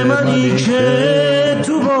منی که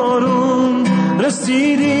تو بارون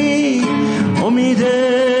رسیدی، امید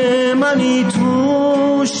منی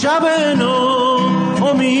تو شب نا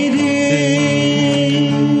امیدی.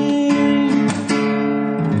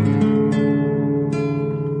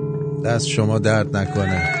 دست شما درد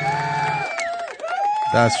نکنه،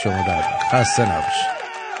 دست شما درد خسته نباشه.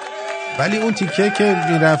 ولی اون تیکه که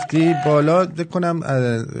میرفتی بالا بکنم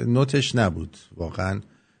نوتش نبود، واقعا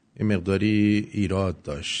یه مقداری ایراد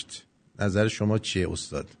داشت. نظر شما چیه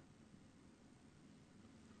استاد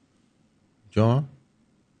جان؟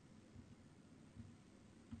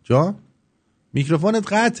 جان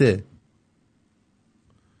میکروفونت قطعه.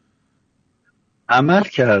 عمل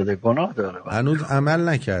کرده گناه داره. هنوز عمل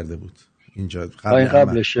نکرده بود اینجا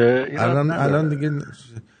قبلشه. الان دیگه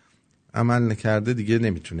عمل نکرده دیگه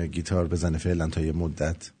نمیتونه گیتار بزنه فعلا تا یه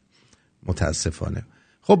مدت متاسفانه.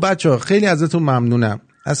 خب بچه‌ها خیلی ازتون ممنونم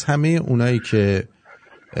از همه اونایی که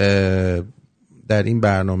در این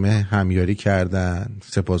برنامه همیاری کردن،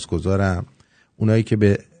 سپاسگزارم. اونایی که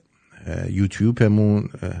به یوتیوبمون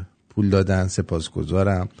پول دادن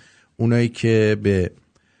سپاسگزارم. اونایی که به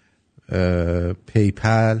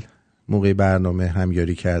پیپل موقع برنامه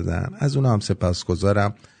همیاری کردن از اونها هم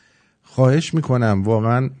سپاسگزارم. خواهش میکنم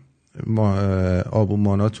واقعا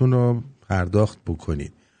آبونماناتون رو پرداخت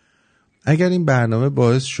بکنید. اگر این برنامه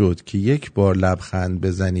باعث شد که یک بار لبخند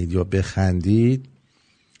بزنید یا بخندید،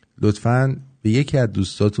 لطفاً به یکی از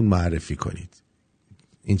دوستاتون معرفی کنید.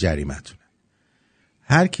 این جریمتونه.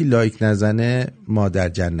 هر کی لایک نزنه مادر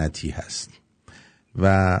جنتی هست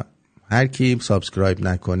و هر کی سابسکرایب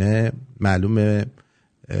نکنه معلومه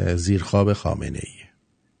زیرخواب خامنه ایه.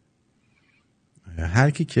 هر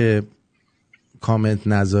کی که کامنت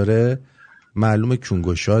نذاره معلومه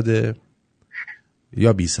کونگوشاده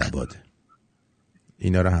یا بی سواده.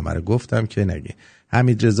 اینا رو همه رو گفتم که نگه.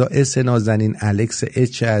 حمید رضا اس نازنین، الکس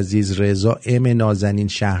اچ عزیز، رضا ام نازنین،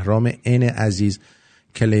 شهرام ان عزیز،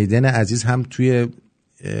 کلیدن عزیز هم توی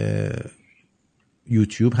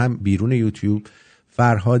یوتیوب هم بیرون یوتیوب،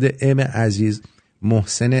 فرهاد ام عزیز،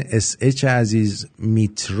 محسن اس اچ عزیز،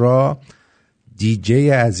 میترا دی جی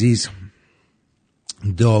عزیز،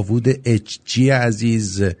 داوود اچ جی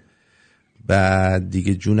عزیز، بعد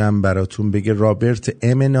دیگه جونم براتون بگه رابرت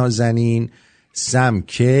ام نازنین، سم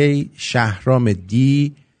کی، شهرام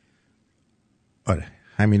دی. آره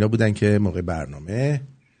همینا بودن که موقع برنامه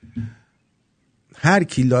هر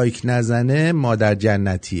کی لایک نزنه مادر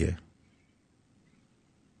جنتیه.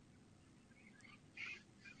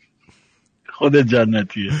 خود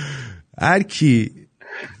جنتیه. هر کی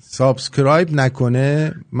سابسکرایب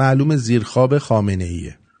نکنه معلوم زیرخواب خامنه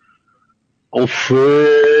ایه. اوف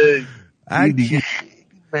دیگه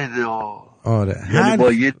بده. آره یعنی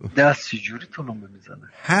با یه دست چجوری طولم میزنه.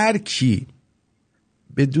 هر کی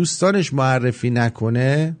به دوستانش معرفی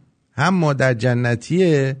نکنه هم مادر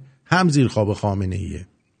جنتیه هم زیرخواب خامنه ایه.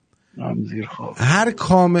 هم زیرخواب.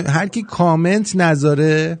 هر کی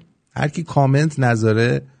کامنت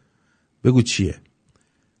نذاره بگو چیه؟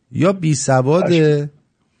 یا بی سواده،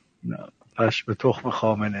 پش به تخم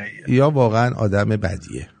خامنه ایه، یا واقعا آدم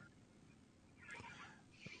بدیه.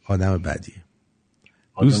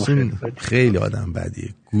 دوستون خیلی آدم بدیه.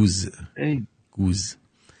 گوز.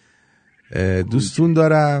 دوستون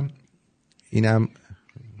دارم. اینم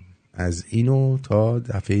از اینو تا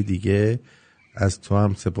دفعه دیگه. از تو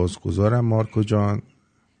هم سپاسگزارم مارکو جان.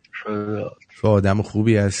 تو آدم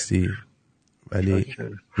خوبی هستی ولی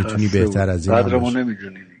میتونی بهتر از این باشی.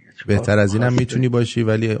 بهتر از اینم میتونی باشی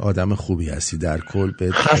ولی آدم خوبی هستی در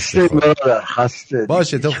کل. خسته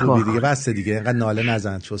باشه تو خوبی دیگه. بس دیگه اینقدر ناله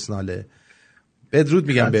نزن. چوس ناله. بدرود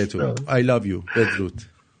میگم بهتون. I love you. بدرود.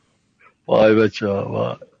 بای بچه‌ها.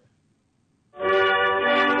 بای.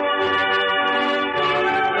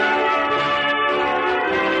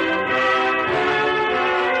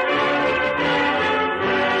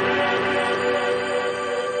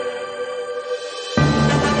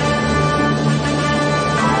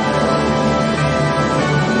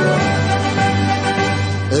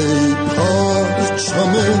 ای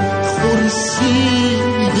پرچم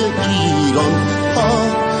خورشید ایران،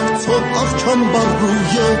 تو افکن بر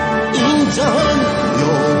روی این جهان،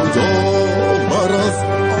 یادآور از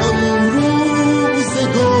آن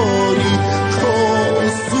روزگاری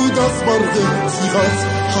کآسود از برق تیغت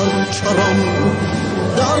هر کرم.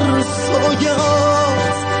 در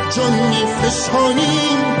سایه‌ات جان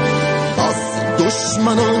می‌فشانیم، از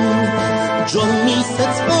دشمنان جان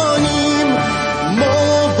می‌ستانیم. ما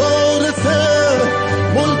وارث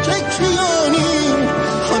ملک کیانیم،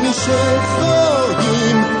 همیشه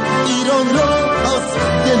خواهیم ایران را از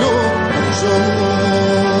دل و جان.